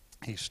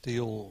he's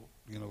still,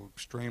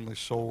 extremely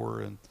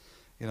sore. And,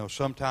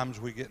 sometimes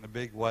we get in a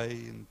big way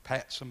and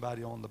pat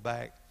somebody on the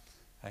back,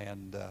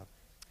 and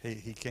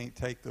he can't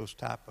take those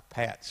type of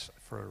pats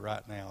for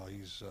right now.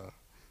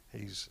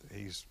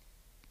 He's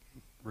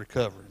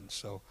recovering.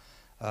 So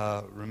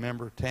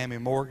remember Tammy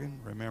Morgan.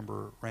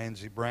 Remember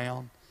Ramsey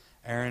Brown,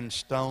 Aaron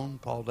Stone,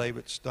 Paul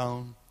David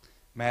Stone,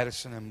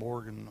 Madison and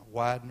Morgan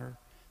Widener.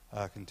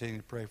 Continue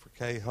to pray for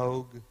Kay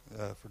Hogue,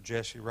 for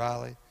Jesse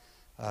Riley.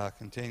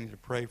 Continue to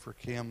pray for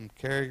Kim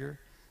Carrier,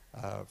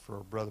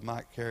 for Brother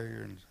Mike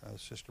Carrier and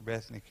Sister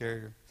Bethany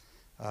Carrier.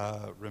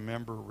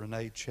 Remember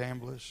Renee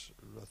Chambliss,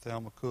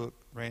 Thelma Cook,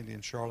 Randy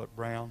and Charlotte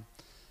Brown.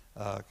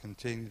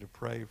 Continue to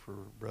pray for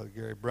Brother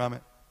Gary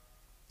Brummett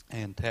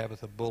and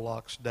Tabitha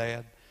Bullock's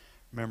dad.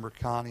 Remember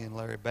Connie and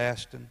Larry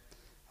Baston.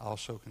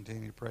 Also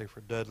continue to pray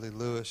for Dudley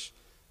Lewis.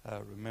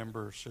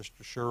 Remember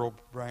Sister Cheryl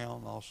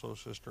Brown, also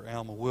Sister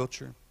Alma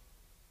Wiltshire.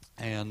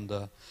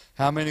 And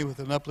how many with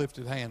an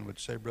uplifted hand would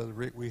say, Brother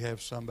Rick, we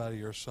have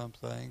somebody or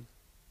something?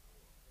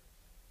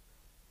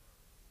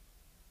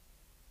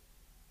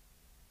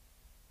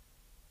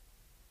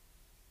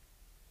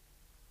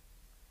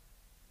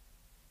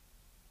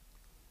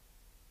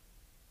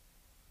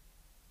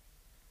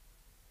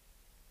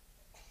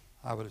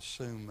 I would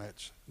assume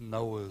that's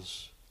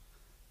Noah's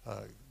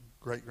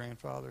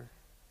great-grandfather.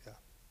 Yeah.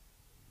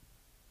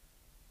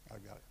 I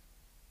got it.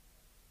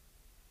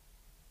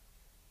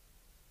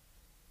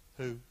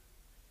 Who?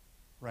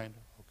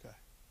 Randall? Okay.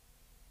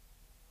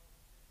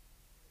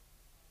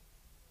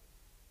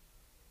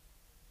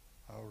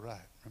 All right.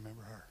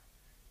 Remember her.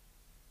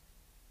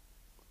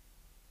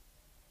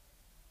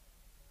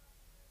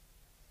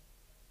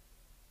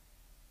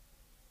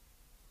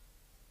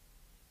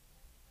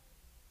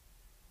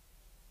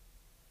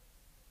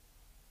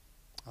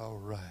 All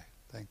right.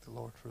 Thank the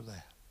Lord for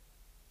that.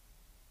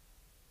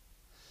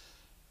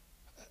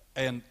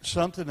 And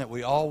something that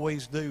we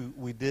always do,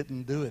 we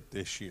didn't do it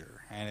this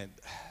year. And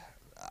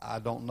I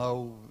don't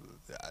know,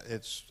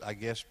 it's, I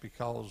guess,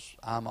 because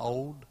I'm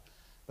old,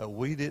 but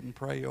we didn't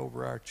pray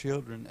over our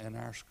children and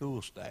our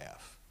school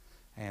staff.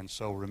 And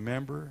so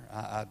remember,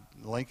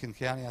 Lincoln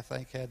County, I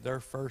think, had their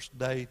first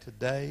day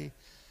today.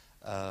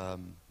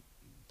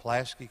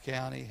 Pulaski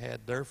County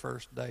had their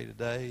first day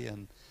today,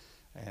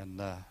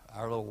 and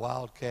our little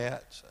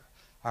Wildcats,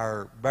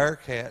 our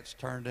Bearcats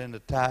turned into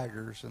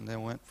Tigers, and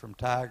then went from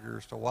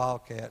Tigers to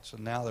Wildcats,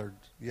 and now they're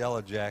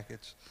Yellow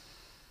Jackets.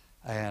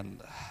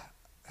 And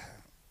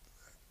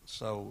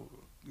so,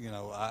 you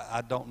know,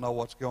 I don't know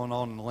what's going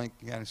on in the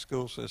Lincoln County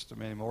school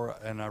system anymore,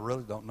 and I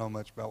really don't know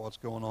much about what's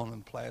going on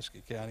in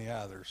Pulaski County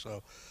either.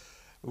 So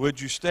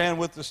would you stand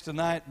with us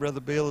tonight?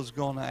 Brother Bill is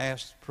going to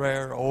ask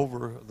prayer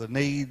over the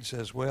needs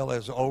as well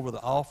as over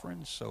the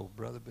offerings. So,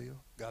 Brother Bill,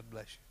 God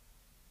bless you.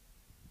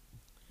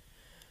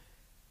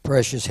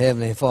 Precious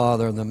Heavenly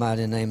Father, in the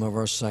mighty name of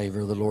our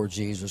Savior, the Lord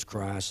Jesus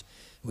Christ,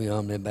 we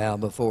humbly bow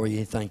before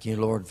you. Thank you,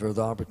 Lord, for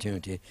the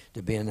opportunity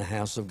to be in the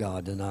house of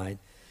God tonight.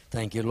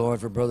 Thank you, Lord,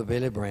 for Brother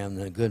Billy Brown,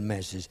 the good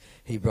message.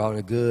 He brought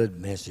a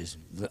good message,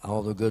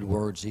 all the good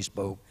words he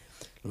spoke.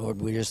 Lord,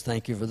 we just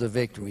thank you for the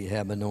victory we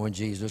have in knowing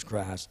Jesus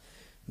Christ.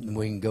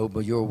 We can go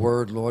by your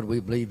word, Lord. We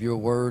believe your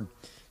word.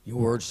 Your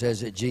word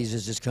says that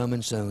Jesus is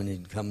coming soon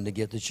and coming to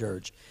get the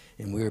church.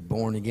 And we're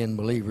born-again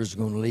believers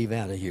going to leave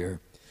out of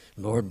here.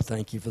 Lord,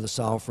 thank you for this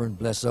offering.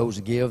 Bless those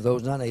who give,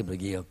 those not able to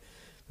give.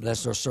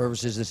 Bless our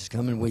services this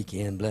coming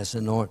weekend. Bless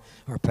our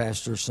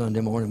pastor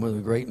Sunday morning with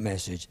a great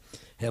message.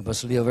 Help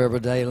us live every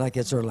day like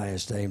it's our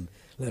last day.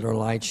 Let our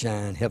light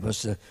shine. Help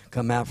us to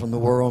come out from the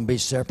world and be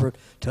separate.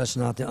 Touch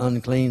not the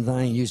unclean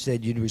thing. You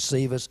said you'd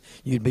receive us.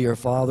 You'd be our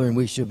Father, and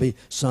we should be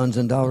sons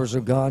and daughters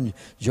of God.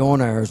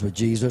 Join ours with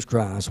Jesus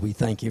Christ. We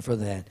thank you for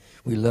that.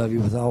 We love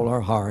you with all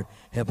our heart.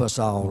 Help us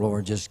all,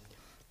 Lord. Just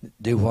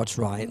do what's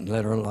right and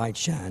let our light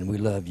shine. We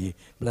love you.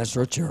 Bless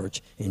our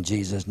church. In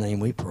Jesus'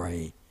 name we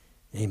pray.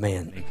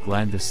 Amen. Make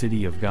glad the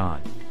city of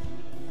God.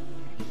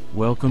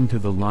 Welcome to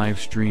the live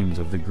streams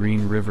of the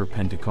Green River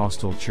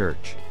Pentecostal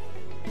Church.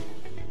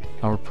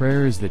 Our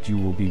prayer is that you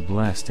will be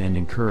blessed and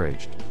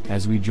encouraged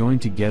as we join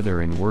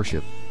together in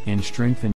worship and strengthen